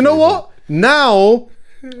you fully, And you know fully. what? Now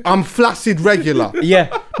I'm flaccid regular.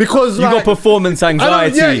 Yeah, Because you like, got performance I don't-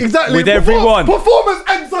 anxiety yeah, exactly. with everyone. Performance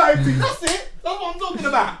anxiety. That's it. That's what I'm talking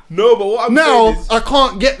about. No, but what I'm Now saying is, I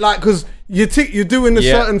can't get like because you're doing a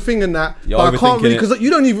Yeah. certain thing and that, You're but I can't really overthinking it. because you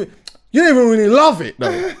don't even really love it.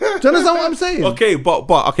 Though. Do you understand what I'm saying? okay, but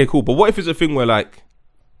okay, cool. But what if it's a thing where like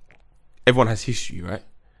everyone has history, right?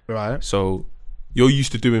 Right. So you're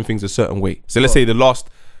used to doing things a certain way. So let's say the last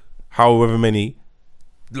however many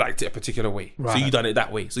liked it a particular way. So Right. you done it that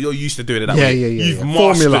way. So you're used to doing it that Yeah, way. yeah, yeah. You've yeah. mastered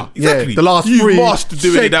Formula. exactly. Yeah, the last You've three mastered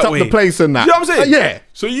doing it shaped that up way. the place and that. You know what I'm saying? Yeah.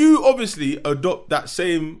 So you obviously adopt that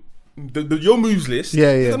same your moves list.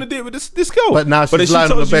 Yeah, yeah. You're gonna do it with this girl. But now then she's she lying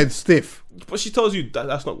on the tells you- bed stiff. But she tells you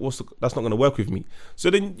that's not going to work with me. So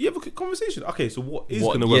then you have a conversation. Okay, so what is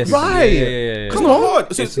going to work? Yes, with me? Right. Yeah. Come on,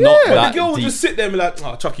 hard. So It's not but that the girl will deep. just sit there and be like,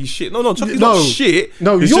 "Oh, Chucky's shit." No, Chucky's No. not shit.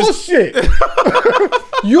 No, It's you're just- shit.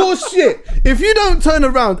 You're shit. If you don't turn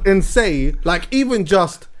around and say, like, even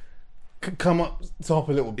just come up top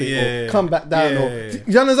a little bit Yeah. or come back down, Yeah. or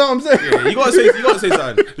you understand what I'm saying? Yeah, you gotta say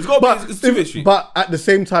something. It's got to be. It's too fishy. But at the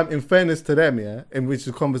same time, in fairness to them, yeah, in which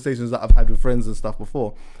the conversations that I've had with friends and stuff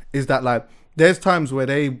before, is that like there's times where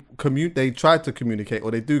they try to communicate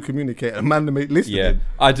or they do communicate and man they listen. Yeah,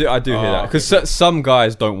 I do hear that because some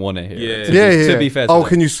guys don't want to hear it. Yeah. To be fair, to oh, them.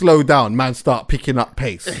 can you slow down? Man, start picking up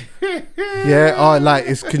pace. Yeah. Oh, like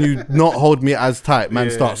can you not hold me as tight? Man,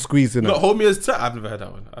 start squeezing Not it. hold me as tight. I've never heard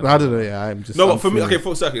that one. I don't know. Yeah, I'm just. No, I'm but for me, feeling- okay,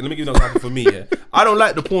 for a second, let me give you an example. For me, yeah, I don't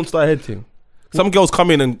like the porn star head thing. Some girls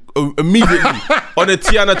come in and immediately on a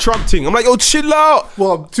Tiana Trump thing. I'm like, yo, chill out.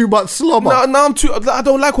 Well, too much slobber. No, I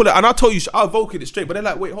don't like all that. And I told you, I'll vocate it straight. But they're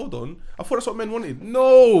like, wait, hold on. I thought that's what men wanted.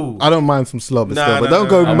 No. I don't mind some slobber Nah, still, but nah, don't nah,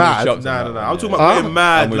 go nah. mad. shocked. Nah. I'm talking Yeah. about getting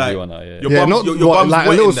mad. I'm with like, you on that, yeah. your Yeah, bum, not your what, bum's like a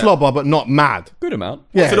wet little in that. slobber, but not mad. Good amount.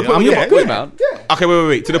 Yeah, To the point where your bum- Good amount. Okay,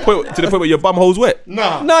 wait. To the point where your bum hole's wet.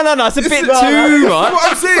 Nah. No, it's a bit too That's much.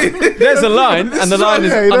 what I'm saying. There's a line, and the line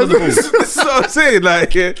is yeah, under the that's- balls. This is what I'm saying.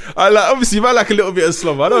 Like, I like obviously, if I like a little bit of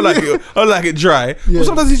slobber, I don't like it. I don't like it dry. But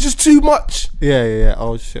sometimes it's just too much. Yeah.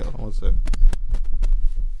 Oh shit. What's it?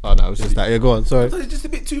 Oh no, it was just that. Yeah, go on. Sorry. Sometimes it's just a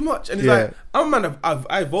bit too much. And it's Yeah. like, I'm a man.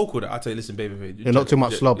 I vocal that. I tell you, listen, baby. You're not too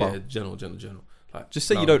much slobber. Yeah, general. Like, Just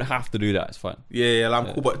say no. you don't have to do that. It's fine. Yeah, like,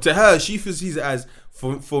 I'm cool. But to her, she sees it as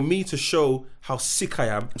for me to show how sick I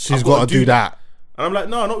am. She's I've got to do that. And I'm like,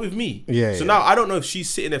 no, not with me. Yeah, So yeah. now I don't know if she's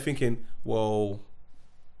sitting there thinking, well,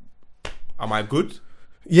 am I good?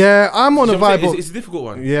 Yeah, I'm on a You know what I'm vibe saying? of. It's a difficult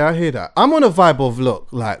one. Yeah, I hear that. I'm on a vibe of look,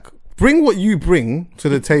 like bring what you bring to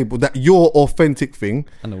the table, that your authentic thing.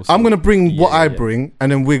 And then we'll see. I'm gonna bring what Yeah, I yeah. bring,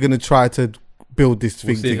 and then we're gonna try to build this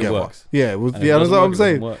thing see if it together. works. Yeah, And if it yeah, that's doesn't what work, I'm it doesn't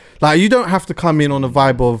saying. work. Like you don't have to come in on a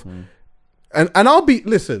vibe of. And I'll be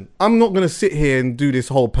listen. I'm not gonna sit here and do this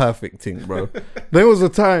whole perfect thing, bro. There was a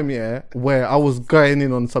time, yeah, where I was going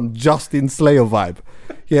in on some Justin Slayer vibe.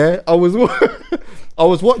 Yeah, I was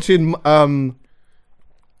watching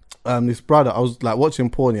this brother. I was like watching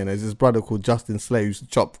porn, and there's this brother called Justin Slayer who used to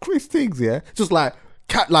chop Chris Tiggs, yeah, just like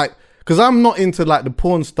because I'm not into like the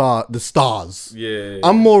porn star, the stars. Yeah.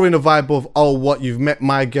 I'm more in a vibe of what you've met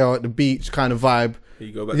my girl at the beach kind of vibe.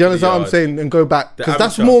 You go back You to understand the what I'm yard. saying? And go back The because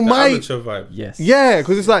that's amateur- more the my amateur vibe. Yes. yeah,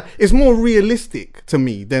 because it's like it's more realistic to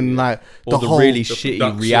me than like Or the whole really shitty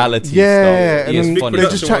production. reality Yeah, stuff. and It's then funny. they're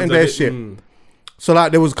just chatting their shit. Mm. So like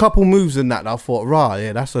there was a couple moves in that I thought,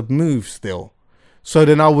 yeah, that's a move still. So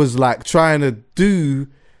then I was like trying to do,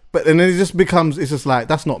 but then it just becomes it's just like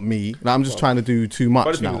that's not me. Like, I'm just trying to do too Funny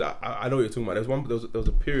much thing is, now. I know what you're talking about. There was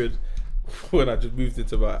a period when I just moved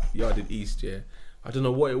into my yard in East, yeah, I don't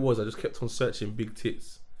know what it was. I just kept on searching big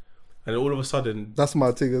tits, and all of a sudden, That's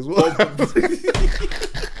my thing as well.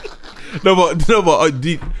 no, but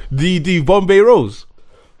do you do Bombay rolls?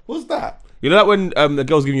 What's that? You know that when the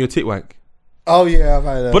girl's giving you a tit wank? Oh yeah, I've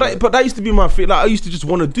had that. But that used to be my thing. Like I used to just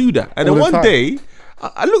want to do that, and All then the one time. day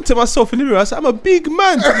I looked at myself in the mirror. I said, "I'm a big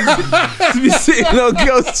man to be sitting on a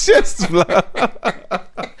girl's chest, blood."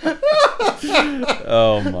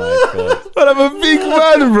 Oh my god. But I'm a big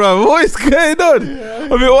man, bro. What is going on?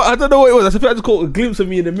 I mean, I don't know what it was. I just caught a glimpse of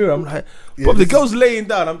me in the mirror. I'm like, but the girl's laying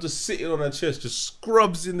down. I'm just sitting on her chest, just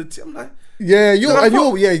scrubs in the tit. I'm like, Yeah, you're I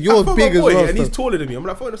phoned big my as boy, well. and he's so- taller than me. I'm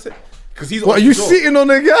like, phone. I said, because he's. What, on are you his own. sitting on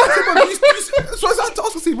a guy? So I had to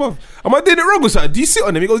ask him, bruv, am I doing it wrong or something? Do you sit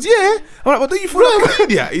on him? He goes, yeah. I'm like, well, don't you feel like an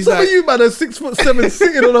idiot? He's Some like, of you man are 6'7"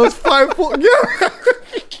 sitting on those 5 foot. Yeah.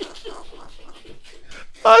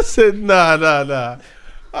 I said, nah.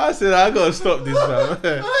 I said, I gotta stop this,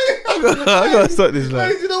 man. I gotta stop this, Hey, man.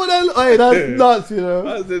 you know what? That's nuts. You know.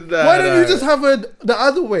 I said, nah. Why don't you just have it the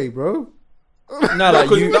other way, bro? No, like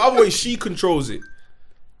Because you. the other way, she controls it.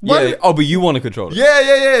 Yeah. Oh, but you want to control it.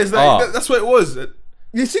 Yeah. It's like, Ah. that's what it was.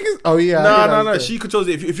 You think it's, oh yeah. I think No. that's it. She controls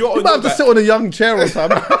it. If you're You on might your have to back, sit on a young chair or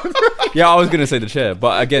something. Yeah, I was gonna say the chair,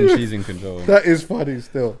 but again, she's in control. That is funny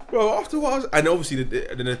still. bro, after a while, and obviously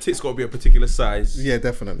the tits got to be a particular size. Yeah,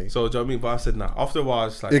 definitely. So, do you know what I mean? But I said, nah. After a while,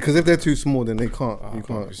 it's like, Yeah, because if they're too small, then they can't. oh, You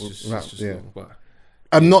can't. It's just yeah. long, but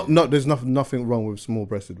I'm not. There's nothing wrong with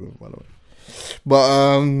small-breasted women, by the way.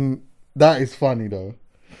 But that is funny though.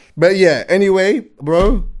 But yeah. Anyway,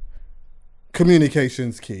 bro,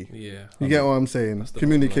 communication's key. yeah. You get what I'm saying? the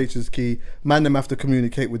Communication's key. Man them have to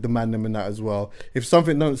communicate with the man them and that as well. If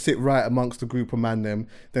something don't sit right amongst a group of man them,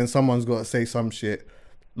 then someone's got to say some shit.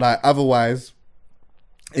 Like otherwise,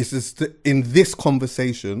 it's just in this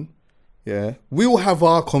conversation. Yeah, we will have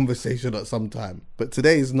our conversation at some time, but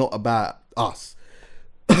today is not about us.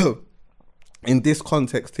 In this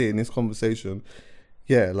context here, in this conversation,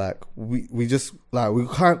 yeah, like we just got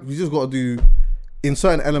to do. In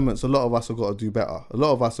certain elements, a lot of us have got to do better.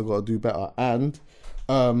 And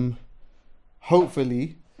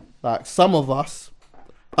hopefully, like some of us,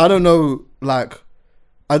 I don't know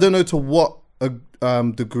to what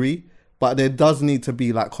degree, but there does need to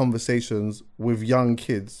be like conversations with young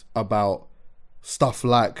kids about stuff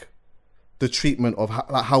like the treatment of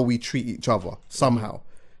how we treat each other somehow.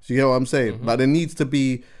 So you get what I'm saying? Mm-hmm. Like there needs to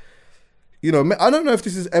be, you know, I don't know if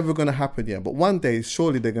this is ever going to happen yet, but one day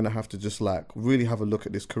surely they're going to have to just like really have a look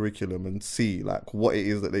at this curriculum and see like what it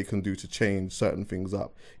is that they can do to change certain things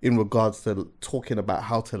up in regards to talking about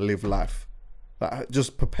how to live life, like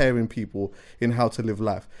just preparing people in how to live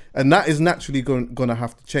life. And that is naturally going to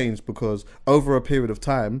have to change because over a period of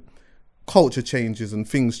time, culture changes and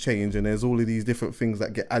things change, and there's all of these different things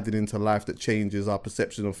that get added into life that changes our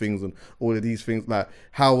perception of things, and all of these things like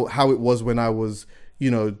how it was when I was,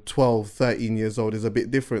 12, 13 years old is a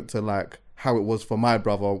bit different to like how it was for my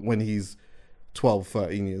brother when he's 12,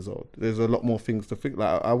 13 years old. There's a lot more things to think.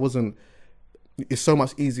 Like it's so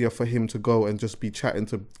much easier for him to go and just be chatting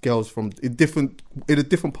to girls from in a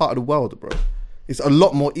different part of the world, bro. It's a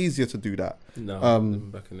lot more easier to do that. No,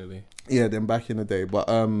 back in the day. Yeah, than back in the day. But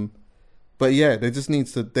yeah, they just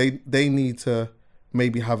needs to they need to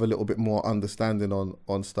maybe have a little bit more understanding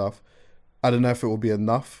on stuff. I don't know if it will be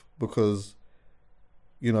enough because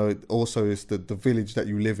also it's the village that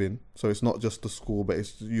you live in. So it's not just the school, but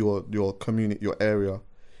it's your community, your area,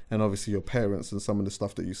 and obviously your parents and some of the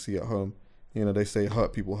stuff that you see at home. They say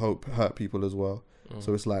hurt people hurt people as well.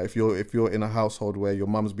 So it's like if you're in a household where your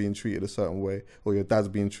mum's being treated a certain way or your dad's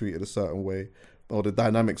being treated a certain way or the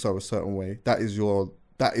dynamics are a certain way, that is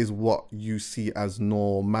what you see as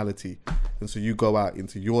normality. And so you go out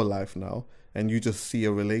into your life now and you just see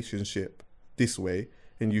a relationship this way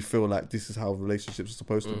and you feel like this is how relationships are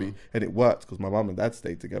supposed to be. And it worked because my mum and dad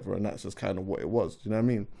stayed together and that's just kind of what it was. Do you know what I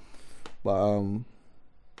mean?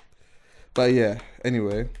 But yeah,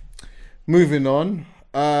 anyway, moving on.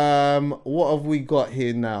 What have we got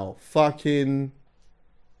here now?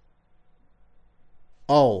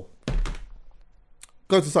 Go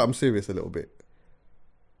to something serious a little bit.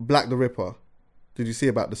 Black the Ripper. Did you see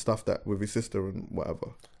about the stuff that with his sister and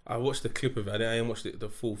whatever? I watched the clip of it. I didn't watch the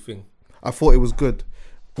full thing. I thought it was good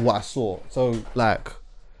what I saw. So like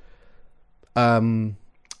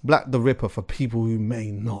Black the Ripper, for people who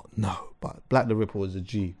may not know, but Black the Ripper was a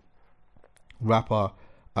G rapper.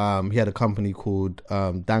 He had a company called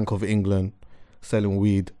Dank of England, selling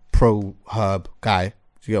weed, pro herb guy.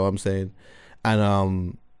 Do you get what I'm saying?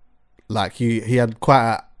 And like he had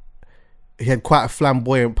quite a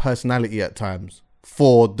flamboyant personality at times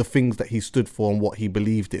for the things that he stood for and what he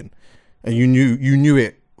believed in, and you knew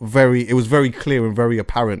it it was very clear and very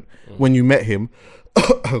apparent when you met him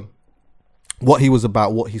what he was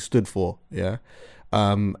about, what he stood for. Yeah.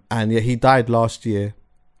 And yeah, he died last year,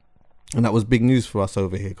 and that was big news for us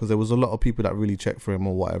over here because there was a lot of people that really checked for him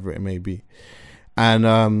or whatever it may be.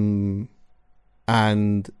 And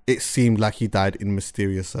it seemed like he died in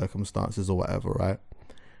mysterious circumstances or whatever, right?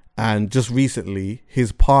 And just recently,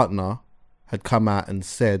 his partner had come out and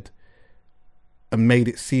said and made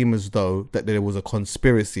it seem as though that there was a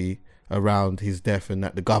conspiracy around his death and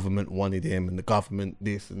that the government wanted him and the government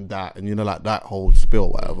this and that and, you know, like that whole spill,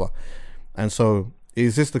 whatever. And so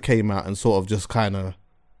his sister came out and sort of just kind of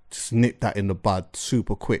just nipped that in the bud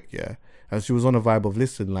super quick, yeah? And she was on a vibe of,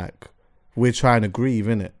 listen, like, we're trying to grieve,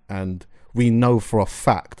 innit? And we know for a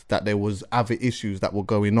fact that there was other issues that were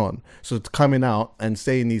going on. So coming out and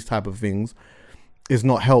saying these type of things is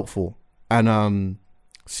not helpful. And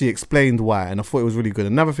she explained why, and I thought it was really good.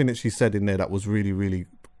 Another thing that she said in there that was really, really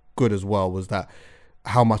good as well was that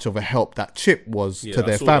how much of a help that chip was to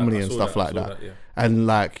their family and stuff like that. Yeah. And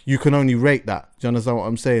like, you can only rate that. Do you understand what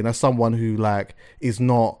I'm saying? As someone who like is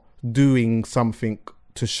not doing something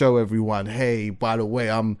to show everyone, hey, by the way,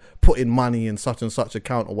 I'm putting money in such and such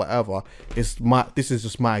account or whatever. This is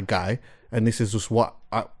just my guy, and this is just what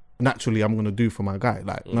naturally I'm gonna do for my guy.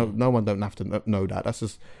 Like no one don't have to know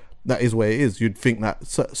that. That is where it is. You'd think that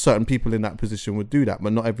certain people in that position would do that,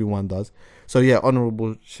 but not everyone does. So yeah,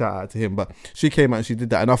 honourable shout out to him. But she came out and she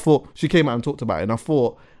did that, and I thought she came out and talked about it, and I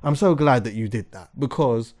thought, I'm so glad that you did that,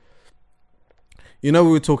 because you know,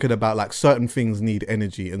 we were talking about like certain things need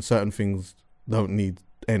energy and certain things don't need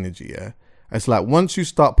energy. Yeah, it's like once you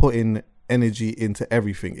start putting energy into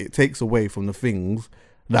everything, it takes away from the things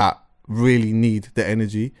that really need the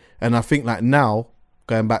energy. And I think like now,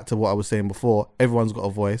 going back to what I was saying before, everyone's got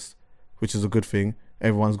a voice, which is a good thing.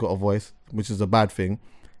 Everyone's got a voice, which is a bad thing.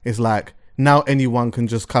 It's like now anyone can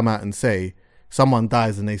just come out and say, someone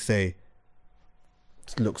dies and they say,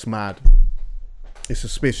 it looks mad, it's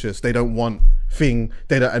suspicious, they don't want thing,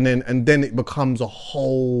 they don't, and then it becomes a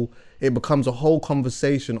whole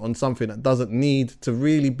conversation on something that doesn't need to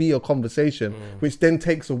really be a conversation, which then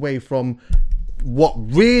takes away from what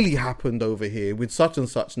really happened over here with such and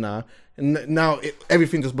such now. And now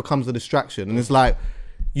everything just becomes a distraction. And it's like,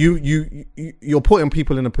 you're putting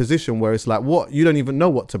people in a position where it's like, what, you don't even know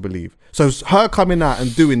what to believe. So her coming out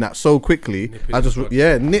and doing that so quickly,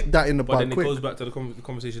 nip that in the bud. But then it goes back to the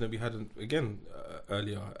conversation that we had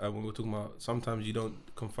earlier when we were talking about sometimes you don't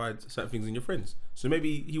confide certain things in your friends. So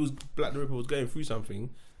maybe Black the Ripper was going through something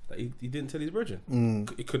that he didn't tell his brethren.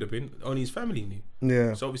 It could have been only his family knew.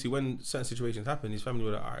 Yeah. So obviously when certain situations happen, his family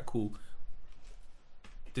were like, all right, cool,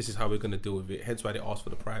 this is how we're going to deal with it. Hence why they ask for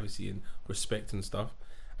the privacy and respect and stuff.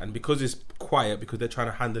 And because it's quiet, because they're trying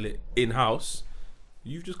to handle it in-house,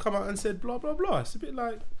 you've just come out and said blah, blah, blah. It's a bit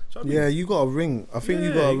like... you got to ring. I think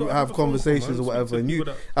you got to have conversations or whatever. And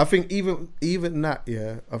I think even that,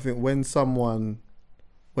 yeah, I think when someone,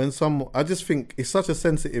 I just think it's such a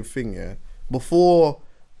sensitive thing, yeah. Before,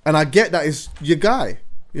 and I get that it's your guy.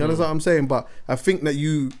 You understand what I'm saying? But I think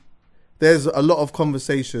that there's a lot of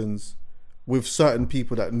conversations with certain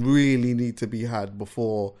people that really need to be had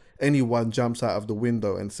before anyone jumps out of the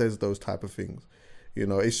window and says those type of things. You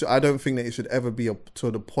know, I don't think that it should ever be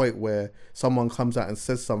to the point where someone comes out and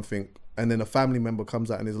says something and then a family member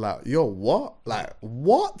comes out and is like, yo, what? Like,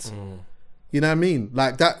 what? You know what I mean?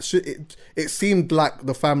 Like that it seemed like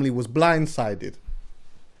the family was blindsided.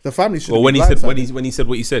 The family should be blindsided. When he said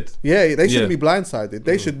what he said. Yeah, they shouldn't be blindsided.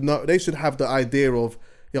 They should know, they should have the idea of,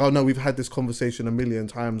 no, we've had this conversation a million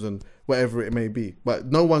times and whatever it may be. But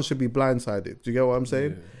no one should be blindsided. Do you get what I'm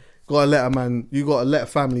saying? Yeah. You gotta let a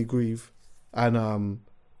family grieve. And and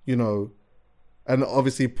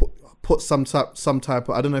obviously put some type of,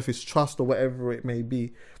 I don't know if it's trust or whatever it may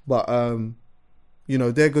be, but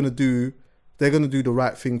they're gonna do the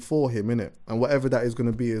right thing for him, innit? And whatever that is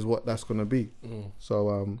gonna be is what that's gonna be.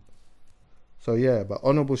 So yeah, but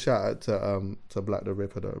honourable shout out to Black the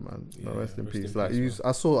Ripper though, man. Rest in peace. Like I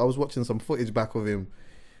was watching some footage back of him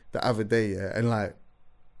the other day, yeah, and like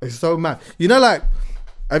it's so mad. You know, like,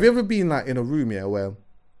 have you ever been like in a room, yeah, where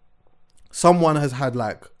someone has had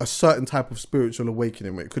like a certain type of spiritual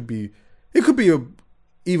awakening? It could be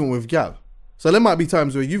even with gal. So there might be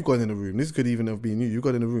times where you've gone in a room. This could even have been you. You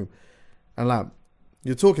got in a room, and like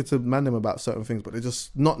you're talking to man them about certain things, but they're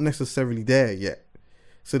just not necessarily there yet.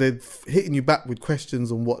 So they're hitting you back with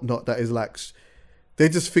questions and whatnot. That is like, they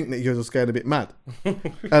just think that you're just getting a bit mad.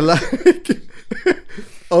 And like,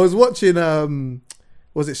 I was watching,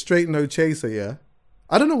 was it Straight No Chaser? Yeah,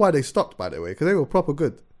 I don't know why they stopped, by the way, because they were proper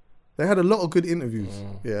good. They had a lot of good interviews,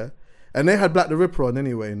 yeah. And they had Black the Ripper on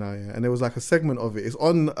anyway now, yeah. And there was like a segment of it. It's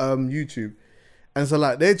on YouTube. And so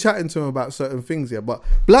like they're chatting to him about certain things, yeah. But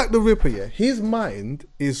Black the Ripper, yeah, his mind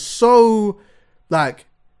is so like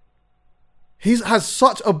he has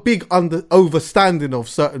such a big overstanding of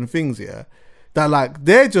certain things, yeah. That like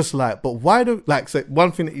they're just like, but why do like so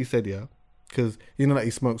one thing that he said, yeah, because you know like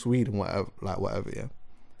he smokes weed and whatever, yeah.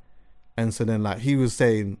 And so then like he was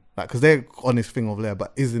saying like because they're on this thing over there,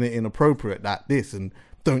 but isn't it inappropriate that this and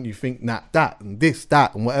don't you think that and this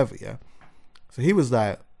that and whatever, yeah. So he was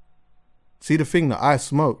like, see the thing that I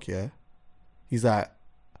smoke, yeah? He's like,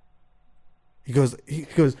 he goes,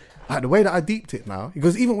 like the way that I deeped it now, he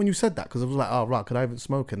goes, even when you said that, because I was like, oh, right, could I even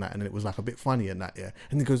smoke in that? And then it was like a bit funny and that, yeah?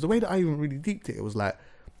 And he goes, the way that I even really deeped it, it was like,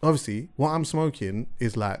 obviously, what I'm smoking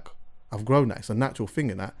is like, I've grown that, it's a natural thing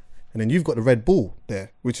in that. And then you've got the Red Bull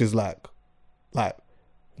there, which is like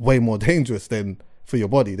way more dangerous than for your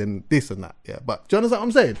body than this and that, yeah. But do you understand what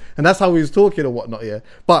I'm saying? And that's how he was talking and whatnot, yeah.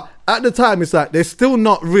 But at the time, it's like they're still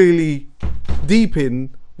not really deep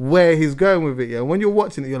in where he's going with it, yeah. When you're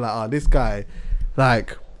watching it, you're like, this guy,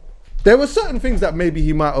 like, there were certain things that maybe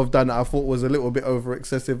he might have done that I thought was a little bit over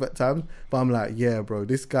excessive at times. But I'm like, yeah, bro,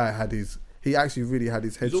 this guy he actually really had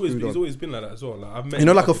his head screwed on. He's always been like that as well. Like, I've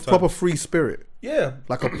met like a proper free spirit. Yeah.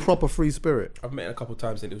 Like a proper free spirit. I've met him a couple of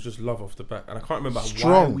times and it was just love off the back. And I can't remember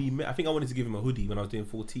why we met. I think I wanted to give him a hoodie when I was doing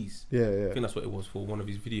 4Ts. Yeah. I think that's what it was for one of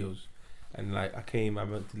his videos. And like I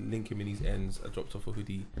meant to link him in his ends. I dropped off a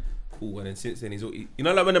hoodie. Cool. And then since then you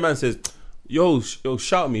know, like when the man says, yo,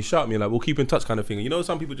 shout me, like we'll keep in touch kind of thing. And you know,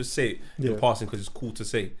 some people just say it in passing because it's cool to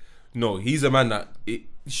say. No, he's a man that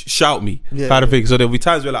shout me kind of thing. So there'll be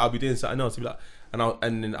times where like I'll be doing something else, be like,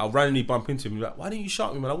 and then I'll randomly bump into him and be like, why didn't you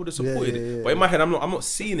shout me, man? I would have supported it. But in my head, I'm not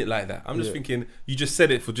seeing it like that. I'm just thinking you just said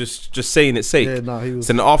it for just saying it's sake. So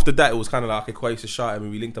then after that, it was kind of like, okay, I used to shout him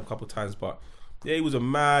and we linked up a couple of times, but yeah, he was a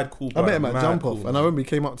mad cool brother. I met him at Jump Off, and I remember he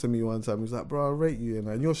came up to me one time. He was like, bro, I rate you,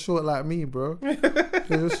 and you're short like me, bro.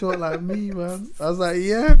 You're short like me, man. I was like,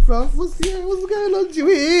 yeah, bro. What's going on,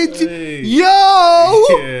 George? Hey. Yo!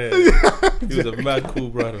 Yeah. He was a mad cool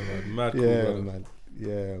brother, man. Mad cool brother. Man.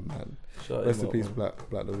 Yeah, man. Rest in peace, Black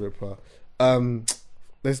the Ripper.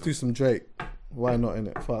 Let's do some Drake. Why not,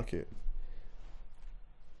 innit? Fuck it.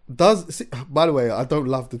 By the way, I don't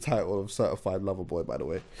love the title of Certified Lover Boy, by the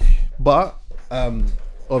way. But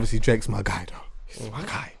obviously Drake's my guy, though. He's my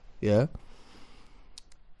guy. Yeah.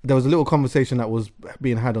 There was a little conversation that was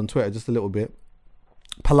being had on Twitter, just a little bit.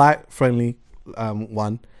 Polite, friendly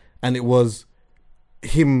one. And it was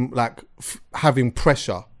him like having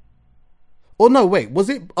pressure. Oh no, wait, was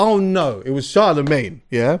it? Oh no, it was Charlemagne,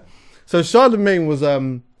 yeah? So Charlemagne was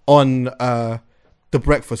on The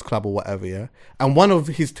Breakfast Club or whatever, yeah? And one of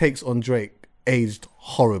his takes on Drake aged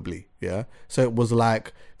horribly, yeah? So it was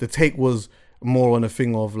like, the take was more on a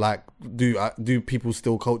thing of like, do people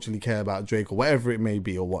still culturally care about Drake or whatever it may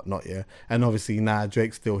be or whatnot, yeah? And obviously,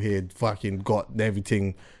 Drake's still here, fucking got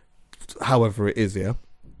everything, however it is, yeah?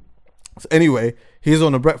 So anyway, he's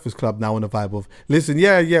on The Breakfast Club now on the vibe of, listen,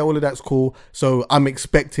 yeah, all of that's cool. So I'm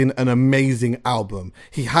expecting an amazing album.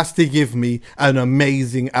 He has to give me an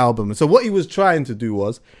amazing album. So what he was trying to do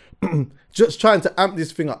was just trying to amp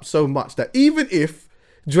this thing up so much that even if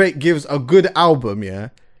Drake gives a good album,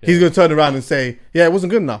 he's going to turn around and say, yeah, it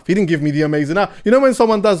wasn't good enough. He didn't give me the amazing album. You know when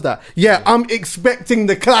someone does that? Yeah, I'm expecting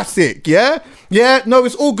the classic, yeah? Yeah, no,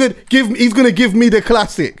 it's all good. He's going to give me the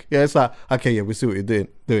classic. Yeah, it's like, okay, yeah, we see what you're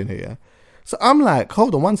doing here, yeah? So I'm like,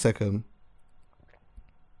 hold on one second.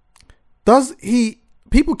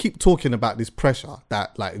 People keep talking about this pressure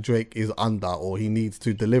that like Drake is under or he needs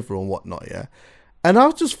to deliver and whatnot, yeah? And I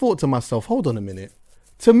just thought to myself, hold on a minute.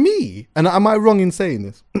 To me, and am I wrong in saying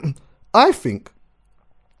this? I think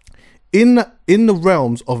in the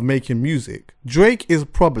realms of making music, Drake is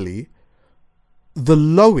probably the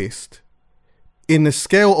lowest in the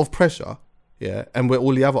scale of pressure, yeah, and where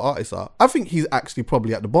all the other artists are. I think he's actually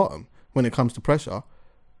probably at the bottom when it comes to pressure.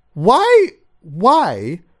 Why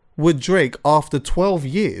would Drake, after 12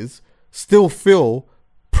 years, still feel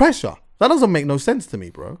pressure? That doesn't make no sense to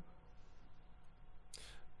me, bro.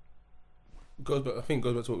 I think it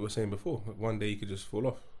goes back to what we were saying before. Like one day you could just fall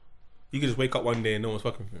off. You could just wake up one day and no one's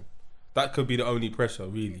fucking with him. That could be the only pressure,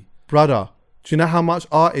 really. Brother, do you know how much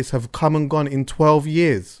artists have come and gone in 12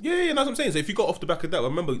 years? Yeah, that's what I'm saying. So if you got off the back of that,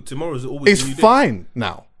 remember, tomorrow's always it's a new day. Fine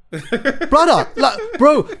now. Brother, like,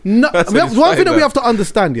 bro, one thing that we have to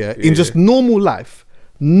understand, in just normal life,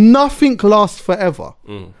 nothing lasts forever.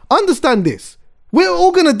 Understand this. We're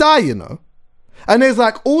all going to die, you know. And there's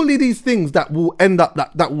like all of these things that will end up,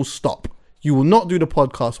 that will stop. You will not do the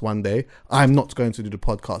podcast one day. I'm not going to do the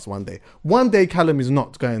podcast one day. One day, Callum is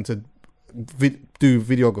not going to do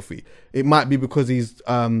videography. It might be because he's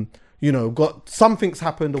got something's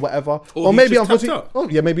happened or whatever, or maybe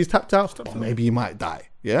unfortunately, maybe he's tapped out, or maybe he might die.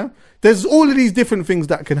 Yeah, there's all of these different things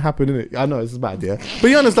that can happen in it. I know it's bad, yeah,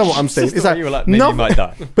 but you understand what I'm saying. It's like, you were like, maybe you might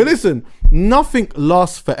die. But listen, nothing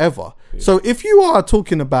lasts forever. Yeah. So if you are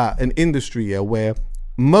talking about an industry where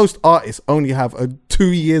most artists only have a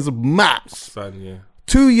 2 years max.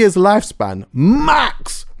 2 years lifespan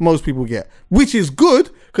max most people get, which is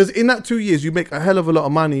good because in that 2 years you make a hell of a lot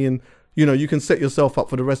of money and you can set yourself up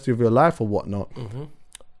for the rest of your life or whatnot.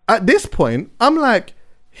 At this point, I'm like,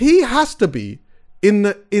 he has to be in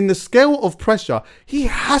the scale of pressure. He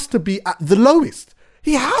has to be at the lowest.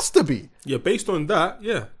 He has to be. Yeah, based on that,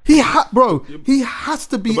 yeah. He has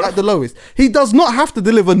to be at the lowest. He does not have to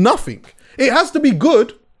deliver nothing. It has to be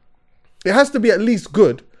good. It has to be at least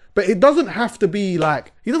good. But it doesn't have to be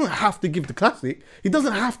like, he doesn't have to give the classic. He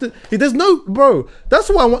doesn't have to, there's no, bro. That's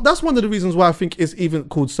one of the reasons why I think it's even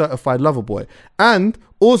called Certified Lover Boy. And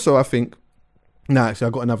also I think, actually I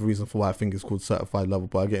got another reason for why I think it's called Certified Lover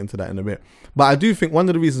Boy. I'll get into that in a bit. But I do think one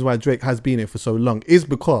of the reasons why Drake has been here for so long is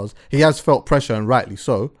because he has felt pressure, and rightly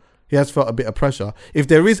so. He has felt a bit of pressure. If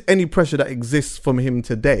there is any pressure that exists from him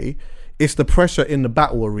today, it's the pressure in the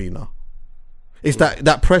battle arena. It's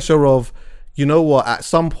that pressure of, you know what, at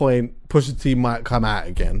some point Pusha T might come out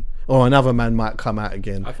again, or another man might come out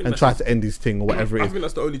again and try to end his thing or whatever it is. I think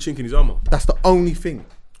that's the only chink in his armor. That's the only thing.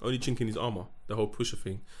 Only chink in his armor, the whole Pusha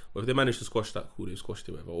thing. But if they managed to squash that, cool, they squashed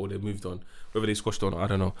it, whatever, or they moved on. Whether they squashed it or not, I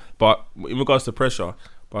don't know. But in regards to pressure,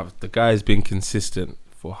 but the guy's been consistent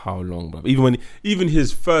for how long, bro? Even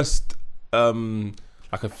his first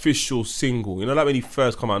like official single, like when he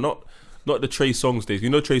first come out, not the Trey Songz days.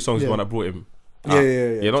 Trey Songz is the one that brought him.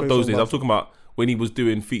 Yeah, not Trey those days. I'm talking about when he was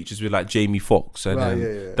doing features with like Jamie Foxx, and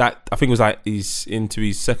that I think was like he's into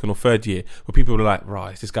his second or third year, where people were like,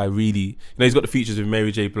 right, is this guy really? He's got the features with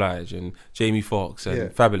Mary J. Blige and Jamie Foxx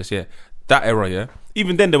and Fabulous. Yeah, that era. Yeah,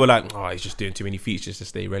 even then they were like, he's just doing too many features to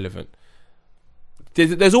stay relevant.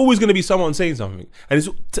 There's always going to be someone saying something, and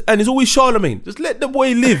it's always Charlemagne. Just let the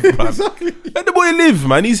boy live, man. Exactly. Let the boy live,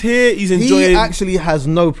 man. He's here. He's enjoying. He actually has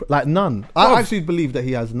none. I actually believe that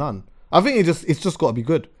he has none. I think it's just got to be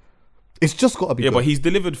good. It's just got to be good. Yeah, but he's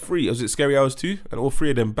delivered 3. Was it Scary Hours 2? And all 3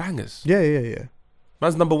 of them bangers. Yeah.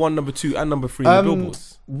 Man's number 1, number 2, and number 3 in the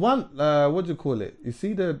billboards. What do you call it? You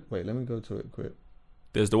see wait, let me go to it quick.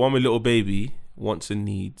 There's the one with Little Baby, Wants and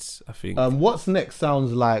Needs, I think. What's Next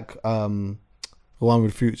sounds like the one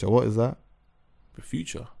with Future. What is that? The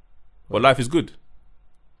Future? Well, Life is Good.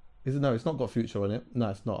 Is it? No, it's not got Future on it. No,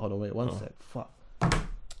 it's not. Hold on, wait, one sec. Fuck.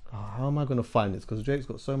 How am I going to find this? Because Drake's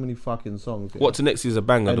got so many fucking songs. What's Next is a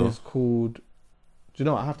banger, though. It's called... Do you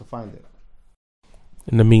know what? I have to find it.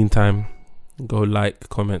 In the meantime, go like,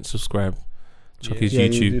 comment, subscribe. Check his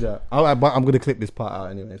YouTube. You do that. I'm going to clip this part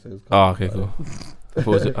out anyway. So it's okay, cool. I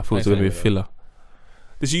thought it was going to be a filler.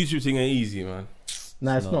 This YouTube thing ain't easy, man.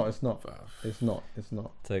 Nah, it's not. It's not. It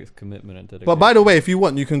takes commitment and dedication. But by the way, if you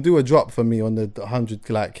want, you can do a drop for me on the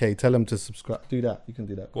 100K. Tell them to subscribe. Do that. You can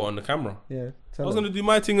do that. Go on the camera. Yeah. I was going to do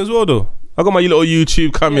my thing as well, though. I got my little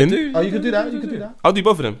YouTube coming. You can do that. You can do that. I'll do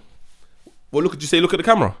both of them. Well, look at the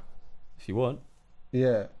camera. If you want.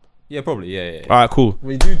 Yeah. Yeah, probably. Yeah. All right, cool.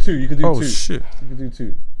 We do 2. You can do 2. Oh shit. You can do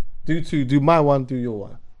 2. Do 2. Do my one. Do your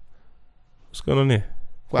one. What's going on here?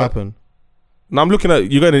 What happened? No, I'm looking at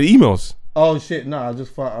you going to the emails. Oh shit! No, I was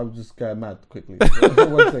just going mad quickly. 1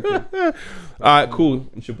 second. All right, cool.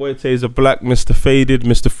 It's your boy Taser Black, Mr. Faded,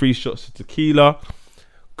 Mr. 3 Shots of Tequila.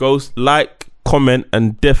 Go like, comment,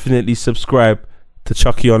 and definitely subscribe to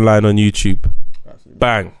Chucky Online on YouTube. Absolutely.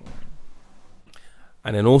 Bang.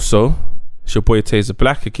 And then also, it's your boy Taser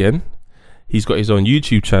Black again. He's got his own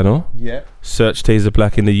YouTube channel. Yeah. Search Taser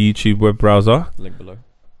Black in the YouTube web browser. Link below.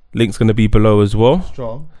 Link's going to be below as well.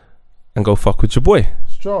 Strong. And go fuck with your boy.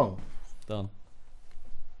 Strong. Done.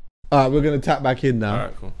 Alright, we're going to tap back in now.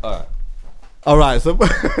 Alright, cool. Alright, so...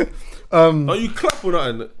 oh, you clap or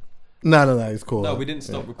nothing? No, it's cool. No, we didn't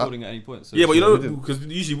stop recording at any point. So yeah, but because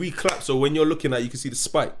usually we clap, so when you're looking at it, you can see the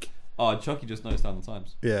spike. Oh, Chucky just notes down the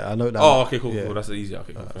times. Yeah, I know that. Oh, okay, cool, cool. That's easy.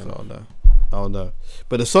 Okay, cool. So I'll know.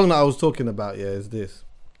 But the song that I was talking about, is this.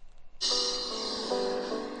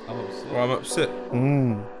 I'm upset.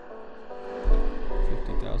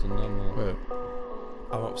 50,000 number.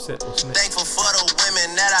 I'm upset. What's next? Thankful for the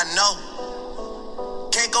women that I know.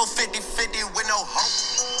 Can't go 50-50 with no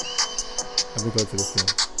hope. Let me go to this thing.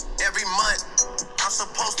 Every month, I'm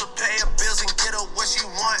supposed to pay her bills and get her what she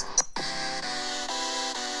want.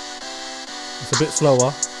 It's a bit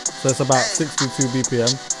slower, so it's about 62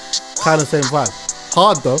 BPM. Kind of same vibe.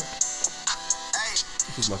 Hard though.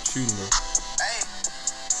 This is my tune, though.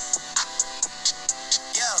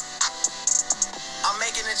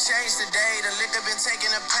 change today. The liquor been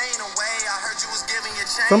taking the pain away. I heard you was giving your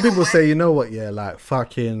chain Some people away. say, you know what, yeah, like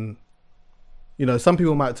fucking, you know, some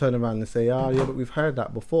people might turn around and say, oh yeah, but we've heard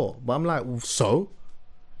that before. But I'm like, well, so?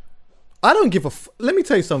 I don't give a let me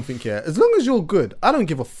tell you something here. As long as you're good, I don't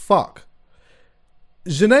give a fuck.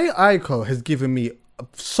 Jhené Aiko has given me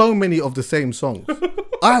so many of the same songs.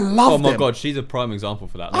 I love them. Oh my god, she's a prime example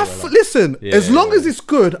for that. Listen, as long as it's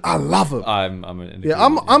good, I love them.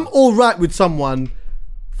 I'm all right with someone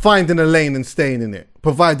finding a lane and staying in it,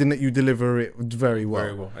 providing that you deliver it very well.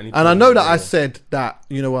 Very well. And I know that I said that,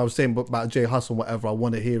 you know what I was saying about Jay Hustle, whatever, I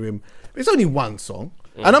want to hear him. It's only one song.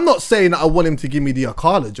 And I'm not saying that I want him to give me the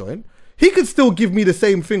Akala joint. He could still give me the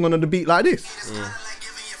same thing on the beat like this.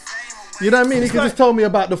 You know what I mean? He could just tell me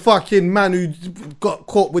about the fucking man who got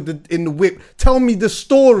caught with in the whip. Tell me the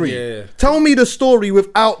story. Yeah. Tell me the story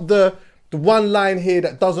without the one line here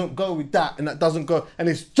that doesn't go with that and that doesn't go, and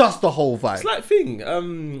it's just the whole vibe. It's like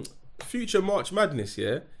thing, Future March Madness,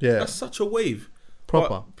 yeah? That's such a wave. Proper.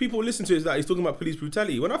 But people listen to it, it's like he's talking about police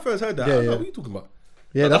brutality. When I first heard that, I was like, what are you talking about?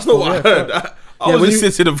 Yeah, that's not what I heard. I was just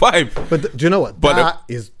listening to the vibe. But do you know what? But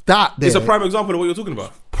that it's a prime example of what you're talking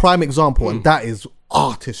about. Prime example, and that is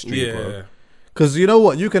artistry, bro. Because you know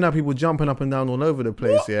what? You can have people jumping up and down all over the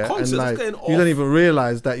place, Concerts, and like you don't even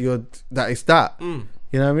realize that it's that. You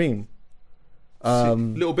know what I mean?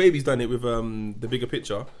 Little Baby's done it with The Bigger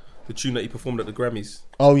Picture, the tune that he performed at the Grammys.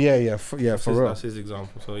 Oh yeah, for real. That's his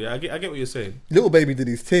example. So yeah, I get what you're saying. Little Baby did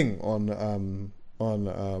his thing on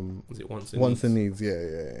was it Wants and Needs?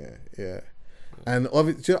 Yeah. And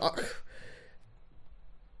obviously,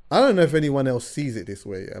 I don't know if anyone else sees it this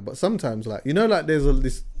way, but sometimes, like, you know, like there's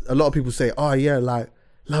a lot of people say, oh yeah, like,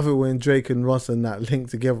 love it when Drake and Ross and that link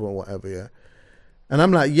together or whatever, yeah. And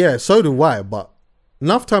I'm like, yeah, so do I, but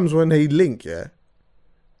enough times when they link,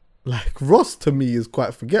 like Ross to me is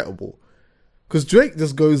quite forgettable. Because Drake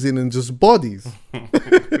just goes in and just bodies.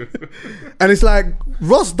 And it's like,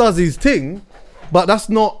 Ross does his thing, but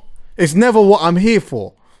it's never what I'm here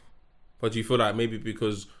for. But do you feel like maybe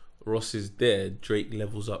because Ross is there, Drake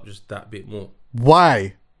levels up just that bit more?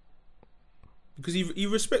 Why? Because he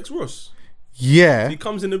respects Ross. Yeah. So he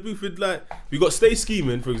comes in the booth with, like, we got Stay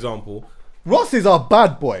Scheming, for example. Ross is our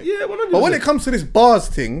bad boy. Yeah, 100%. But when it comes to this bars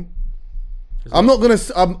thing, I'm not gonna.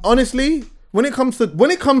 Honestly, when it comes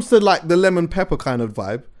to like the lemon pepper kind of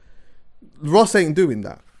vibe, Ross ain't doing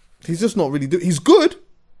that. He's just not really doing. He's good.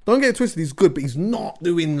 Don't get it twisted. He's good, but he's not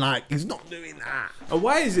doing that. And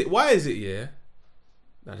why is it? Yeah.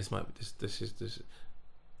 Nah, this might. This is.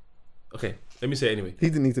 Okay, let me say it anyway. He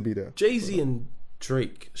didn't need to be there. Jay-Z and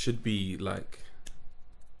Drake should be like,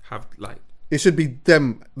 have like. It should be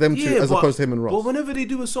them two as opposed to him and Ross. But whenever they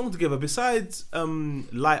do a song together, besides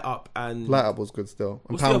Light Up and Light Up was good still.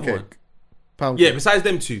 And what's Pound Cake. Yeah, besides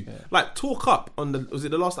them two, like Talk Up on was it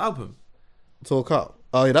the last album? Talk Up.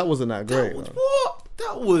 Oh yeah, that wasn't that great.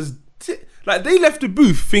 That was like they left the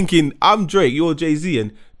booth thinking I'm Drake, you're Jay-Z,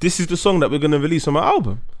 and this is the song that we're gonna release on my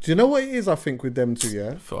album. Do you know what it is? I think with them two,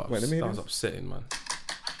 yeah. Wait, let me hear. That was upsetting, man.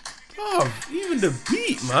 Oh, even the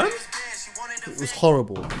beat, man. It was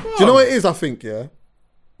horrible. Do you know what it is? I think, yeah.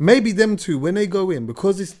 Maybe them two, when they go in,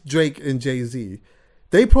 because it's Drake and Jay-Z,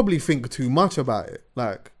 they probably think too much about it.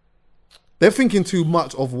 Like, they're thinking too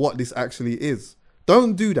much of what this actually is.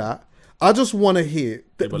 Don't do that. I just want to hear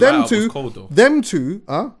them two. Them two,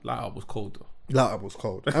 huh? Light Up was cold though. Light Up was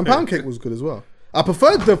cold, and Pound Cake was good as well. I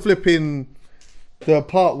preferred the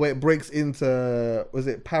part where it breaks into, was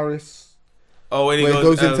it Paris? Oh, when it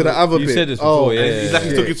goes into the other bit. You said this before, yeah. He's like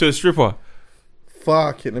he took you to a stripper.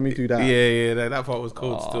 Fuck it, let me do that. Yeah, that part was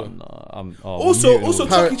cold still. No, also,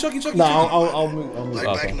 Chucky. No, I'll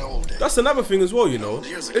move. That's another thing as well, you know.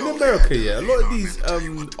 In America, a lot of these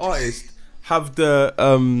artists have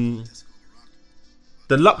the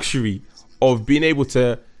luxury of being able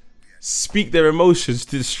to speak their emotions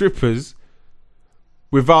to the strippers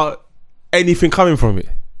without anything coming from it.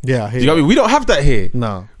 Yeah, do you know what I mean? We don't have that here.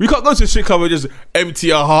 No, we can't go to a strip club and just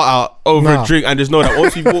empty our heart out over a drink and just know that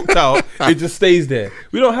once you've walked out, it just stays there.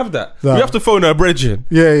 We don't have that. No. We have to phone our brethren.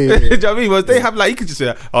 Yeah. Do you know what I mean? But they have like, you could just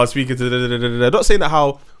say, "Oh, speaking to." Not saying that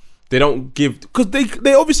how they don't give, because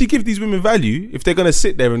they obviously give these women value if they're gonna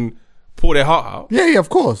sit there and pour their heart out. Yeah, of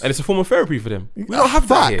course. And it's a form of therapy for them. We don't have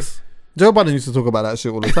that here. Joe Budden used to talk about that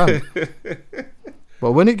shit all the time.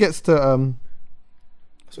 But when it gets to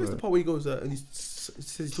so it's the part where he goes and he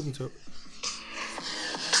says he's talking to her.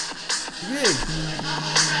 Yeah.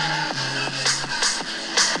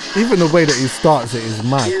 Even the way that he starts it is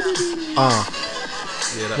mad.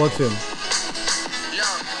 Watch him.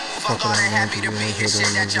 Fuck all that happy to be here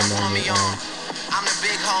shit that y'all want me on. I'm the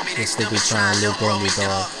big homie, they still be trying to look on me,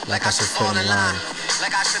 dog. Like I should fall in line.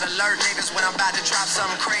 Like I should alert niggas when I'm about to drop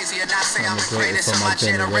something crazy and not say I'm the greatest of my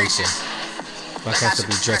generation. Like I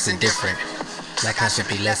should be dressing different. Like I should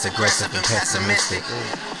be less aggressive and pessimistic.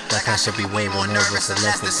 Like I should be way more nervous and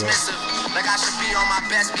less dismissive. Like I should be on my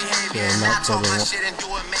best behavior and not talk my shit and do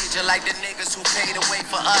it major like the niggas who paid to wait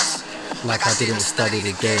for us. Like I didn't study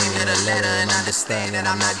the game in a letter and understand that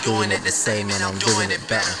I'm not doing it the same and I'm doing it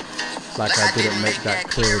better. Like I didn't make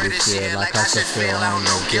that clear this year. Like I should feel, I don't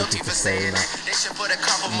know, guilty for saying that. They should put a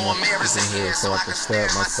couple more mirrors in here so I can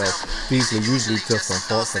stare at myself. These were usually just some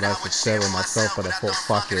thoughts that I could share with myself, but I thought,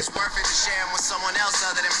 fuck it.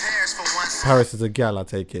 Paris is a gal, I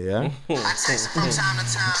take it, yeah? She's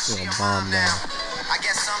a mom now. I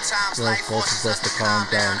guess sometimes life forces us to calm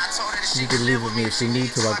down. She can live with me if she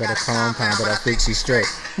needs to. I got a compound, but I think she's straight.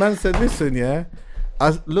 Man said, listen, yeah,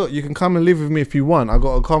 look, you can come and live with me if you want. I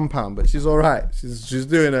got a compound, but she's all right. She's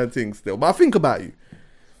doing her thing still. But I think about you.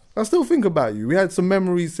 I still think about you. We had some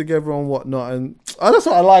memories together and whatnot, and that's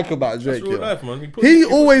what I like about Drake. That's real life, man. He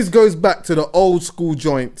always goes back to the old school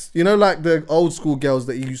joints. You know, like the old school girls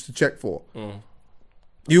that he used to check for.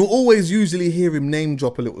 You always usually hear him name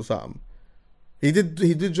drop a little something. He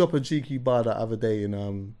did drop a cheeky bar that other day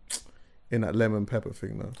in that lemon pepper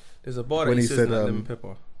thing though. There's a bar that he says lemon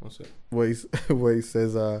pepper. What's it? Where he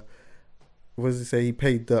says what does he say? He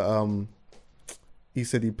paid the he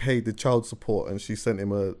said he paid the child support and she sent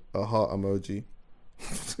him a heart emoji.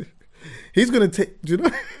 He's gonna take, do you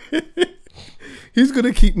know? He's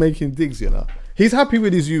gonna keep making digs, you know. He's happy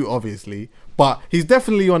with his youth, obviously, but he's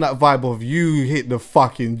definitely on that vibe of you hit the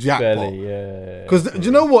fucking jackpot. Belly, yeah. Because do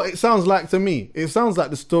you know what it sounds like to me? It sounds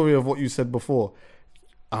like the story of what you said before.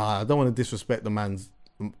 I don't want to disrespect the man's,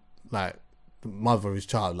 like, the mother of his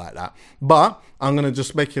child like that, but I'm gonna just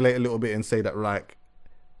speculate a little bit and say that, like,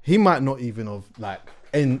 he might not even have, like,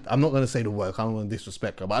 and I'm not gonna say the word. I don't want to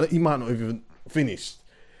disrespect her, but he might not have even finished.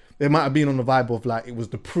 They might have been on the vibe of like it was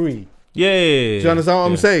the pre. Yeah. Do you understand what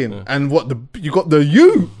I'm saying? Yeah. And what you got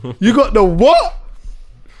you got the what?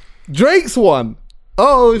 Drake's one.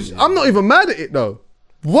 Oh, I'm not even mad at it though.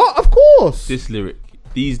 What? Of course. This lyric.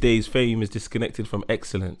 These days, fame is disconnected from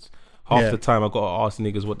excellence. Half the time, I gotta ask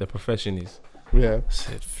niggas what their profession is. Yeah. I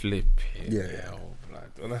said, flip it. Yeah.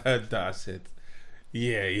 When I heard that, I said,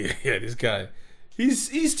 yeah. This guy,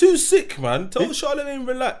 he's too sick, man. Tell Charlamagne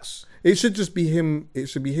relax. It should just be him. It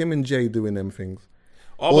should be him and Jay doing them things,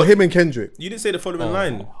 or him and Kendrick. You didn't say the following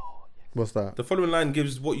line. What's that? The following line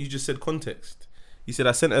gives what you just said context. He said,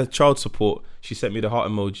 I sent her child support. She sent me the heart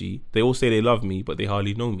emoji. They all say they love me, but they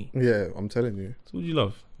hardly know me. Yeah, I'm telling you. So what do you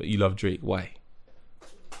love? But you love Drake. Why?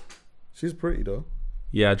 She's pretty though.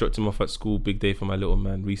 Yeah, I dropped him off at school. Big day for my little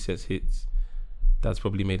man. Resets hits. Dad's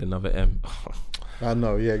probably made another M. I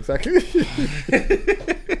know. Yeah, exactly.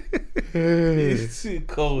 He's too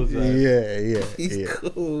cold, man. Yeah. He's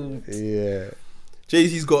cold. Yeah.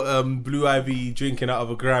 Jay-Z's got Blue Ivy drinking out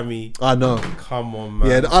of a Grammy. I know. Come on, man.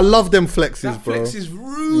 Yeah, I love them flexes, that bro. Flex is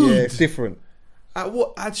rude. Yeah, it's different.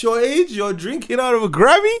 At your age, you're drinking out of a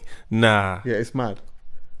Grammy? Nah. Yeah, it's mad.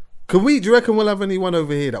 Do you reckon we'll have anyone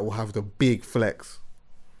over here that will have the big flex?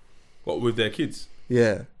 What, with their kids?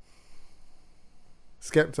 Yeah.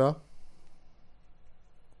 Skepta.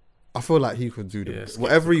 I feel like he could do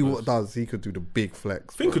whatever he does, he could do the big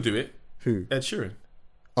flex. Finn could do it. Who? Ed Sheeran.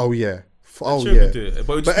 Oh yeah. Ed Sheeran could do it.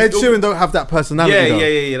 But Ed Sheeran don't have that personality.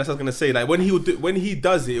 Yeah. That's what I was gonna say. Like when he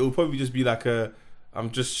does it, will probably just be like I'm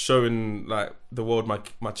just showing like the world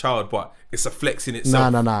my child, but it's a flex in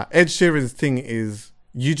itself. Nah. Ed Sheeran's thing is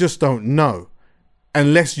you just don't know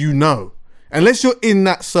unless you know. Unless you're in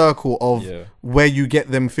that circle of where you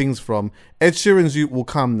get them things from. Ed Sheeran's youth will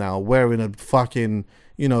come now wearing a fucking,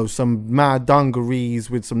 some mad dungarees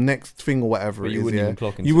with some next thing or whatever it is.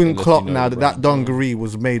 You wouldn't clock now that dungaree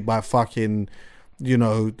was made by fucking, I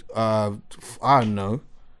don't know.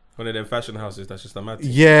 One of them fashion houses that's just a mad thing.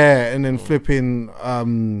 Yeah, and then flipping,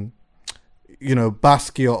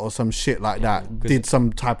 Basquiat or some shit like that did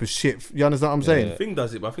some type of shit. You understand what I'm saying? Fing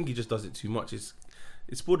does it, but I think he just does it too much.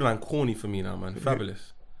 It's borderline corny for me now, man.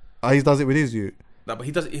 Fabulous. He does it with his youth. Nah, but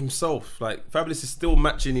he does it himself. Like Fabulous is still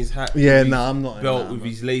matching his hat. Yeah, I'm not belt with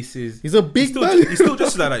his laces. He's a big man. He's still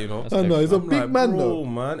dressed like that, you know. I know he's a big man though,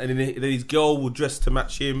 man. And then his girl will dress to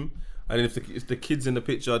match him. And then if the kids in the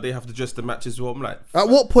picture, they have to dress to match as well. I'm like, at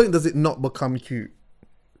what point does it not become cute?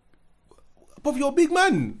 But you're a big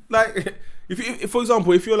man. Like, if for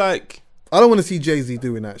example, if you're like, I don't want to see Jay-Z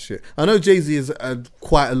doing that shit. I know Jay-Z is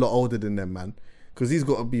quite a lot older than them, man. Because he's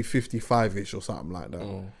got to be 55-ish or something like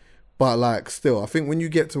that. But like, still, I think when you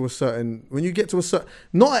get to a certain,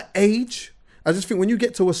 not at age, I just think when you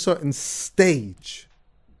get to a certain stage,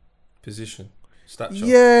 position, stature.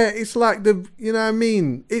 Yeah, it's like you know what I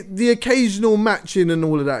mean? The occasional matching and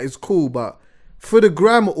all of that is cool, but for the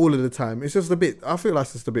gram all of the time, it's just a bit, I feel like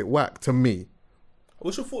it's just a bit whack to me.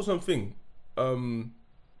 What's your thoughts on thing?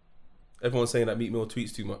 Everyone's saying that Meek Mill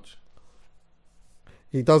tweets too much.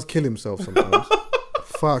 He does kill himself sometimes.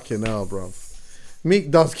 Fucking hell, bro.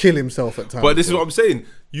 Meek does kill himself at times. But this is what I'm saying.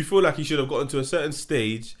 You feel like he should have gotten to a certain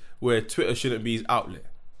stage where Twitter shouldn't be his outlet.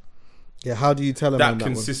 Yeah, how do you tell him that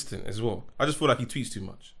consistent as well? I just feel like he tweets too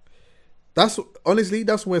much. That's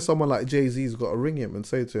where someone like Jay-Z's got to ring him and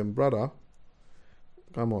say to him, brother,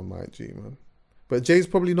 come on, Mike G, man. But Jay's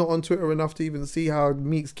probably not on Twitter enough to even see how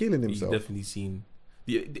Meek's killing himself. He's definitely seen.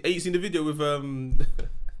 Have you seen the video with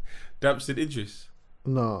Damson Idris?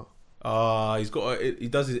 No. He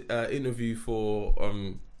does his interview for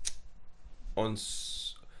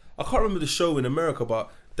I can't remember the show in America,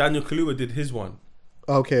 but Daniel Kaluuya did his one.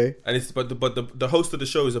 Okay. And it's but the host of the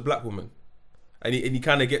show is a black woman, and he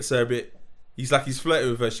kind of gets her a bit. He's flirting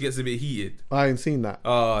with her. She gets a bit heated. I ain't seen that.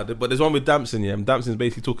 But there's one with Damson. Yeah, and Damson's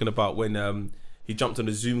basically talking about when he jumped on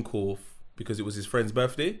a Zoom call because it was his friend's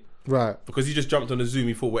birthday. Right. Because he just jumped on a Zoom.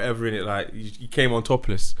 He thought whatever in it, like he came on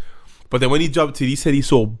topless. But then when he jumped in, he said he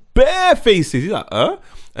saw bare faces. He's like,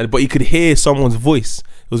 but he could hear someone's voice.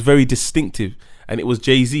 It was very distinctive, and it was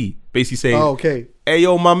Jay-Z basically saying, "Oh, okay, hey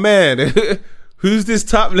yo, my man, who's this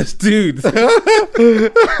topless dude?" So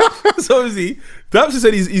obviously, Damson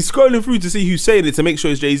said he's scrolling through to see who's saying it to make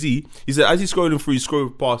sure it's Jay-Z. He said as he's scrolling through, he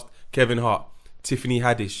scrolled past Kevin Hart, Tiffany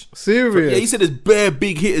Haddish. Serious? Yeah, he said there's bare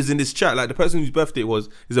big hitters in this chat. Like the person whose birthday it was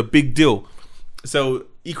is a big deal. So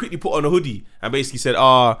he quickly put on a hoodie and basically said,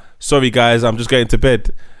 sorry guys, I'm just going to bed.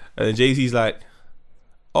 And Jay-Z's like,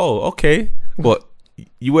 oh, okay. What?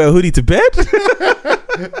 You wear a hoodie to bed?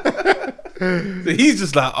 So he's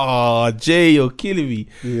just like, Jay, you're killing me.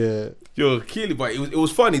 Yeah. You're killing me. But it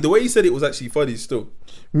was funny. The way he said it was actually funny still.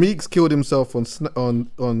 Meek's killed himself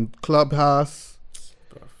on Clubhouse.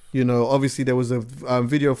 You know, obviously there was a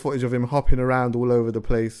video footage of him hopping around all over the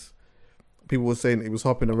place. People were saying he was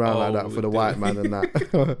hopping around like that for the white man and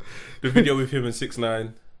that. The video with him and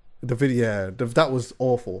 6ix9ine. The video, that was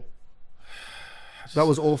awful. That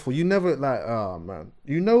was awful. You never man.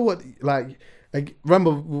 You know what?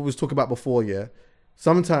 Remember we was talking about before, yeah.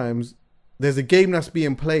 Sometimes there's a game that's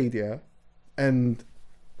being played, yeah, and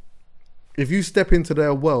if you step into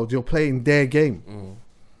their world, you're playing their game.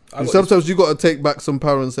 And sometimes you got to take back some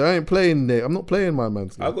power and say, I ain't playing there. I'm not playing my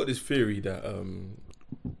man's game. I've got this theory that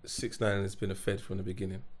 6ix9ine has been a Fed from the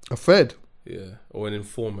beginning. A Fed? Yeah, or an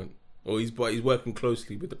informant, or he's working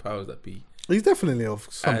closely with the powers that be. He's definitely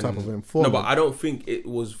some type of informant. No, but I don't think it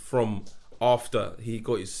was from after he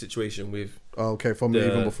got his situation with. Oh, okay, from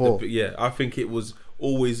even before. Yeah, I think it was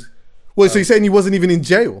always. Wait, so you're saying he wasn't even in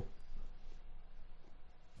jail?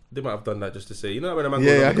 They might have done that just to say, you know, when a man goes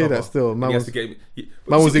undercover, I hear that still. Man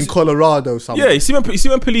was in see, Colorado somewhere. Yeah, you see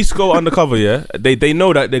when police go undercover, yeah, they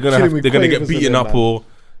know that they're gonna get beaten up or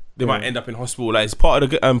they might end up in hospital. Like it's part of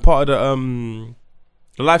the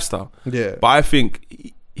lifestyle. Yeah, but I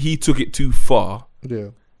think he took it too far. Yeah,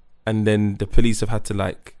 and then the police have had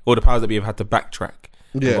to or the powers that be have had to backtrack.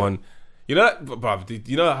 Yeah, gone, you know, bruv,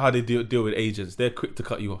 you know how they deal with agents? They're quick to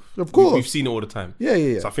cut you off. Of course. We've seen it all the time.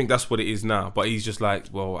 Yeah. So I think that's what it is now. But he's just like,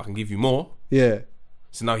 well, I can give you more. Yeah.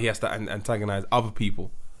 So now he has to antagonize other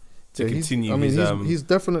people to continue. He's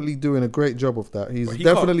definitely doing a great job of that. He's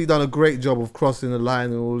definitely done a great job of crossing the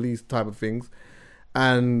line and all these type of things.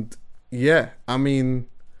 And yeah, I mean,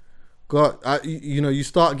 God, you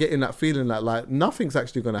start getting that feeling that nothing's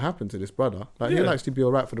actually going to happen to this brother. He'll actually be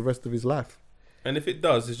all right for the rest of his life. And if it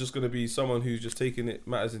does, it's just going to be someone who's just taking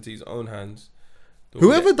matters into his own hands.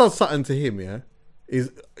 Whoever does something to him, is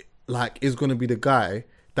going to be the guy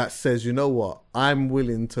that says, you know what, I'm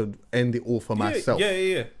willing to end it all for myself.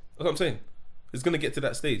 Yeah. That's what I'm saying. It's going to get to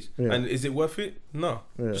that stage. Yeah. And is it worth it? No.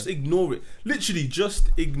 Yeah. Just ignore it. Literally, just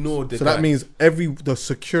ignore the guy. So that means the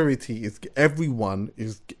security is, everyone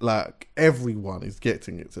is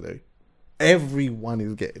getting it today. Everyone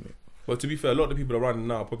is getting it. Well, to be fair, a lot of the people around him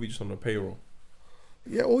now are probably just on the payroll.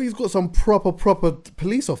 Yeah, or he's got some proper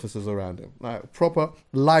police officers around him, proper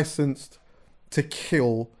licensed to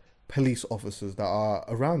kill police officers that are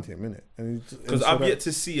around him, innit? Because I've yet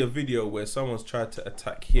to see a video where someone's tried to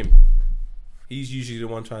attack him. He's usually the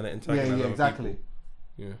one trying to antagonize other exactly. People.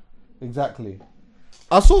 Yeah, exactly.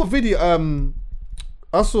 I saw a video.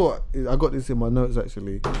 I got this in my notes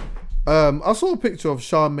actually. I saw a picture of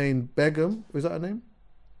Charmaine Begum. Is that her name?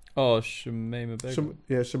 Oh, Shamima Begum.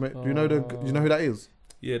 Shamima. Do you know who that is?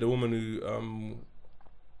 Yeah, the woman who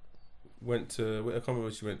went to. I can't remember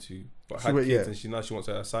where she went to, but had kids, and she wants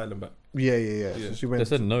her asylum back. Yeah. So she went. They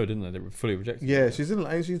said no, didn't they? They were fully rejected. Yeah, she's in.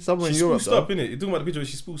 She's somewhere in She Europe. spruced up, innit? You're talking about the picture where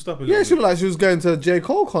she spruced up. Yeah, she looked like she was going to a J.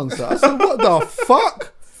 Cole concert. I said, "What the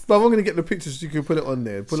fuck?" But I'm gonna get the pictures so you can put it on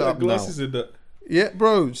there. Pull it up glasses now. in that. Yeah,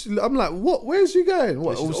 bro. I'm like, what? Where's she going?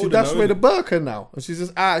 What? Yeah, she dashed away the burqa now, and she's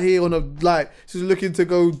just out here on a she's looking to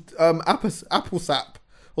go apple sap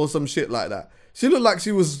or some shit like that. She looked like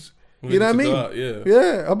she was, you know what I mean?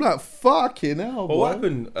 Yeah. I'm like, fucking hell. But what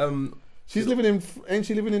happened? She's ain't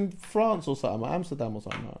she living in France or something, or Amsterdam or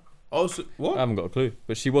something? Like that? Also, what? I haven't got a clue,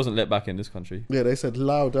 but she wasn't let back in this country. Yeah, they said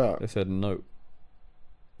loud out. They said no.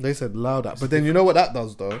 They said loud out, but then you know what that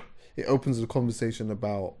does though? It opens the conversation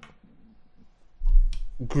about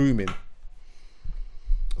grooming.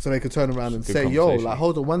 So they could turn around and say, yo, like,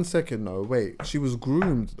 hold on 1 second, no, wait, she was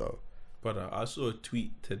groomed though. Brother, I saw a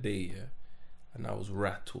tweet today, and I was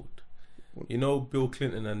rattled. You know Bill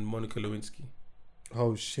Clinton and Monica Lewinsky?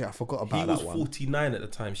 Oh shit, I forgot about that one. He was 49 at the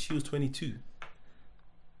time, she was 22.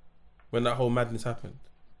 When that whole madness happened.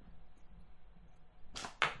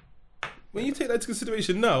 When you take that into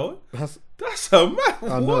consideration now, that's a mad.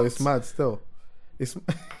 I know, it's mad still. It's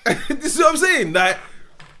this is what I'm saying. Like,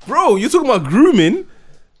 bro, you're talking about grooming.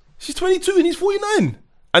 She's 22 and he's 49,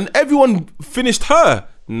 and everyone finished her.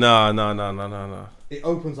 Nah. It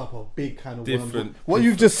opens up a big can of worms. What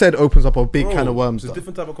you've just said opens up a big can of worms. It's a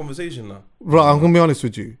different type of conversation now. Right, I'm gonna be honest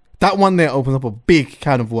with you. That one there opens up a big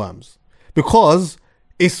can of worms because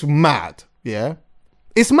it's mad. Yeah,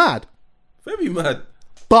 it's mad. Very mad.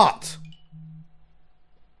 But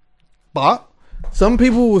some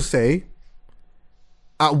people will say,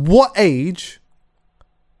 at what age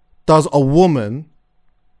does a woman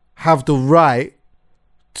have the right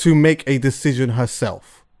to make a decision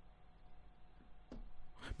herself?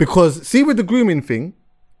 Because see, with the grooming thing,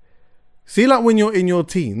 see, like when you're in your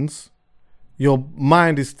teens, your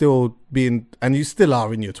mind is still being, and you still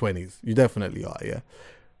are in your 20s. You definitely are, yeah.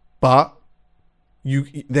 But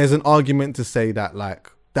there's an argument to say that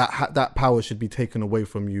like that power should be taken away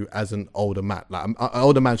from you as an older man. Like an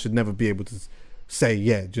older man should never be able to say,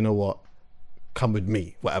 yeah, do you know what? Come with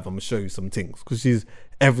me, whatever. I'm gonna show you some things, because she's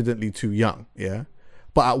evidently too young, yeah.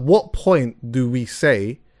 But at what point do we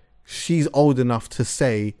say she's old enough to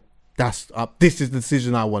say this is the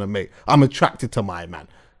decision I want to make? I'm attracted to my man.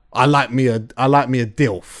 I like me a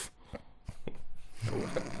dilf.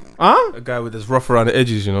 Huh? A guy with his rough around the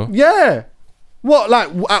edges, you know. Yeah. What, like,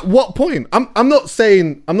 at what point? I'm not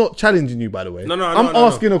saying, I'm not challenging you, by the way. No, I'm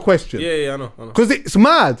asking a question. Yeah, I know. Because it's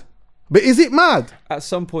mad. But is it mad? At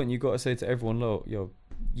some point, you got to say to everyone, look,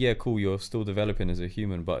 yeah, cool, you're still developing as a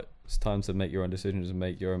human, but it's time to make your own decisions and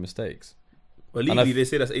make your own mistakes. Well, legally, they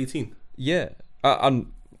say that's 18. Yeah.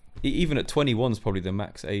 And even at 21 is probably the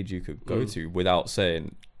max age you could go to without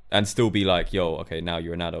saying, and still be like, yo, okay, now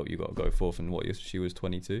you're an adult, you got to go forth. And she was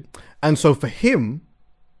 22. And so for him,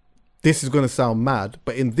 this is going to sound mad,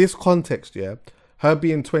 but in this context, yeah, her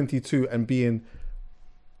being 22 and being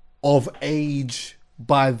of age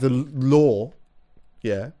by the law,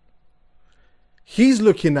 yeah, he's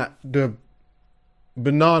looking at the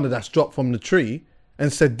banana that's dropped from the tree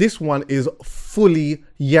and said, this one is fully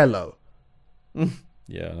yellow.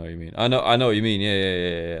 Yeah, I know what you mean. I know what you mean.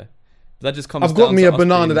 Yeah. That just comes. I've got me a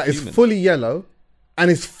banana that is fully yellow and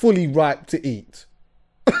is fully ripe to eat.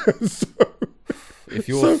 If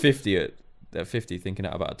you're 50 at 50 thinking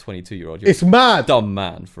about a 22-year-old, it's mad. Dumb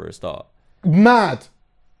man for a start. Mad.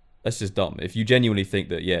 That's just dumb. If you genuinely think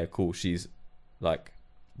that, yeah, cool, she's like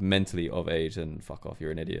mentally of age, then fuck off,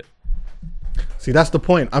 you're an idiot. See, that's the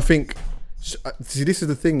point. I think, see, this is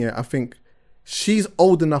the thing, yeah. I think she's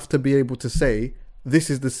old enough to be able to say, this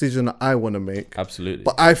is the decision that I want to make. Absolutely.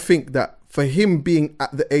 But I think that for him being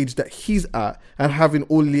at the age that he's at and having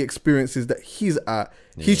all the experiences that he's at,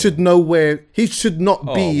 he should know where he should not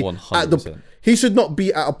be 100%. He should not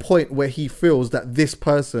be at a point where he feels that this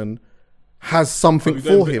person has something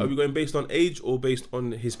for him. Are we going based on age or based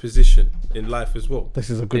on his position in life as well?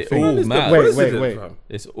 This is a good it thing. All matters. Wait.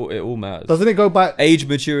 It all matters. Doesn't it go back? Age,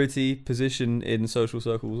 maturity, position in social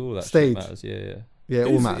circles, all that stage shit matters. Yeah. Yeah, it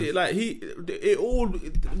all matters.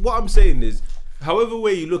 What I'm saying is, however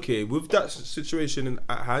way you look at it, with that situation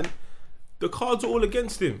at hand, the cards are all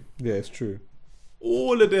against him. Yeah, it's true.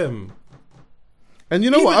 All of them. And you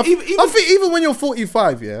know what? I think even when you're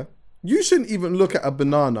 45, yeah, you shouldn't even look at a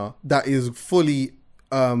banana that is fully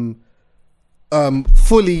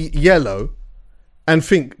yellow and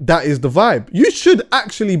think that is the vibe. You should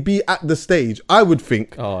actually be at the stage, I would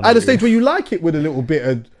think, at the stage where you like it with a little bit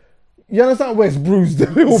of. You understand where it's bruised a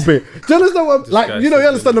little bit? Do you understand what I'm, like, you know, you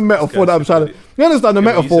understand the metaphor that I'm trying to... You understand the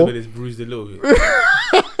metaphor? You said it's bruised a little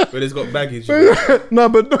bit. When it's got baggage. No,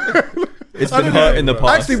 but It's been hurt in the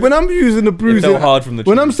past. actually, when I'm using the bruising, felt hard from the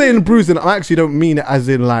when I'm truth. saying bruising, I actually don't mean it as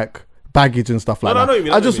in like baggage and stuff like No, that. no, I know what you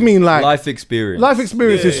mean, I just mean like Life experience. life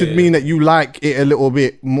experiences Yeah, should yeah, mean that you like it a little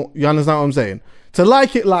bit more. You understand what I'm saying? To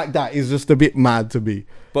like it like that is just a bit mad to me.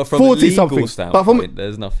 But from a legal standpoint, But from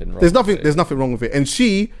there's nothing wrong. there's nothing with it. there's nothing wrong with it, and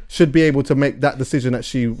she should be able to make that decision that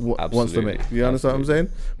she wants to Absolutely. make. You understand what I'm saying?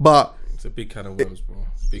 But It's a big can of worms, bro.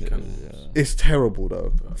 Big can of worms. it's terrible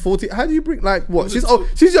though. 40. How do you bring like what?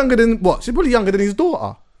 She's younger than what? She's probably younger than his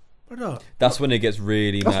daughter. Brother, That's when it gets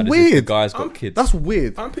really That's mad. weird. As if the guy's got kids. That's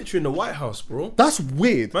weird. I'm picturing the White House, bro. That's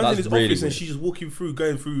weird. Man's in his really office and weird. she's just walking through,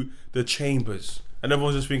 going through the chambers, and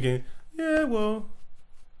everyone's just thinking, yeah, well,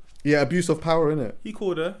 Yeah, abuse of power, innit? he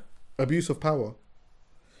called her. Abuse of power.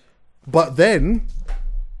 But then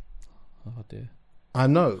Oh dear. I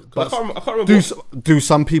know. I But can't remember. do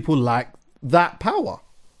some people like that power?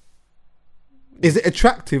 Is it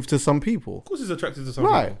attractive to some people? Of course, it's attractive to some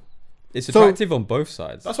Right. people. It's So- attractive on both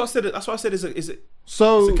sides. That's why I said it. That's why I said it's a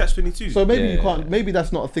So catch-22. So maybe you Yeah. can't. Maybe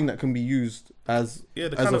that's not a thing that can be used as Yeah,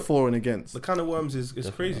 the as kind a of- for and against. the can of worms is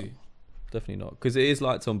Definitely crazy. Definitely not, because it is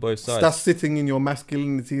liked on both sides. That's sitting in your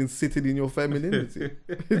masculinity and sitting in your femininity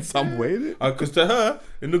in some way. Isn't it? Because to her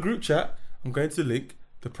in the group chat, I'm going to link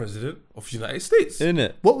the president of the United States. Isn't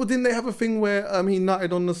it? Didn't they have a thing where he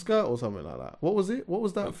nutted on the skirt or something like that? What was it? What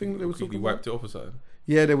was that thing that they were Completely talking wiped about? it off or something.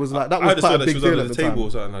 Yeah, there was like that I was just quite saw a that big she was deal under at the the table time.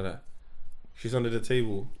 or something like that. She's under the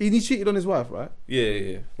table. He cheated on his wife, right?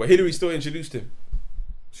 Yeah. But Hillary still introduced him.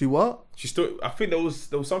 She what? She still. I think there was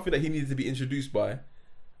something that he needed to be introduced by,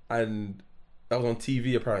 and that was on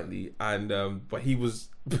TV apparently. And but he was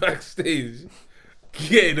backstage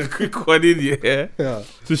getting a quick one in, yeah. Yeah.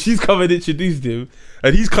 So she's come and introduced him,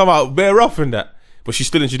 and he's come out bare rough in that. But she's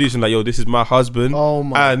still introducing like, yo, this is my husband. Oh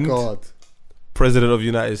my and god. President of the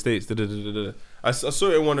United States. I saw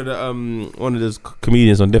it in one of those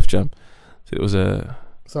comedians on Def Jam. So it was a.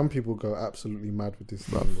 Some people go absolutely mad with this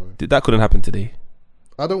thing, bro. That couldn't happen today.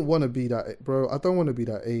 I don't want to be that, bro. I don't want to be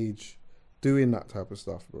that age doing that type of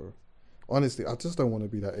stuff, bro. Honestly, I just don't want to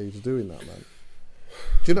be that age doing that, man.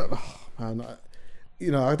 Do you know, man?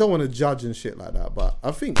 I don't want to judge and shit like that, but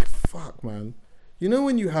I think, fuck, man. You know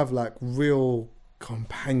when you have like real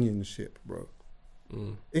companionship, bro.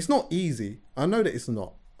 It's not easy. I know that it's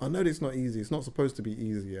not. I know that it's not easy. It's not supposed to be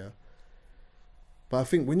easy, yeah. But I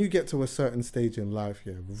think when you get to a certain stage in life,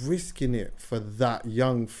 yeah, risking it for that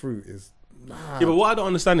young fruit is mad. Yeah, but what I don't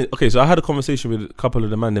understand is, okay, so I had a conversation with a couple of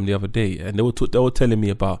the man them the other day, and they were telling me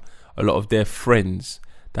about a lot of their friends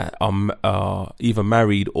that are either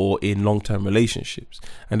married or in long-term relationships,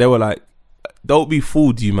 and they were like, don't be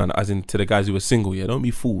fooled, you man, as in to the guys who were single, yeah, don't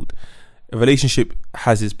be fooled. A relationship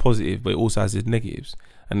has its positive, but it also has its negatives.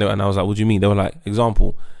 And I was like, what do you mean? They were like,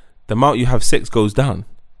 example, the amount you have sex goes down.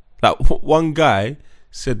 Like one guy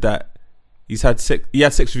said that he had sex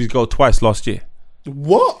with his girl twice last year.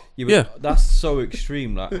 What? Yeah, but that's so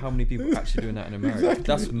extreme. Like, how many people are actually doing that in America? Exactly.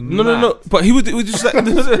 That's No. But it was just like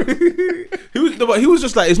he was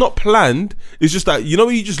just like, it's not planned. It's just like, you know,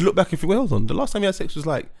 when you just look back and think, well, hold on, the last time you had sex was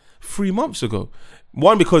like 3 months ago.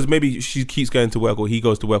 One, because maybe she keeps going to work, or he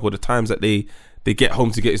goes to work, or the times that they get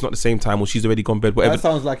home together, it's not the same time, or she's already gone to bed. Whatever. That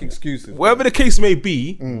sounds like excuses. Whatever the case may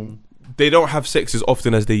be, they don't have sex as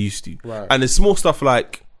often as they used to. Right. And it's small stuff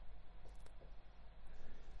like,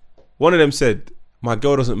 one of them said, my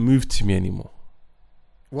girl doesn't move to me anymore.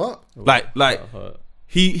 What? Like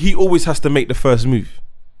he always has to make the first move.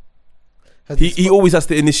 He always has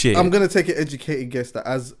to initiate. I'm gonna take an educated guess that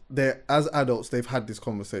as adults they've had this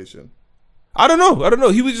conversation. I don't know.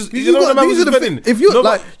 He was just. You know what the man was just venting. If you No,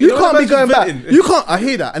 like, but you know can't the be man's going just back. venting. You can't. I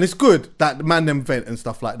hear that, and it's good that the man them vent and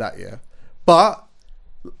stuff like that. Yeah, but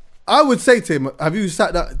I would say to him, have you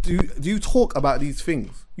sat down? Do you talk about these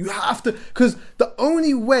things? You have to, because the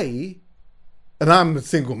only way, and I'm a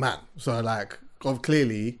single man, so like,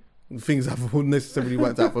 clearly things haven't necessarily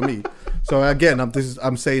worked out for me. So again,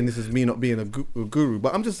 I'm saying this is me not being a guru,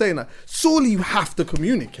 but I'm just saying that surely you have to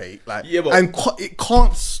communicate, like, Yeah, but- and it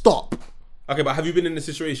can't stop. Okay, but have you been in a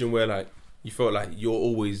situation where like you felt like you're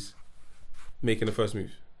always making the first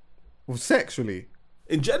move? Sexually.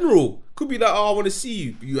 In general, could be that, oh, I want to see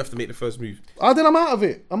you, but you have to make the first move. Then I'm out of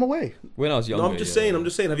it. I'm away. When I was younger, No, I'm just saying.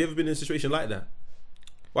 Have you ever been in a situation like that?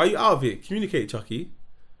 Why are you out of it? Communicate, Chucky.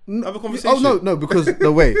 Have a conversation. Oh no, because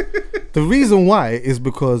the reason why is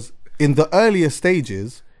because in the earlier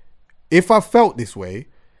stages, if I felt this way,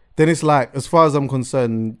 then it's like, as far as I'm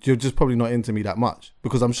concerned, you're just probably not into me that much,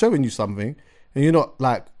 because I'm showing you something and you're not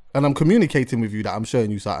like, and I'm communicating with you that I'm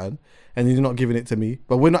showing you something and you're not giving it to me.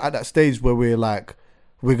 But we're not at that stage where we're like,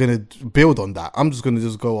 we're gonna build on that. I'm just gonna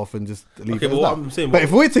just go off and just leave Okay, it. but As what that. I'm saying, but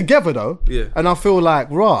if we're together though, Yeah. and I feel like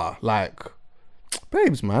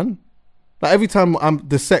babes, man. Like every time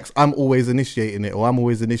I'm always initiating it, or I'm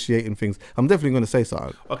always initiating things. I'm definitely gonna say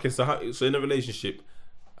something. Okay, so in a relationship,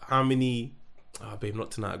 how many? Babe,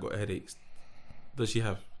 not tonight. I got headaches. Does she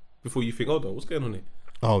have? Before you think, hold on, what's going on here?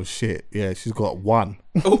 Oh shit! Yeah, she's got one.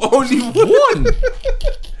 Oh, only one.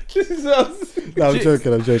 No, I'm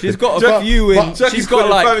joking. She's got a few in. She's got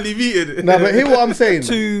like family meeting. No, but hear what I'm saying.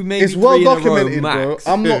 2, maybe it's well 3 in a row documented, bro. max.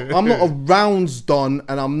 I'm not a rounds don,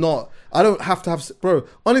 and I don't have to have, bro.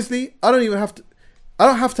 Honestly, I don't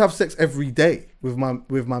have to have sex every day with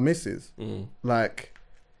my missus. Like,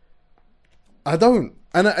 I don't,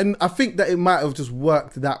 and I think that it might have just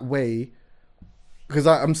worked that way. Because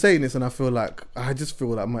I'm saying this and I just feel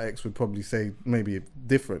like my ex would probably say maybe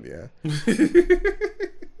different, yeah.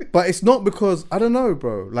 But it's not because, I don't know,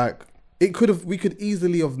 bro. Like, we could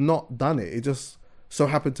easily have not done it. It just so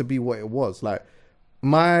happened to be what it was. Like,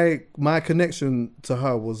 my connection to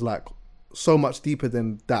her was like so much deeper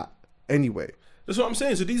than that anyway. That's what I'm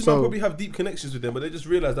saying. So these men probably have deep connections with them, but they just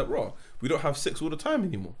realize that, we don't have sex all the time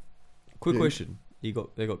anymore. Quick question. They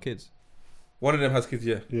got kids? One of them has kids,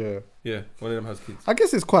 yeah. Yeah. One of them has kids. I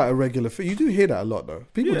guess it's quite a regular thing. You do hear that a lot, though.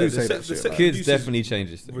 People do say that shit. Kids definitely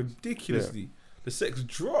changes things. Ridiculously. Yeah. The sex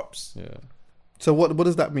drops. Yeah. So what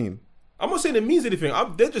does that mean? I'm not saying it means anything.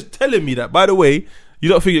 They're just telling me that, by the way, you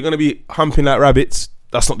don't think you're going to be humping like rabbits.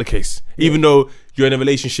 That's not the case. Yeah. Even though you're in a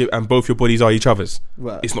relationship and both your bodies are each other's.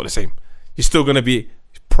 Right. It's not the same. You're still going to be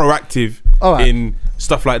proactive in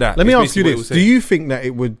stuff like that. Let me ask you this. Do you think that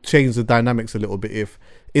it would change the dynamics a little bit if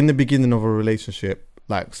in the beginning of a relationship,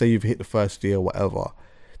 like say you've hit the first year or whatever,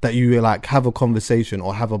 that you like have a conversation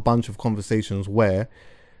or have a bunch of conversations where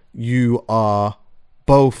you are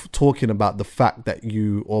both talking about the fact that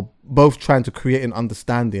or both trying to create an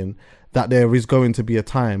understanding that there is going to be a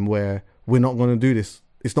time where we're not going to do this.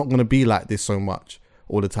 It's not going to be like this so much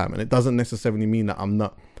all the time. And it doesn't necessarily mean that I'm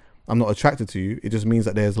not attracted to you. It just means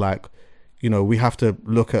that there's like, we have to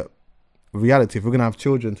look at reality. If we're going to have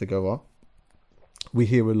children together, we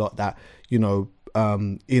hear a lot that,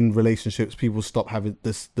 in relationships, people stop having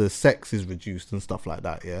this, the sex is reduced and stuff like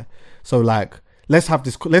that. Yeah. So like, let's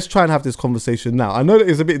try and have this conversation now. I know that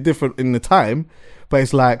it's a bit different in the time, but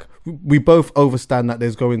it's like, we both understand that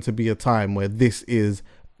there's going to be a time where this is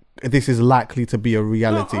likely to be a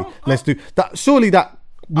reality. No, let's do that. Surely that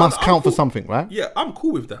must count for something, right? Yeah. I'm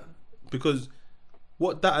cool with that because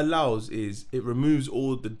what that allows is it removes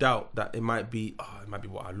all the doubt that it might be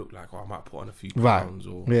what I look like, or I might put on a few pounds,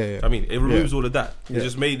 or I mean, it removes all of that. It's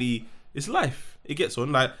just mainly it's life. It gets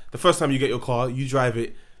on. Like the first time you get your car, you drive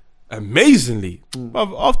it amazingly.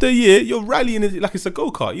 After a year, you're rallying it like it's a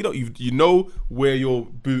go-kart. You know where your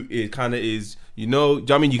boot is. You know,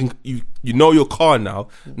 I mean, you know your car now.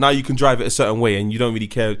 Now you can drive it a certain way, and you don't really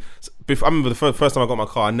care. I remember the first time I got my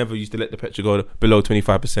car, I never used to let the petrol go below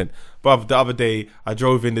 25%. But the other day, I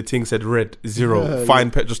drove in, the thing said red 0.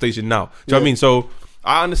 Find petrol station now. Do you know what I mean? So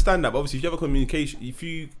I understand that. But obviously, if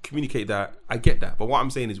you communicate that, I get that. But what I'm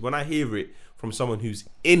saying is, when I hear it from someone who's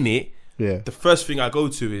in it, the first thing I go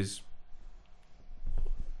to is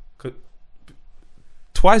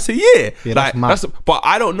twice a year. Yeah, like, but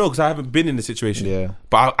I don't know because I haven't been in the situation. Yeah.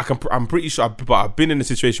 But I'm pretty sure. But I've been in a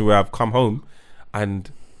situation where I've come home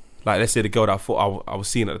and, like, let's say the girl that I thought I was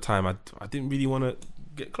seeing at the time, I didn't really want to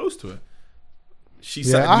get close to her.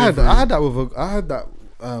 I had that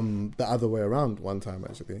the other way around one time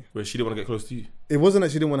actually. Where she didn't want to get close to you. It wasn't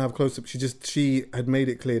that she didn't want to have close to. She had made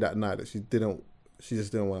it clear that night that she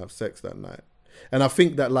just didn't want to have sex that night. And I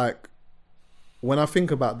think that, like, when I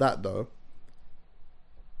think about that though,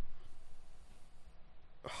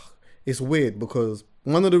 it's weird because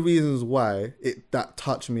one of the reasons why that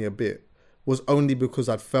touched me a bit was only because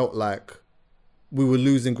I'd felt like we were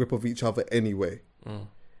losing grip of each other anyway.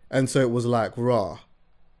 And so it was like,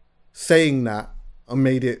 saying that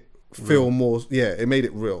made it feel more, it made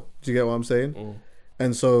it real. Do you get what I'm saying?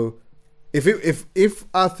 And so if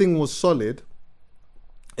our thing was solid,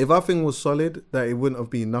 that it wouldn't have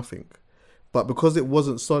been nothing. But because it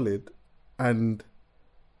wasn't solid, but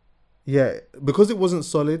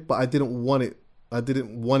I didn't want it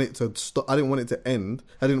to stop. I didn't want it to end.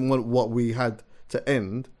 I didn't want what we had to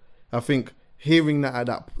end. I think hearing that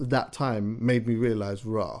at that time made me realize,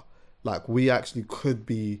 like we actually could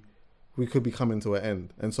be coming to an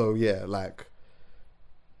end. And so that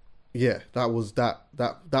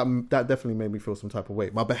definitely made me feel some type of way.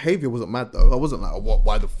 My behavior wasn't mad though. I wasn't like,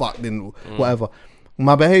 why the fuck didn't whatever.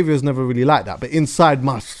 My behavior is never really like that, but inside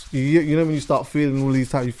you know when you start feeling all these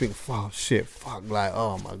times, you think, fuck, like,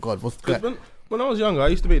 oh my god, what's that? when I was younger, I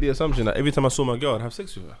used to make the assumption that every time I saw my girl, I'd have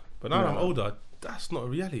sex with her. But now that I'm older, that's not a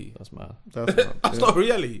reality. That's mad. That's not a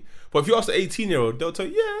reality. But if you ask an 18-year-old, they'll tell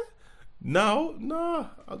you, yeah. Now, nah,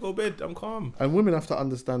 I go to bed, I'm calm. And women have to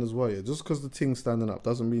understand as well, yeah. Just because the thing's standing up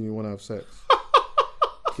doesn't mean you want to have sex.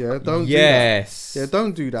 Yeah, don't do that. Yeah,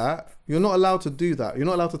 don't do that. You're not allowed to do that. You're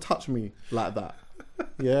not allowed to touch me like that.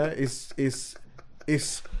 Yeah, it's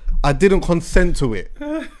I didn't consent to it.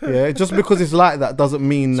 Yeah, just because it's like that doesn't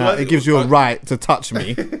mean that it gives you a right to touch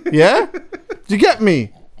me. Yeah? Do you get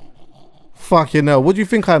me? Fucking hell. What do you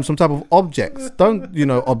think I am? Some type of object? Don't,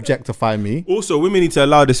 objectify me. Also, women need to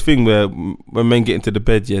allow this thing where when men get into the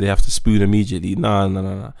bed, they have to spoon immediately.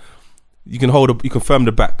 Nah. You can you can firm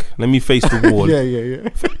the back. Let me face the wall. Yeah.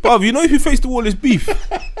 Bruv, if you face the wall, it's beef.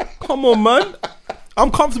 Come on, man.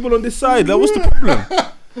 I'm comfortable on this side. Like, what's the problem?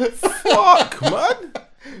 Fuck, man.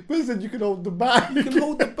 Listen, you can hold the back. You can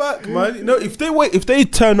hold the back, man. If they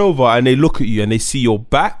turn over and they look at you and they see your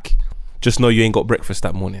back, just know you ain't got breakfast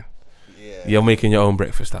that morning. Yeah. You're making your own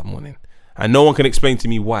breakfast that morning. And no one can explain to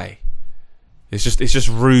me why. It's just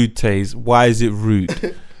rude, Taze. Why is it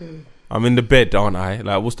rude? I'm in the bed, aren't I?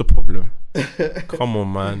 Like, what's the problem? Come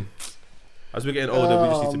on, man. As we're getting older, we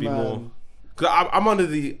just need to be more. Because I'm under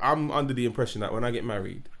the impression that when I get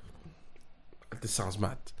married, this sounds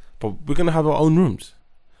mad, but we're gonna have our own rooms.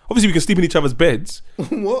 Obviously, we can sleep in each other's beds.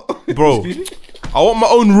 What, bro? I want my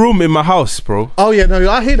own room in my house, bro. Oh yeah, no,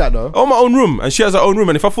 I hear that though. I want my own room, and she has her own room.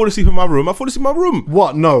 And if I fall asleep in my room, I fall asleep in my room.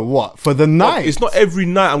 What? No, what? For the night? It's not every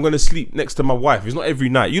night I'm gonna sleep next to my wife. It's not every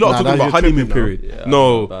night. You're not talking about honeymoon period. Yeah,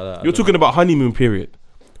 no, you're talking about honeymoon period.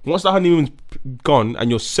 Once the honeymoon's gone and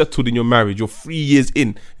you're settled in your marriage, you're 3 years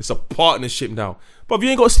in. It's a partnership now. But you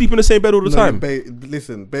ain't got to sleep in the same bed all the time.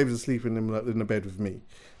 Listen, babes are sleeping in the bed with me,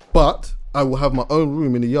 but I will have my own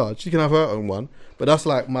room in the yard. She can have her own one, but that's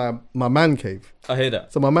like my man cave. I hear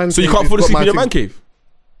that. So my man. So you can't fall asleep in your man cave?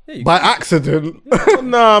 Yeah, by accident.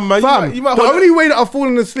 Nah, man. Fam, you might the only way that I've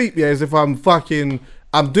fallen asleep is if I'm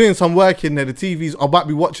doing some work in there. The TV's, I might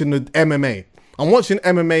be watching the MMA. I'm watching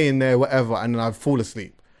MMA in there, whatever, and then I fall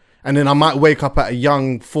asleep. And then I might wake up at a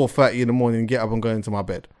young 4:30 in the morning and get up and go into my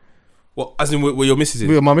bed. What? As in where your missus is?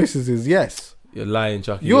 Where my missus is, yes. You're lying,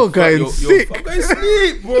 Chucky. You're going sick. I'm going to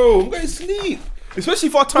sleep, bro. I'm going to sleep. Especially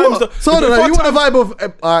if our time's... So you want a vibe of...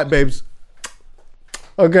 Alright, babes.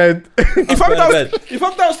 Okay. If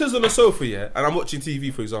I'm downstairs on the sofa, yeah, and I'm watching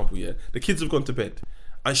TV, for example, yeah, the kids have gone to bed,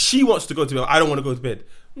 and she wants to go to bed, I don't want to go to bed.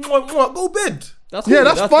 Go bed. That's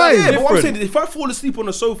fine. Yeah, but what I'm saying is, if I fall asleep on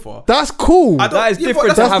the sofa, that's cool. That is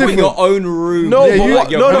different to having your own room. No, you got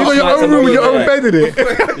your own room with your own bed in it.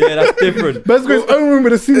 Yeah, that's different. Ben's got his own room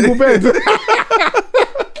with a single bed.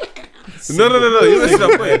 No. You listen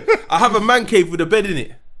up, man. I have a man cave with a bed in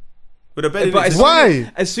it.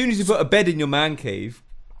 Why? As soon as you put a bed in your man cave,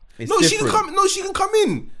 it's different. She can come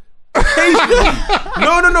in. Occasionally.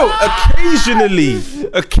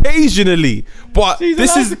 Occasionally. But she's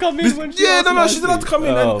allowed to come in she's allowed to come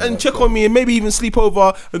in and check on me and maybe even sleep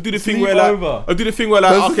over and do the thing where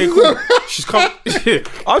okay, cool. She's come.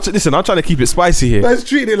 I'm trying to keep it spicy here. Let's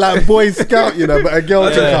treat it like Boy Scout, but a girl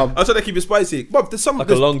can come. I'm trying to keep it spicy. But there's some like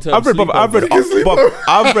a long-term. I've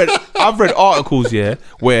read articles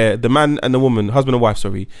where the man and the woman, husband and wife,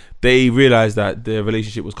 they realized that their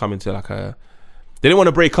relationship was coming to like a. They didn't want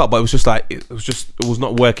to break up, but it was just like it was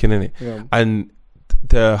not working in it. Yeah. And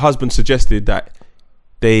the husband suggested that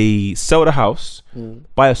they sell the house,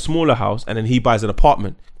 buy a smaller house, and then he buys an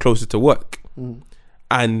apartment closer to work.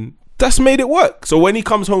 And that's made it work. So when he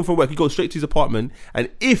comes home from work, he goes straight to his apartment,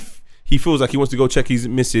 and if he feels like he wants to go check his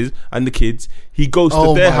missus and the kids, he goes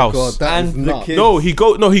to their house. God, and the kids.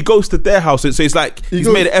 He goes to their house. So it's like he's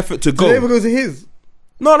made an effort to go. He never goes to his.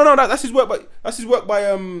 No. That's his work. That's his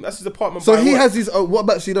apartment. So he has his. What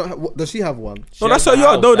about she? Does she have one? No, that's her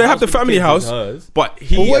yard. No, they have the family house. But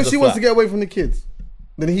what if she wants to get away from the kids?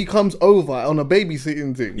 Then he comes over on a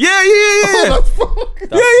babysitting thing. Yeah.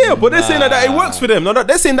 But they're saying that it works for them. No,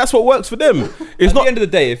 they're saying that's what works for them. It's not. At the end of the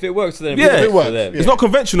day, if it works for them, it works for them. It's not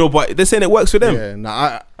conventional, but they're saying it works for them.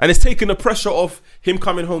 Yeah, and it's taking the pressure off him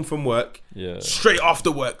coming home from work, straight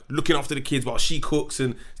after work, looking after the kids while she cooks,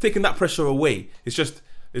 and it's taking that pressure away. It's just.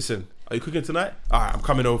 Listen, are you cooking tonight? All right, I'm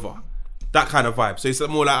coming over. That kind of vibe. So it's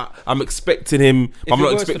more like I'm expecting him, but I'm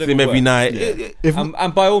not expecting him every night. Yeah.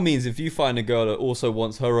 And by all means, if you find a girl that also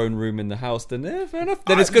wants her own room in the house, then fair enough.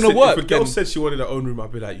 Then it's going to work. If a girl said she wanted her own room,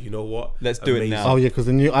 I'd be like, you know what? Let's do it now. Oh yeah, because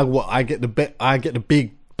then I get the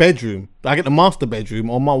big bedroom. I get the master bedroom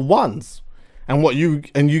on my ones. And you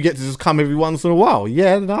get to just come every once in a while.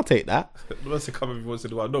 Yeah, then I'll take that. Let's say come every once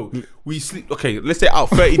in a while. No, we sleep. Okay, let's say out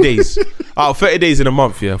 30 days. Out 30 days in a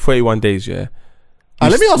month, 31 days,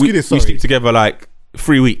 Let me ask you this. We Sorry. sleep together like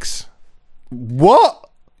 3 weeks. What?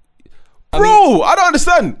 Bro, I don't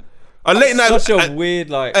understand. A late night. Such a weird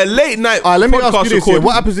like. A late night. Let me ask you this. recording.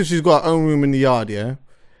 What happens if she's got her own room in the yard? Yeah,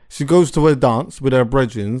 she goes to her dance with her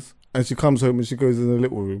brethren, and she comes home and she goes in the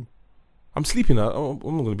little room. I'm sleeping now.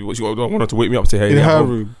 I'm not gonna be. I don't want her to wake me up. To hey, In yeah, her I'm home.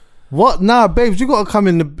 room. What? Nah, babes, you gotta come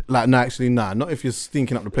in the not if you're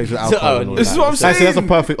stinking up the place with alcohol. and all This that. is what I'm saying. That's a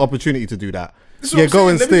perfect opportunity to do that. This is what Yeah, I'm go saying.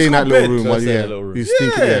 and Let me stay in just that go little bed. room Go while stay in the little room. you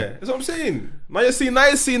stink. Yeah, Yeah. that's what I'm saying. Now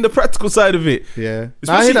you're seeing the practical side of it. Yeah, I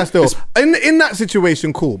Especially- hear that still. In that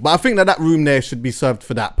situation, cool. But I think that room there should be served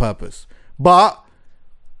for that purpose. But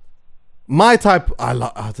my type, I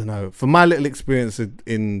don't know. For my little experience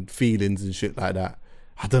in feelings and shit like that,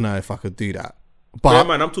 I don't know if I could do that. But Yeah,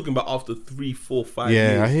 man, I'm talking about after 3, 4, 5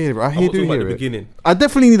 years. yeah, I hear I'm not talking about the it. beginning. I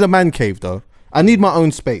definitely need a man cave though. I need my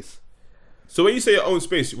own space. So when you say your own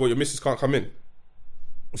space, your missus can't come in.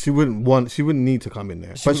 She wouldn't need to come in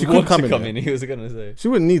there, but she could Want come to in come there. in. He was gonna say. She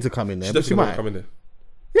wouldn't need to come in there. She But she definitely might won't come in there.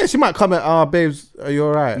 Yeah, she might come in. Babes, are you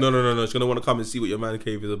alright? No. She's gonna want to come and see what your man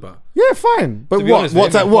cave is about. Yeah, fine. But To be what? honest, What's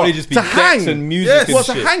with that? him, What? probably just be To decks hang and music Yes. and What's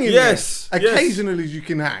to shit. hang in Yes, there? yes. Occasionally you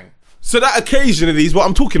can hang. So that occasionally is what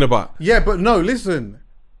I'm talking about. Yeah, but no, listen.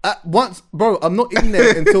 At once, bro, I'm not in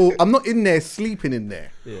there until I'm not in there sleeping in there.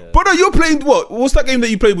 But no, you're playing what? What's that game that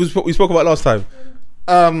you played? We spoke about last time.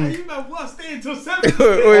 You man, what? Stay until 7.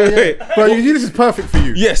 wait. Bro, this is perfect for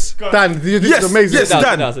you. Yes. Dan, this Yes, is amazing. yes, Sit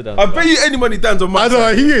Dan. down, sit down. I bet you any money Dan's on my I know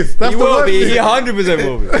side. he is. That's He the will worst be. thing. He 100%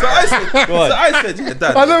 will be. So I said, Go on. yeah,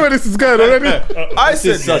 Dad. I know where this is going already. I This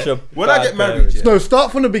said, is such a when I bad get married, parent. yeah. No,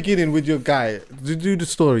 start from the beginning with your guy. Do the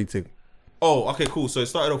story thing. Oh, okay, cool. So it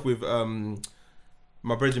started off with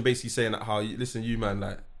my brethren basically saying that listen, you man,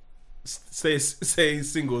 like stay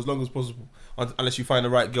single as long as possible unless you find the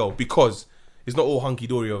right girl, because it's not all hunky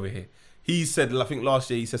dory over here. He said, I think last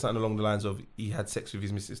year he said something along the lines of he had sex with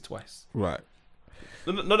his missus twice. Right.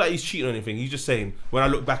 Not that he's cheating or anything. He's just saying, when I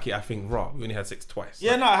look back at it, I think, raw, we only had sex twice.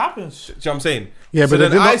 Yeah, no, it happens. Do you know what I'm saying? Yeah, So but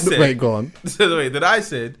then I said, wait, go on. then I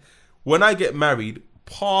said, when I get married,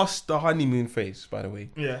 past the honeymoon phase, by the way,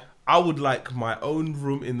 Yeah. I would like my own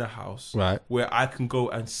room in the house, Right. where I can go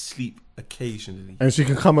and sleep occasionally, And she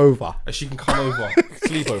can come over. and she can come over,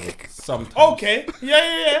 sleep over sometimes. Okay.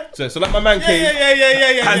 Yeah. So like my man cave.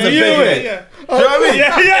 Yeah. Has a You bed know in it, it. yeah. Do you know what I mean?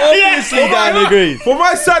 Yeah. Obviously, Dan agreed. For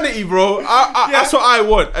my sanity, bro, that's what I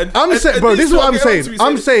want. And I'm saying, and bro, this is what I'm get on saying. to me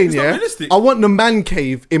I'm saying, it's not yeah, realistic. I want the man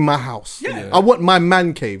cave in my house. Yeah. I want my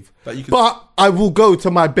man cave. That you can- But I will go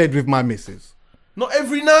to my bed with my missus. Not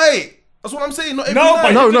every night. That's what I'm saying. Not every No,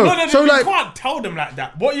 night. but No. So, you like- can't tell them like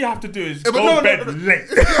that. What you have to do is but go no, to bed late,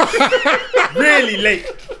 really late.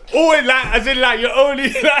 Always like, as in like you're only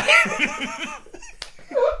like.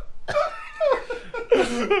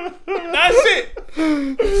 That's it.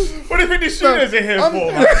 What do you think the shooters are here for,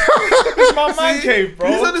 man? It's my man cave,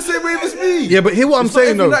 bro. He's on the same wave as me. Yeah, but hear what I'm It's not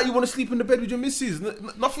saying every though. night you want to sleep in the bed with your missus.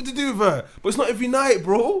 Nothing to do with her. But it's not every night,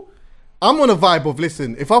 bro. I'm on a vibe of,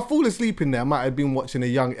 listen, if I fall asleep in there, I might have been watching a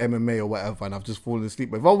young MMA or whatever and I've just fallen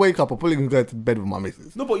asleep. But if I wake up, I'm probably going to go to bed with my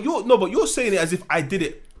missus. No, but you're saying it as if I did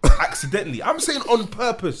it accidentally. I'm saying on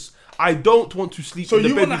purpose. I don't want to sleep So in the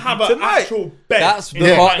you bed want to with have you an tonight. actual bed? That's the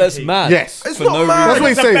Yeah. part that's Man mad. Yes. It's For not no mad. That's what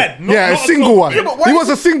he's It's a saying. bed, not- yeah, a not a single top- one. Yeah, but why He is was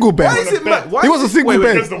a it- single bed. Why is it mad? Why He is was a it- single wait,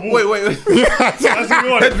 bed. Because the wall. Wait. That's what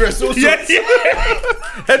you want. Headrest, all Yeah, sorts.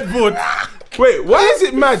 yeah. Headboard. Wait, why is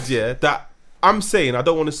it mad, yeah, that I'm saying I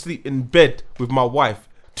don't want to sleep in bed with my wife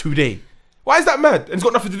today? Why is that mad? And it's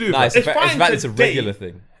got nothing to do with Nah, it. it's the fine fact it's a today. regular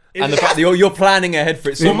thing. And the fact that you're planning ahead for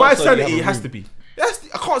it so For my much so that you sanity, have it a has room. to be.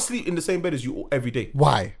 I can't sleep in the same bed as you every day.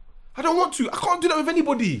 Why? I don't want to. I can't do that with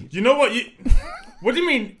anybody. You know what? What do you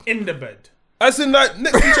mean in the bed? As in, like,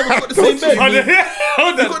 next to each other, we've got the same bed.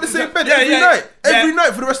 Hold We've on. got the same bed Yeah, every yeah, night. yeah. Every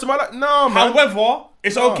night for the rest of my life. No, man. However,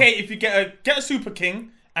 it's okay if you get a Super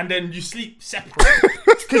King and then you sleep separate.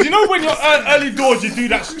 Because you know when you're early doors, you do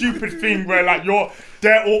that stupid thing where like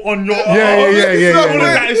they're all on your Yeah. All of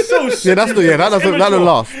that is so stupid. That don't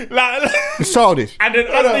last. Like, It's childish. and then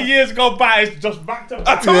as the years go by, it's just back to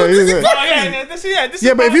back. Yeah, yeah. This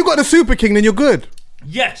Yeah, is but if you got the Super King, then you're good.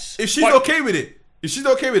 yes. If she's but- okay with it,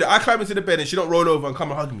 I climb into the bed and she don't roll over and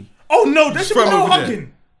come and hug me. Oh no, there's from no over there.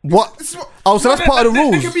 hugging. What? This is what- Oh, so that's part of the They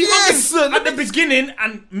rules. can be Yes, hugging sir. at the beginning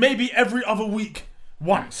and maybe every other week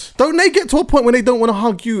once. Don't they get to a point when they don't want to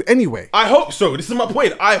hug you anyway? I hope so. This is my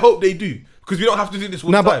point. I hope they do. Because we don't have to do this all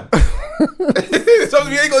Nah, the time. So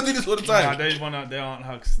we ain't gonna do this all the time. They aren't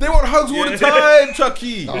hugs. They want hugs all the Yeah. time,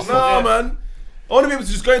 Chucky. Nah, Yeah. man. I want to be able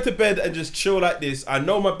to just go into bed and just chill like this. I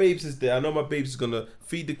know my babes is there. I know my babes is gonna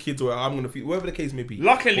feed the kids, or I'm gonna feed, whatever the case may be.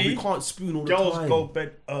 Luckily, But we can't spoon all the Girls time. go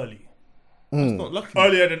bed early. It's not lucky.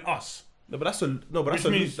 Earlier than us. No, but that's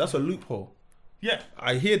a loophole. Yeah.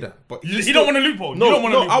 I hear that, but you don't want a loophole. No, you don't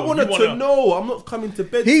want a loophole. I wanted to know. I'm not coming to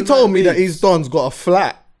bed. He told me that his Don's got a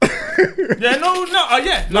flat. Yeah, no. No.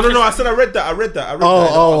 I said I read that.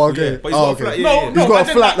 Okay. Yeah, but he's got a flat. He's got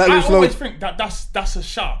a flat that I looks always low. think that's a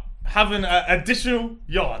shout. Having an additional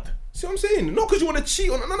yard. See what I'm saying? Not because you want to cheat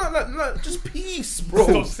on. No. Just peace, bro.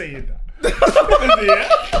 Stop saying that.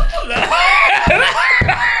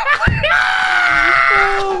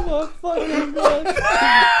 Oh my fucking god.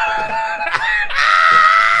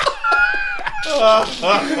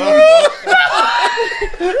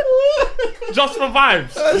 Just for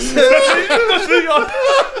vibes.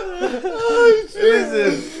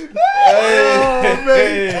 Jesus.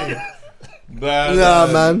 Nah,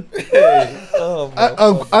 man.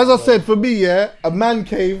 As I said, for me, yeah, a man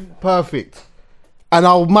cave, perfect. And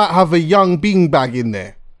I might have a young beanbag in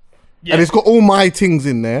there. Yeah. And it's got all my things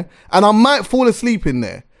in there. And I might fall asleep in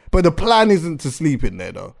there. But the plan isn't to sleep in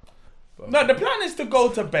there, though. No, the plan is to go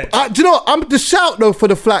to bed. Do you know what? The shout, though, for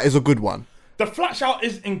the flat is a good one. The flat shout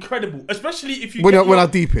is incredible. Especially if you when I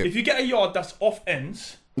deep it. If you get a yard that's off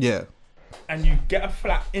ends. Yeah. And you get a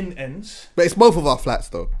flat in ends. But it's both of our flats,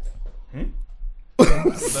 though. No,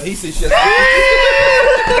 he said shit.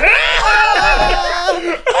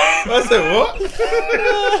 I said what?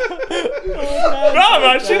 No,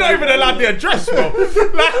 man, she not even allowed the address, bro.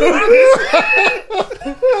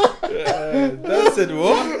 That said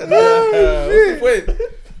what? Wait.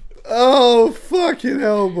 Oh, fucking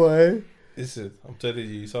hell, boy. Listen, I'm telling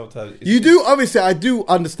you, sometimes... Obviously, I do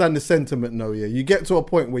understand the sentiment, though, yeah. You get to a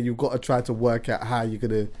point where you've got to try to work out how you're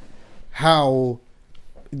going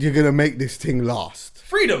to make this thing last.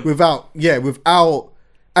 Freedom. Without,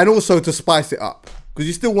 and also to spice it up. Because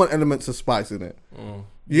you still want elements of spice in it.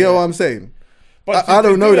 You know what I'm saying? But I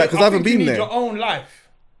don't know that because I haven't been there. You need your own life.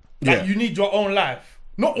 Like, you need your own life.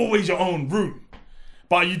 Not always your own room.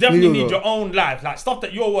 But you definitely need your own life. Like, stuff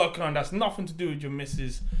that you're working on that's nothing to do with your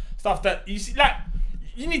missus. Stuff that, you see, like,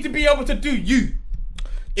 you need to be able to do you.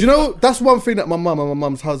 Do you know, that's one thing that my mum and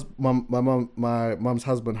my mum's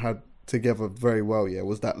husband had together very well, yeah,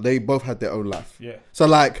 was that they both had their own life. Yeah. So,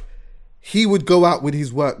 like, he would go out with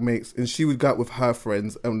his workmates and she would go out with her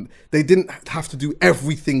friends and they didn't have to do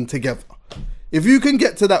everything together. If you can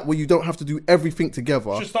get to that where you don't have to do everything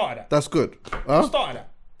together, just start at that. That's good. Just start at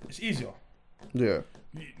that. It's easier. Yeah.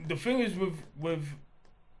 The thing is with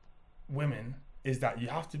women is that you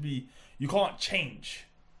can't change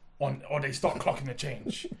or they start clocking the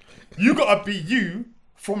change. You gotta be you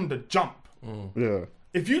from the jump. Yeah.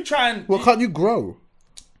 If you try and... Well, can't you grow?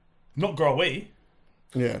 Not grow away.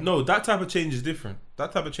 Yeah. No, that type of change is different.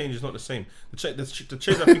 That type of change is not the same. The change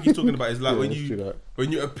I think he's talking about is like when you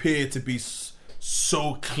appear to be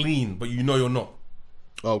so clean, but you know you're not.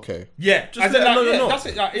 Okay. Yeah. Just let know you're not. That's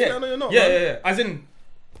it. Like, yeah. Know you're not. Yeah. As in,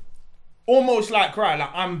 almost like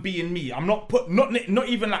I'm being me. I'm not not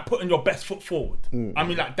even like putting your best foot forward. I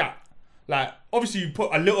mean like that. Like, obviously you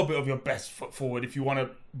put a little bit of your best foot forward if you want to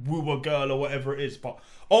woo a girl or whatever it is, but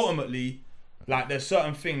ultimately, like, there's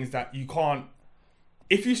certain things that you can't.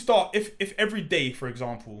 If every day, for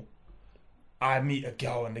example, I meet a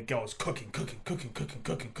girl and the girl's cooking,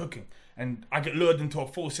 and I get lured into a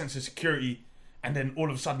false sense of security, and then all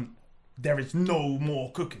of a sudden there is no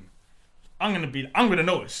more cooking, I'm gonna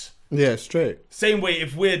notice. Yeah, straight. Same way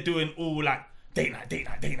if we're doing all like date night,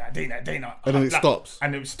 and then it stops.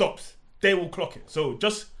 And it stops. They will clock it. So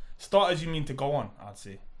just start as you mean to go on, I'd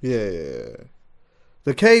say. Yeah.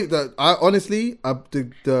 The cave, the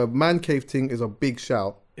man cave thing is a big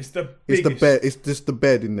shout. It's the bed. It's just the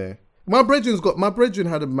bed in there. My brethren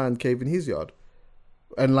had a man cave in his yard,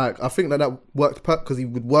 and like I think that worked because he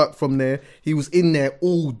would work from there. He was in there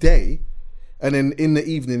all day, and then in the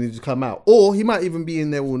evening he'd just come out, or he might even be in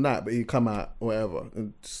there all night, but he'd come out or whatever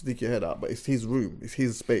and stick your head out. But it's his room. It's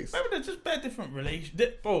his space. Remember, there's just bare different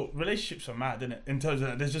relationships are mad, isn't it? In terms of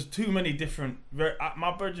that, there's just too many different.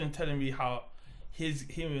 My brethren telling me how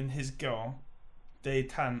him and his girl, they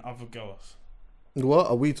tan other girls.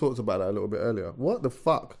 What? We talked about that a little bit earlier. What the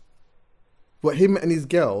fuck? What, him and his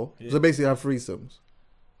girl, so basically have threesomes?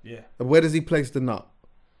 Yeah. And where does he place the nut?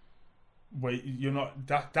 Wait, you're not...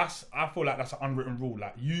 That's. I feel like that's an unwritten rule.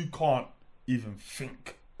 Like, you can't even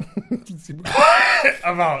think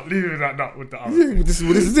about leaving that nut with the other. Yeah, this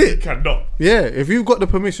is it. You cannot. Yeah, if you've got the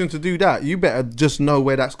permission to do that, you better just know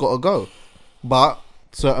where that's got to go. But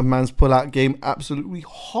certain man's pull-out game, absolutely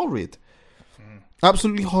horrid.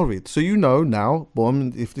 Absolutely horrid. So you know now,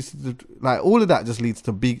 bomb. If this is all of that just leads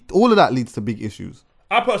to big. All of that leads to big issues.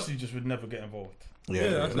 I personally just would never get involved.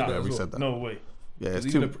 Yeah, we said that. No way. Yeah, it's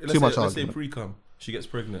too much argument. Let's say pre-cum, she gets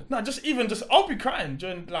pregnant. No, just I'll be crying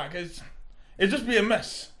during like. It'd just be a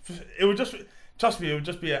mess. It would just, trust me, it would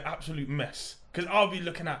just be an absolute mess. Because I'll be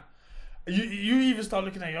looking at, you even start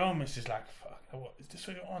looking at your own missus like, fuck, what, is this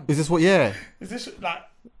what you're on? Is this what, yeah. Is this like...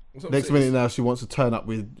 Next minute now she wants to turn up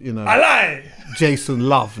with, you know... I lie! Jason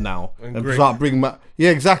Love now. And start bringing my... Yeah,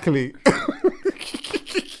 exactly.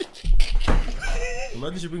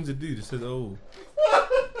 Imagine she brings a dude that says, oh...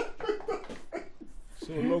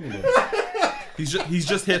 So long, man. He's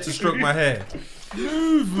just here to stroke my hair.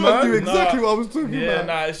 Move, man. I knew exactly what I was talking about. Yeah,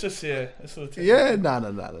 nah, it's just, it's all yeah, nah.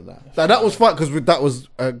 That was fun, because that was...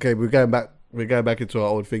 Okay, we're going back into our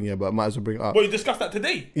old thing, yeah, but I might as well bring it up. Well, you discussed that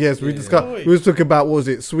today? Yes, we discussed... We was talking about, what was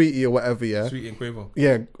it, Sweetie or whatever, yeah? Sweetie and Quavo.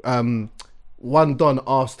 Yeah, one Don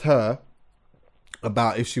asked her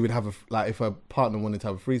about if she would have if her partner wanted to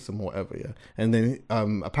have a threesome or whatever, yeah? And then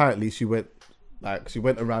apparently she went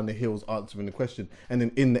around the hills answering the question, and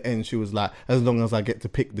then in the end she was like, as long as I get to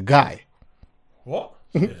pick the guy. What?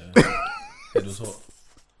 Yeah. It was hot.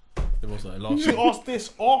 It was like last She asked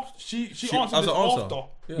this off. She answered this after.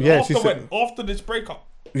 Yeah, after she said, after this breakup.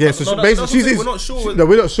 Yeah, so basically, we're not sure.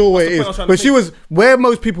 We're not sure what it is. But she was where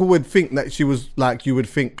most people would think that she was like. You would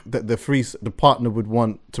think that the partner would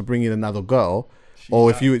want to bring in another girl, or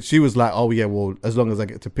if she was like, oh yeah, well, as long as I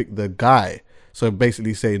get to pick the guy. So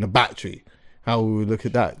basically, saying the battery. How we would look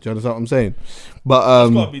at that? Do you understand what I'm saying? But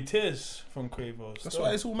it's gotta be tears from Quavo. That's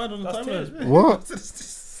why it's all mad on the timeline. What?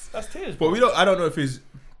 That's tears. But I don't know if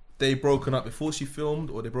they broken up before she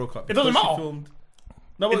filmed or they broke up before it doesn't matter. She filmed.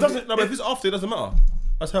 No, but but if it's after, it doesn't matter.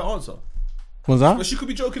 That's her answer. What's that? But she could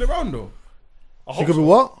be joking around though. She could be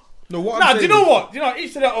what? No, what? Nah, do you know what?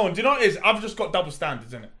 Each to their own. Do you know what it is? I've just got double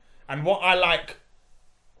standards in it, and what I like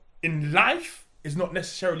in life is not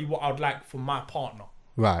necessarily what I'd like for my partner.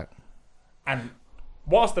 Right. And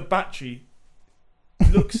whilst the battery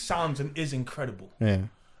looks, sounds, and is incredible, yeah,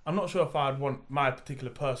 I'm not sure if I'd want my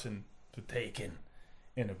particular person to take in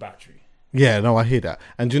a battery. Yeah, no, I hear that.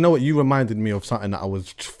 And do you know what? You reminded me of something that I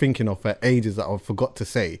was thinking of for ages that I forgot to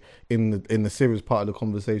say in the serious part of the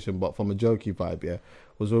conversation, but from a jokey vibe, yeah,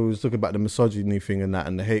 was when we was talking about the misogyny thing and that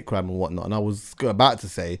and the hate crime and whatnot. And I was about to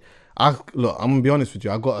say, look, I'm going to be honest with you.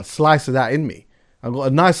 I got a slice of that in me. I got a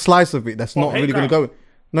nice slice of it that's not really going to go...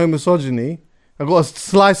 No misogyny. I got a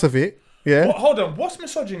slice of it, yeah. Well, hold on, what's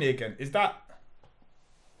misogyny again? Is that...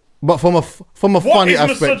 But from a funny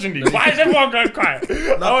aspect. What is misogyny? Why is everyone going quiet?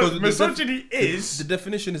 Misogyny is... The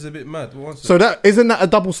definition is a bit mad. So isn't that a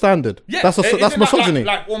double standard? Yeah. That's misogyny.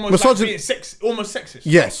 Like almost like being almost sexist.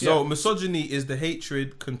 Yes. So misogyny is the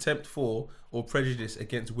hatred, contempt for, or prejudice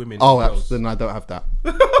against women. Oh, then I don't have that.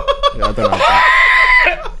 Yeah, I don't have that.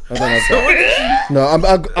 I don't have that. No,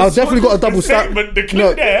 I've definitely got a double standard. But the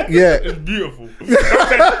clip there is beautiful.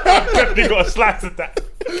 I've definitely got a slice of that.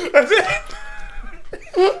 That's it.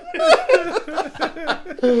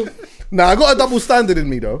 Nah, I got a double standard in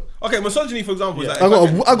me though. Okay, misogyny, for example, is like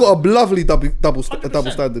I got a lovely double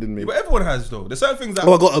standard in me. But everyone has though. There's certain things that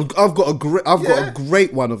I've got a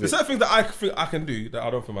great one of it. There's certain things that I think I can do that I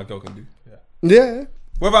don't think my girl can do. Yeah.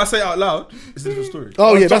 Whether I say it out loud, it's a different story.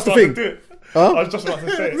 Oh yeah, that's the thing. Huh? I was just about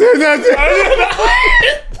to say it.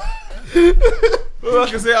 Well, I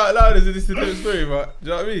can say it out loud is a different story, but do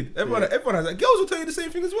you know what I mean? Everyone has that. Girls will tell you the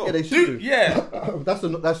same thing as well. Yeah, they should do. Yeah.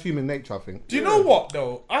 That's human nature, I think. Do you know what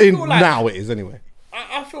though? I feel like now it is anyway.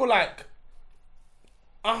 I feel like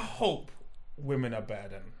I hope women are better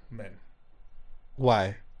than men.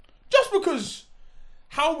 Why? Just because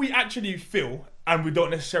how we actually feel and we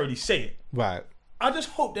don't necessarily say it. Right. I just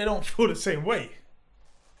hope they don't feel the same way.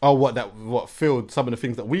 Oh, what feel some of the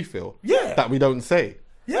things that we feel? Yeah. That we don't say.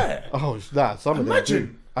 Yeah. Oh, some of them.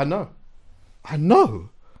 Imagine. I know.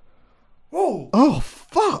 Whoa. Oh,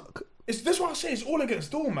 fuck. That's why I say it's all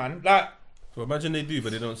against all, man. Like. So imagine they do,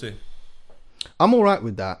 but they don't say. I'm all right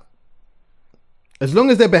with that. As long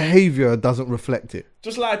as their behaviour doesn't reflect it.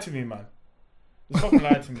 Just lie to me, man. Just fucking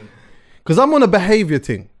lie to me. Because I'm on a behaviour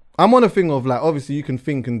thing. I'm on a thing of like, obviously you can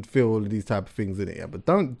think and feel all of these type of things in it, yeah, but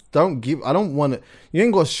don't give. I don't want to. You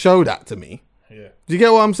ain't got to show that to me. Yeah. Do you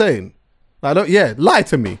get what I'm saying? Lie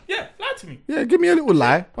to me. Yeah, lie to me. Yeah, give me a little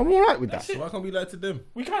lie. I'm all right with that. So why can't we lie to them?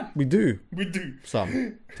 We can. We do.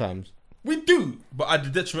 Sometimes. We do. But at the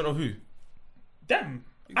detriment of who? Them.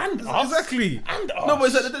 And us. Exactly. And us. No, but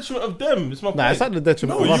it's at the detriment of them. It's my point. Nah, it's at the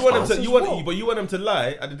detriment of us. But you want them to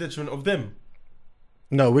lie at the detriment of them.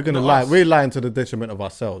 No, we're going to lie. We're lying to the detriment of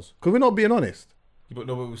ourselves. Because we're not being honest. Yeah, but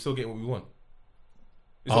we're still getting what we want.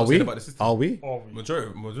 Are we? Are we?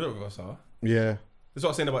 Majority of us are. Yeah. That's what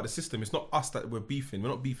I'm saying about the system. It's not us that we're beefing. We're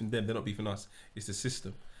not beefing them. They're not beefing us. It's the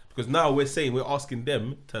system. Because now we're asking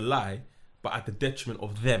them to lie, but at the detriment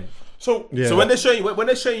of them. So when they're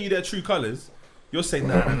showing you their true colours, You're saying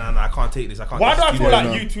nah, I can't take this. I can't. Why do I feel like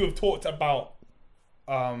no. you two have talked about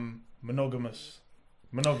monogamy?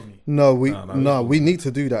 No, we need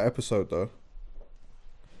to do that episode though.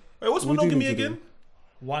 Wait, what's We do monogamy need to again?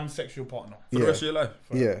 One sexual partner. For the rest of your life?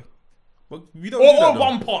 Yeah. Well, we don't do that, Or though.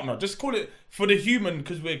 one partner. Just call it for the human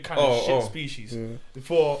because we're kind of shit species. Yeah.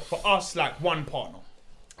 For us, like one partner.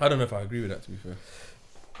 I don't know if I agree with that, to be fair.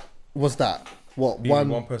 What's that? What Being one?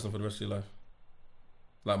 one person for the rest of your life.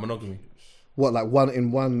 Like monogamy. What, like one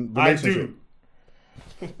in one I relationship?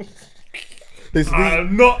 do.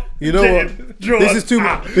 I'm not. You know what? This is too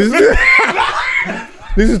much.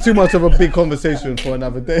 This is too much of a big conversation for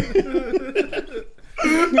another day.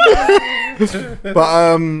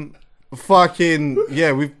 But fucking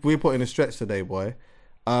yeah, we're putting a stretch today, boy.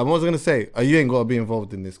 What was I gonna say? You ain't gotta be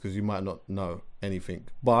involved in this because you might not know anything.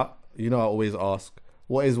 But you know, I always ask,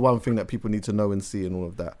 what is one thing that people need to know and see and all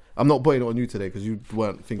of that? I'm not putting it on you today because you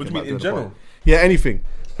weren't thinking What do you about mean, in doing a general? pod. Yeah, anything.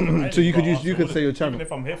 So you could say your channel. Even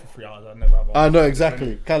if I'm here for 3 hours, I'd never have. I know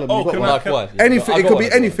exactly. Callum, you got can one. I- Likewise. Anything. I It got could one be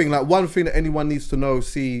as well. anything. Like one thing that anyone needs to know,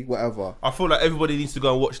 see, whatever. I feel like everybody needs to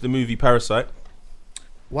go and watch the movie Parasite.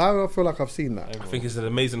 Why do I feel like I've seen that? I think it's an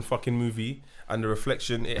amazing fucking movie, and the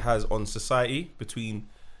reflection it has on society between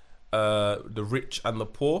the rich and the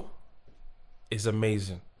poor is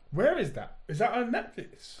amazing. Where is that? Is that on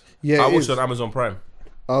Netflix? Yeah, I it watched is. it on Amazon Prime.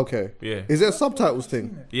 Okay. Yeah. Is it a subtitles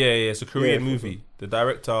thing? Yeah, it's a Korean Yeah, movie. The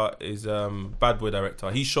director is Bad Boy director.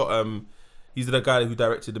 He shot he's the guy who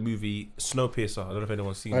directed the movie Snowpiercer. I don't know if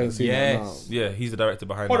anyone's seen I haven't it. seen Yes. that. Yeah, he's the director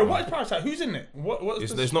behind Hold it. on, what is Parasite? Who's in it?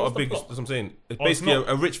 It's not a big. That's what I'm saying. It's Oh, it's basically not?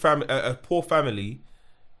 a rich family, a poor family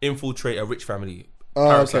infiltrate a rich family. Oh,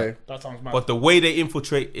 Parasite. okay. That sounds mad. But the way they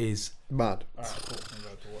infiltrate is Mad. Alright, cool. I'm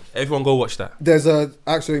going to watch everyone go watch that. There's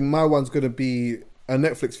actually my one's gonna be a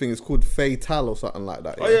Netflix thing. It's called Fatal or something like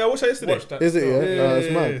that. Oh yeah, I watched that yesterday. Watch that. Is it? Yeah. Yeah,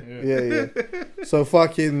 It's mad. Yeah. So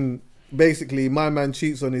fucking basically, my man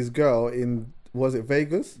cheats on his girl in was it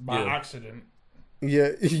Vegas? By Yeah. accident. Yeah,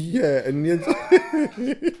 yeah, and You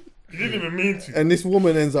didn't even mean to. and this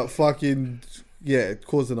woman ends up fucking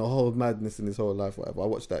causing a whole madness in his whole life. Whatever. I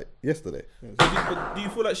watched that yesterday. But do you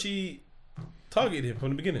feel like she targeted him from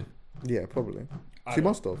the beginning, Yeah, probably. She don't-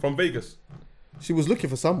 must have. from Vegas? She was looking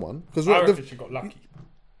for someone because I reckon she got lucky.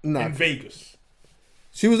 nah, In Vegas.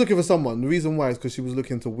 she was looking for someone. The reason why is because she was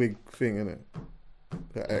looking to wig thing, innit?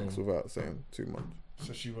 Her ex, without saying too much.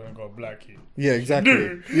 So she went and got a black kid. Yeah,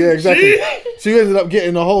 exactly. Yeah, exactly. She ended up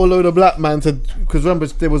getting a whole load of black man to because remember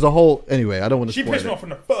there was a whole anyway. I don't want to. She spoil pissed it. me off from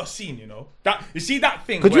the first scene, you know. That you see that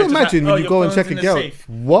thing. Could where you it's just imagine when you your go and phone's check in a the girl? safe.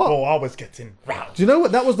 What? Oh, I was getting roused. Do you know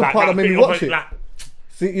what? That was the Like, part that made thing me of watch it, it. like,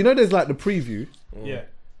 See, you know, there's like the preview. yeah.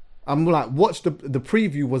 I'm like, watch the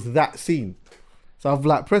preview was that scene. So I've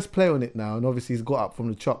like pressed play on it now, and obviously he's got up from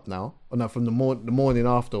the chop now, or no, from the morning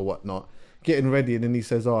after or whatnot, getting ready, and then he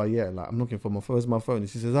says, "Oh yeah, like I'm looking for my phone. Where's my phone?" And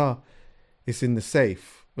she says, it's in the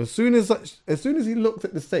safe." As soon as he looked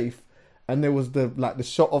at the safe, and there was the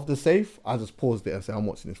shot of the safe, I just paused it and said, "I'm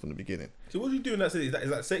watching this from the beginning." So what are you doing? Is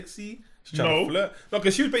that sexy? She's trying No. to flirt. No,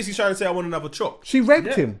 because she was basically trying to say I want another chop. She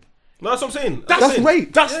raped him. No, that's what I'm saying. That's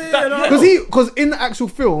rape. That's no. Because in the actual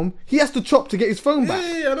film, he has to chop to get his phone back.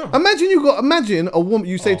 Yeah, I know. Imagine a woman.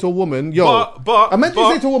 You say to a woman, "Yo," But- imagine you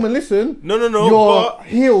but- say to a woman, "Listen, No, your but-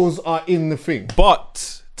 heels are in the thing."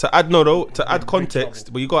 But to add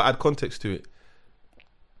context, but you gotta add context to it.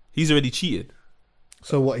 He's already cheated.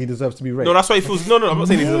 So what? He deserves to be raped. No, that's why he feels. No, I'm not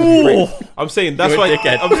saying he deserves to be raped. I'm saying that's why.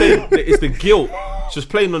 I'm saying that it's the guilt. She's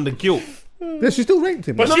playing on the guilt. Yeah, she still raped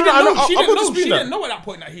him. But No, she no, didn't I know. know, She I'm didn't not know. She disputing that. didn't know at that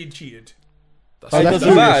point that he had cheated. Oh, that's doesn't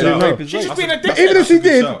true. matter. She didn't Rape know. is She's rape. just being a But dick. even if she That's a good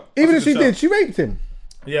did, shout. even if That's a she good did, shout. she raped him.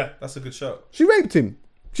 Yeah. That's a good shout. She raped him.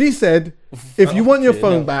 She said, "If you want your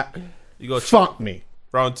phone back, You got fuck me."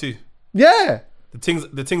 round 2. Yeah.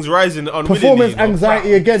 The thing's rising unwillingly. Performance you know.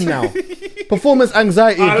 anxiety again now. Performance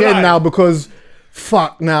anxiety I again like. now because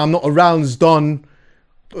fuck now I'm not around. It's done.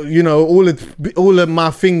 You know all of my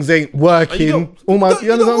things ain't And working. you don't, All my you you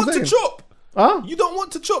don't understand what want I'm to saying? chop. Huh? You don't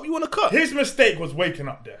want to chop. You want to cut. His mistake was waking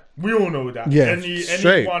up there. We all know that. Yeah,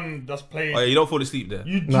 straight. Anyone that's playing, Oh yeah, you don't fall asleep there.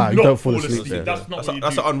 you do Nah, you not don't fall fall asleep there. That's not That's what you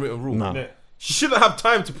that's do. an unwritten rule. Nah. Yeah. You shouldn't have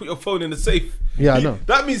time to put your phone in the safe. Yeah, I know.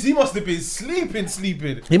 That means he must have been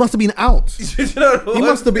sleeping. He must have been out. You know what? He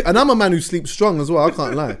must have been, and I'm a man who sleeps strong as well. I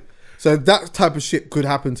can't lie. So that type of shit could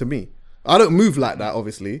happen to me. I don't move like that,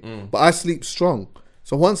 obviously, but I sleep strong.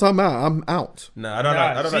 So once I'm out, I'm out. Nah, I don't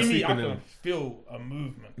like. I don't like see me, I sleeping can in. feel a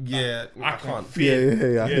movement. Yeah, I can can't.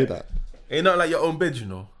 feel Yeah, I hear that. Ain't not like your own bed, you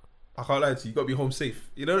know. I can't lie to you. You gotta be home safe.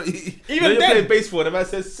 You know, Even you're then- playing baseball. The man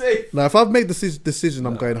says safe. Now, if I've made the decision,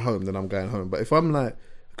 I'm going home. Then I'm going home. But if I'm like,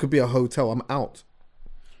 it could be a hotel. I'm out.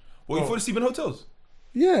 Well, you fall asleep in hotels.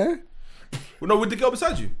 Yeah. No, with the girl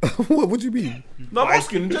beside you. What do you mean? No, I'm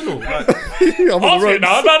asking in general. Like, I'm on Ask the it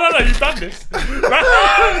now. ropes. No, you've done this.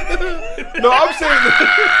 no, I'm saying.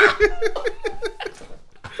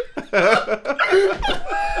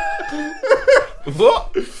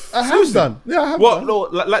 What? I have done. Yeah, I have What? done. No,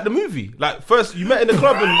 like the movie. Like first you met in the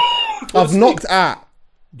club and I've knocked out.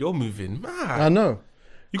 you're moving mad. I know.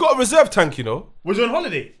 You got a reserve tank, you know. Was you on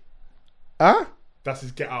holiday? Huh? That's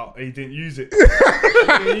his get out. He didn't use it.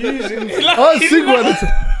 I was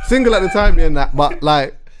single at the time, yeah, and that. But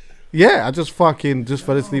like, yeah, I just fell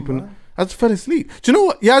asleep and I just fell asleep. Do you know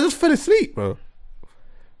what? Yeah, I just fell asleep, bro.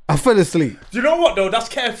 I fell asleep. Do you know what though? That's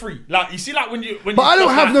carefree. Like you see, like when you. But I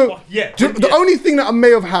don't have no. Yeah. The only thing that I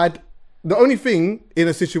may have had, the only thing in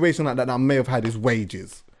a situation like that I may have had is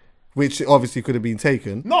wages, which obviously could have been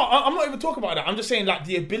taken. No, I'm not even talking about that. I'm just saying like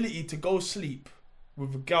the ability to go sleep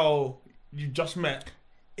with a girl you just met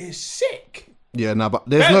is sick. Yeah, no, but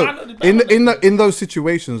there's in those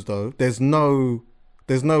situations though. There's no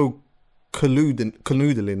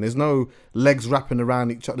canoodling. There's no legs wrapping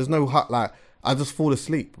around each other. There's no like. I just fall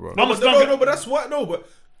asleep, bro. No, but that's what. No, but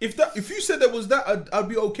if you said there was that, I'd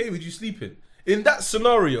be okay with you sleeping. In that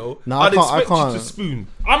scenario, I'd expect you to spoon.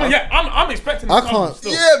 I'm expecting. I can't.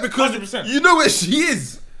 Still. Yeah, because 100%. you know where she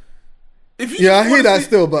is. If you I hear that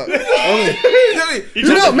still, but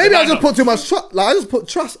you know, maybe I just put too much trust. Like I just put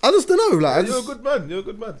trust. I just don't know. Like you're a good man. You're a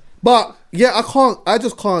good man. But yeah, I can't. I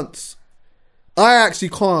just can't. I actually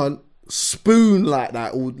can't spoon like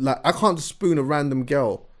that. Or like I can't just spoon a random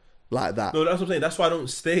girl like that. No, that's what I'm saying. That's why I don't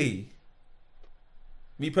stay.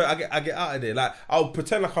 I get out of there. Like I'll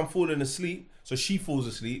pretend like I'm falling asleep, so she falls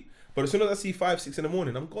asleep. But as soon as I see 5, 6 in the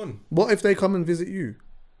morning, I'm gone. What if they come and visit you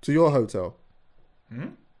to your hotel?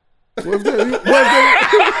 What if they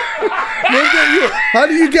How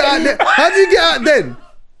do you get out there? How do you get out then?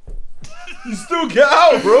 You still get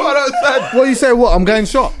out, bro. I don't understand. What you say? What? I'm going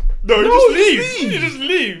shop. No, you just leave. You just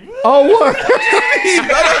leave. Oh what? I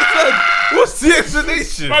don't understand. What's the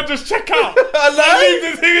explanation? I just check out. I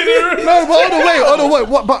leave the thing in the room. No, but hold on, wait.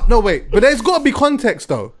 What? But no, wait. But there's got to be context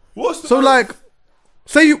though. What's the So like,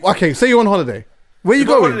 say you're on holiday. Where you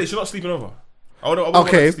going? She's not sleeping over. I Okay. want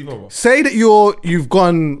to sleep over. Say that you've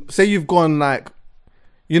gone like,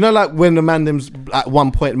 you know, like when the mandems at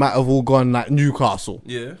one point might have all gone like Newcastle.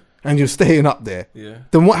 Yeah. And you're staying up there. Yeah.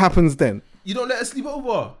 Then what happens then? You don't let her sleep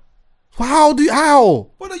over. How?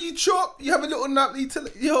 What are you chop? You have a little nap. You tell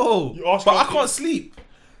yo. You ask but her I can't sleep.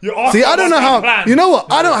 See, I don't know how. Plan. You know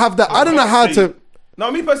what? I don't have that. I don't know how to.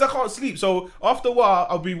 No, me personally, I can't sleep. So after a while,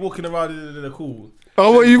 I'll be walking around in the cool.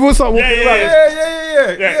 Oh, what, you will start walking around?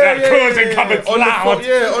 Yeah, clothes and cupboards on loud.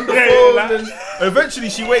 the phone. And eventually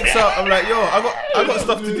she wakes up. I'm like, yo, I got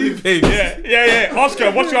stuff to do, babe. Yeah. Ask her,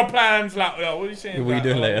 what's your plans? Like, what are you saying? What are you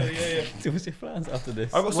doing later? Yeah. What's your plans after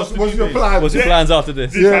this? I got stuff to What's do, your babe. plan? What's your plans after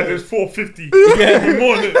this? This time it's 4:50 in the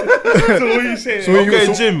morning. So what are you saying?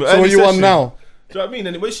 So Gym. So what you on now? Do you know what I mean?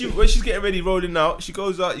 And when she's getting ready, rolling out, she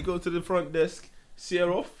goes out. You go to the front desk, see her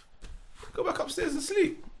off, go back upstairs and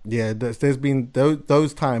sleep. Yeah, there's been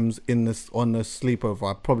those times on the sleepover.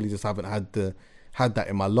 I probably just haven't had that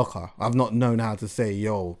in my locker. I've not known how to say,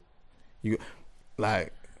 yo, you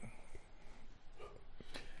like.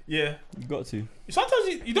 Yeah, You got to.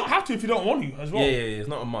 sometimes you don't have to if you don't want to as well. Yeah. It's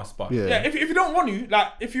not a must, but Yeah. If you don't want to, like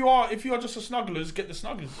if you are just a snugglers, get the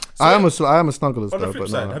snugglers. I am a snugglers on though, the flip but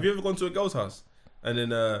side, no. have you ever gone to a girl's house and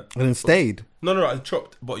then And then stayed. No, I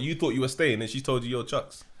chopped, but you thought you were staying and she told you your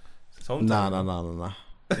chucks? Nah. No,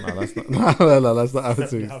 that's not. No, that's not happened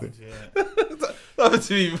to me. That happened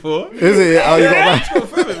to me before. Is it? Oh, you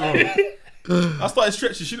got that? I started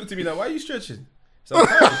stretching. She looked at me like, "Why are you stretching?" So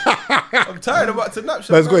I'm tired. I'm about to nap.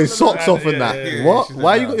 Man's got his socks off and that. yeah. What? She said,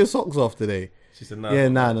 Why nah. you got your socks off today? She said, "Nah." Yeah,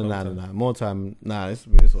 nah. More time. Nah, it's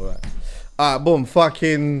alright. Alright, boom.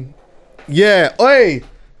 Fucking yeah. Oi.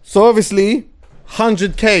 So obviously,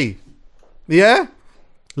 100K. Yeah.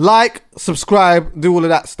 Like, subscribe, do all of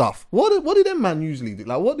that stuff. What do them man usually do?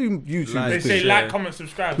 Like, what do YouTubers They do? say like, comment,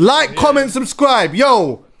 subscribe. Like, comment, subscribe.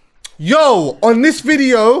 Yo, on this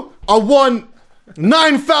video, I want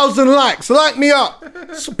 9,000 likes. Like me up.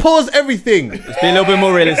 Pause everything. Let's be a little bit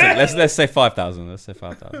more realistic. Let's say 5,000. Let's say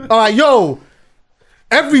 5,000. All right, yo,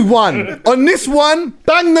 everyone, on this one,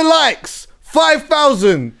 bang the likes.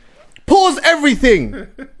 5,000. Pause everything.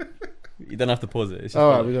 You don't have to pause it. It's just All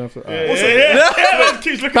right, fun. we don't have to.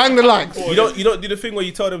 Bang Bang the likes. You don't do the thing where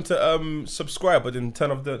you tell them to subscribe, but then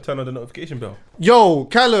turn on the notification bell. Yo,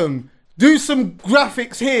 Callum, do some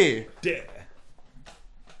graphics here. Yeah.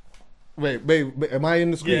 Wait, am I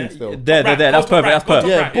in the screen Yeah. still? There. That's perfect. That's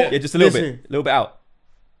perfect. Yeah, Yeah, just a little bit out.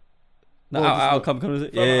 No, outcome comes.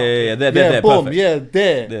 Yeah. There. Boom. Perfect. Yeah,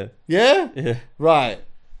 there. There. Yeah. Yeah. Right.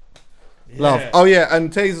 Love. Oh yeah, and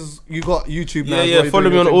Tasers, you got YouTube now. Yeah. Follow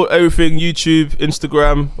me on everything: YouTube,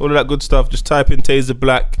 Instagram, all of that good stuff. Just type in Taser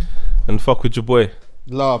Black and fuck with your boy.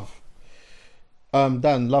 Love.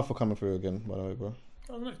 Dan, love for coming through again, by the way, bro.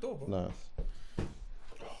 Oh, next door, bro. Nice.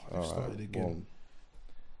 I've started again. Boom.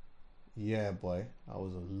 Yeah, boy. That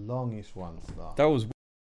was a longish one. Start. That was.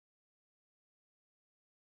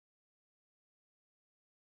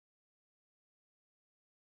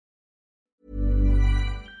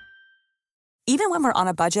 Even when we're on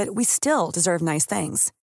a budget, we still deserve nice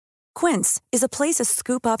things. Quince is a place to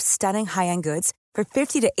scoop up stunning high-end goods for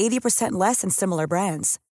 50 to 80% less than similar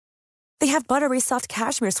brands. They have buttery soft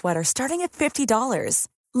cashmere sweaters starting at $50,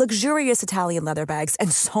 luxurious Italian leather bags,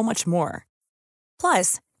 and so much more.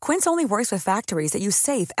 Plus, Quince only works with factories that use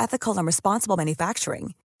safe, ethical, and responsible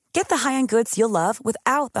manufacturing. Get the high-end goods you'll love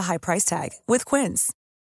without the high price tag with Quince.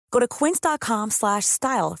 Go to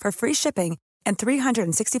quince.com/style for free shipping and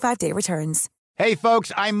 365-day returns. Hey,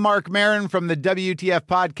 folks, I'm Mark Maron from the WTF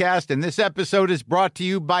Podcast, and this episode is brought to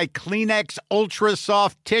you by Kleenex Ultra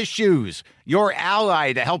Soft Tissues, your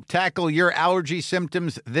ally to help tackle your allergy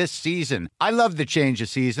symptoms this season. I love the change of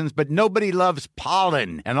seasons, but nobody loves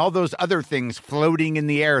pollen and all those other things floating in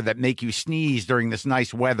the air that make you sneeze during this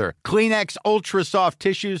nice weather. Kleenex Ultra Soft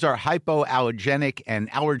Tissues are hypoallergenic and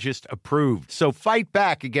allergist approved, so fight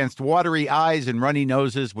back against watery eyes and runny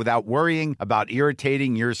noses without worrying about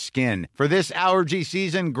irritating your skin. For this allergy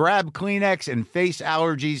season, grab Kleenex and face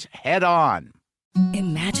allergies head on.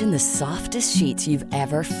 Imagine the softest sheets you've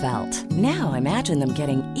ever felt. Now imagine them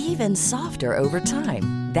getting even softer over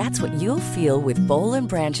time. That's what you'll feel with Boll &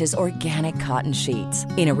 Branch's organic cotton sheets.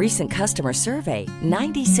 In a recent customer survey,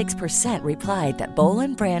 96% replied that Boll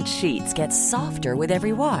 & Branch sheets get softer with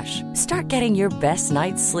every wash. Start getting your best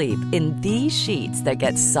night's sleep in these sheets that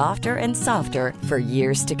get softer and softer for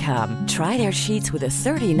years to come. Try their sheets with a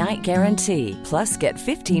 30-night guarantee. Plus, get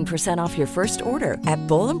 15% off your first order at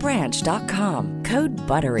bollandbranch.com. Code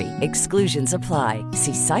BUTTERY. Exclusions apply.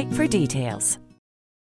 See site for details.